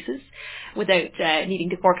places without needing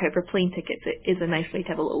to fork out for plane tickets, it is a nice way to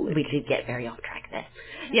have a little look. We did get very off track there.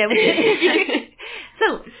 Yeah, we did.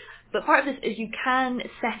 But part of this is you can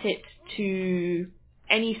set it to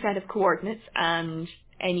any set of coordinates and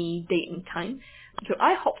any date and time. So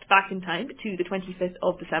I hopped back in time to the 25th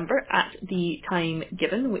of December at the time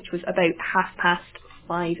given, which was about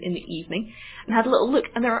 5:30 in the evening, and had a little look.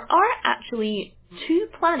 And there are actually 2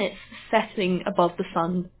 planets setting above the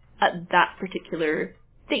sun at that particular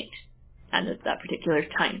date and at that particular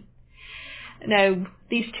time. Now,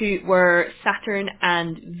 these 2 were Saturn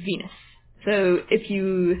and Venus. So if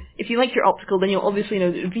you like your optical, then you'll obviously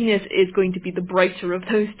know that Venus is going to be the brighter of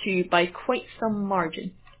those 2 by quite some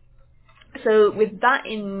margin. So with that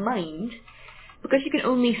in mind, because you can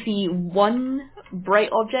only see one bright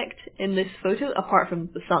object in this photo, apart from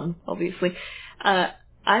the sun, obviously,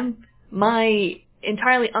 my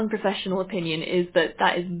entirely unprofessional opinion is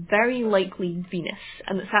that is very likely Venus,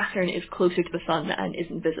 and that Saturn is closer to the sun and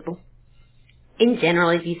isn't visible. In general,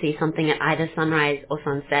 if you see something at either sunrise or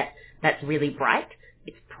sunset that's really bright,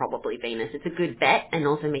 it's probably Venus. It's a good bet, and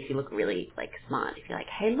also makes you look really smart. If you're like,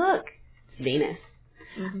 hey, look, it's Venus.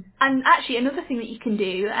 Mm-hmm. And actually, another thing that you can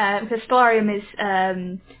do, because Stellarium is,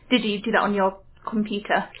 did you do that on your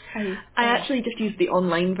computer? I actually just used the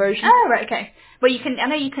online version. Oh, right, okay. Well,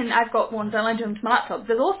 I've got one downloaded onto my laptop.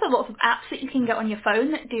 There's also lots of apps that you can get on your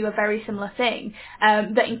phone that do a very similar thing,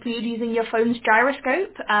 that include using your phone's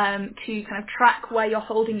gyroscope to kind of track where you're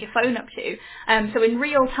holding your phone up to. So in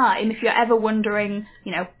real time, if you're ever wondering,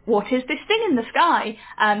 what is this thing in the sky,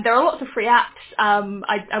 there are lots of free apps.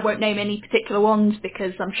 I won't name any particular ones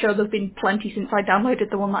because I'm sure there've been plenty since I downloaded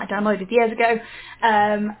the one that I downloaded years ago.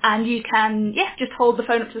 And you can, just hold the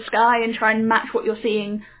phone up to the sky and try and match what you're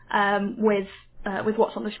seeing with with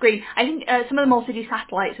what's on the screen. I think some of them also do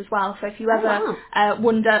satellites as well. So if you ever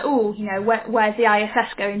wonder, where's the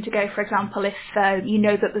ISS going to go, for example, if you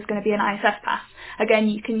know that there's going to be an ISS pass, again,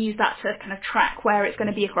 you can use that to kind of track where it's going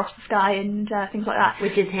to be across the sky and things like that.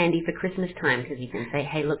 Which is handy for Christmas time because you can say,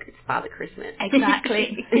 hey, look, it's Father Christmas.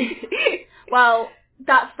 Exactly. Well,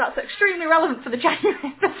 that's extremely relevant for the January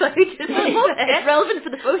episode. It's relevant for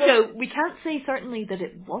the photo. We can't say certainly that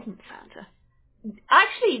it wasn't Santa.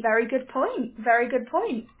 Actually, very good point. Very good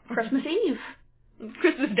point. Christmas Eve.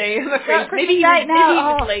 Christmas Day, I'm afraid. Yeah, maybe he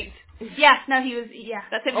was late. Yes, no, he was,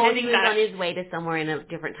 that's him Or heading he was back. on his way to somewhere in a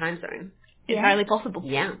different time zone. Entirely possible.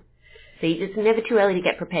 Yeah. So it's never too early to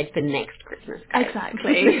get prepared for next Christmas, guys.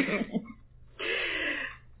 Exactly.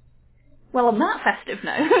 Well, on that festive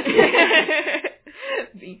note.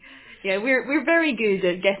 Yeah, we're very good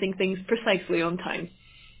at getting things precisely on time.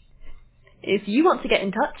 If you want to get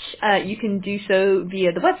in touch, you can do so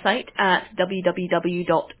via the website at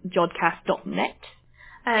www.jodcast.net.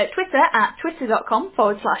 Twitter at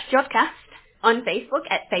twitter.com/Jodcast. On Facebook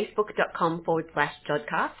at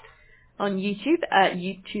facebook.com/Jodcast. On YouTube at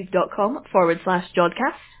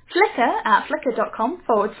youtube.com/Jodcast. Flickr at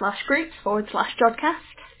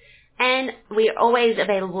flickr.com/groups/Jodcast. And we're always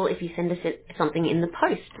available if you send us something in the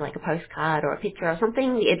post, like a postcard or a picture or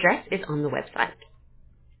something. The address is on the website.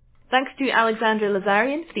 Thanks to Alexandre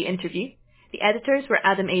Lazarian for the interview. The editors were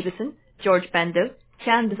Adam Avison, George Bendo,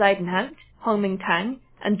 Jan de Zijdenhout, Hongming Tang,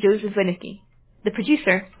 and Joseph Winnicki. The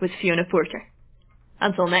producer was Fiona Porter.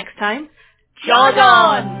 Until next time, Jod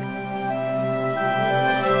on!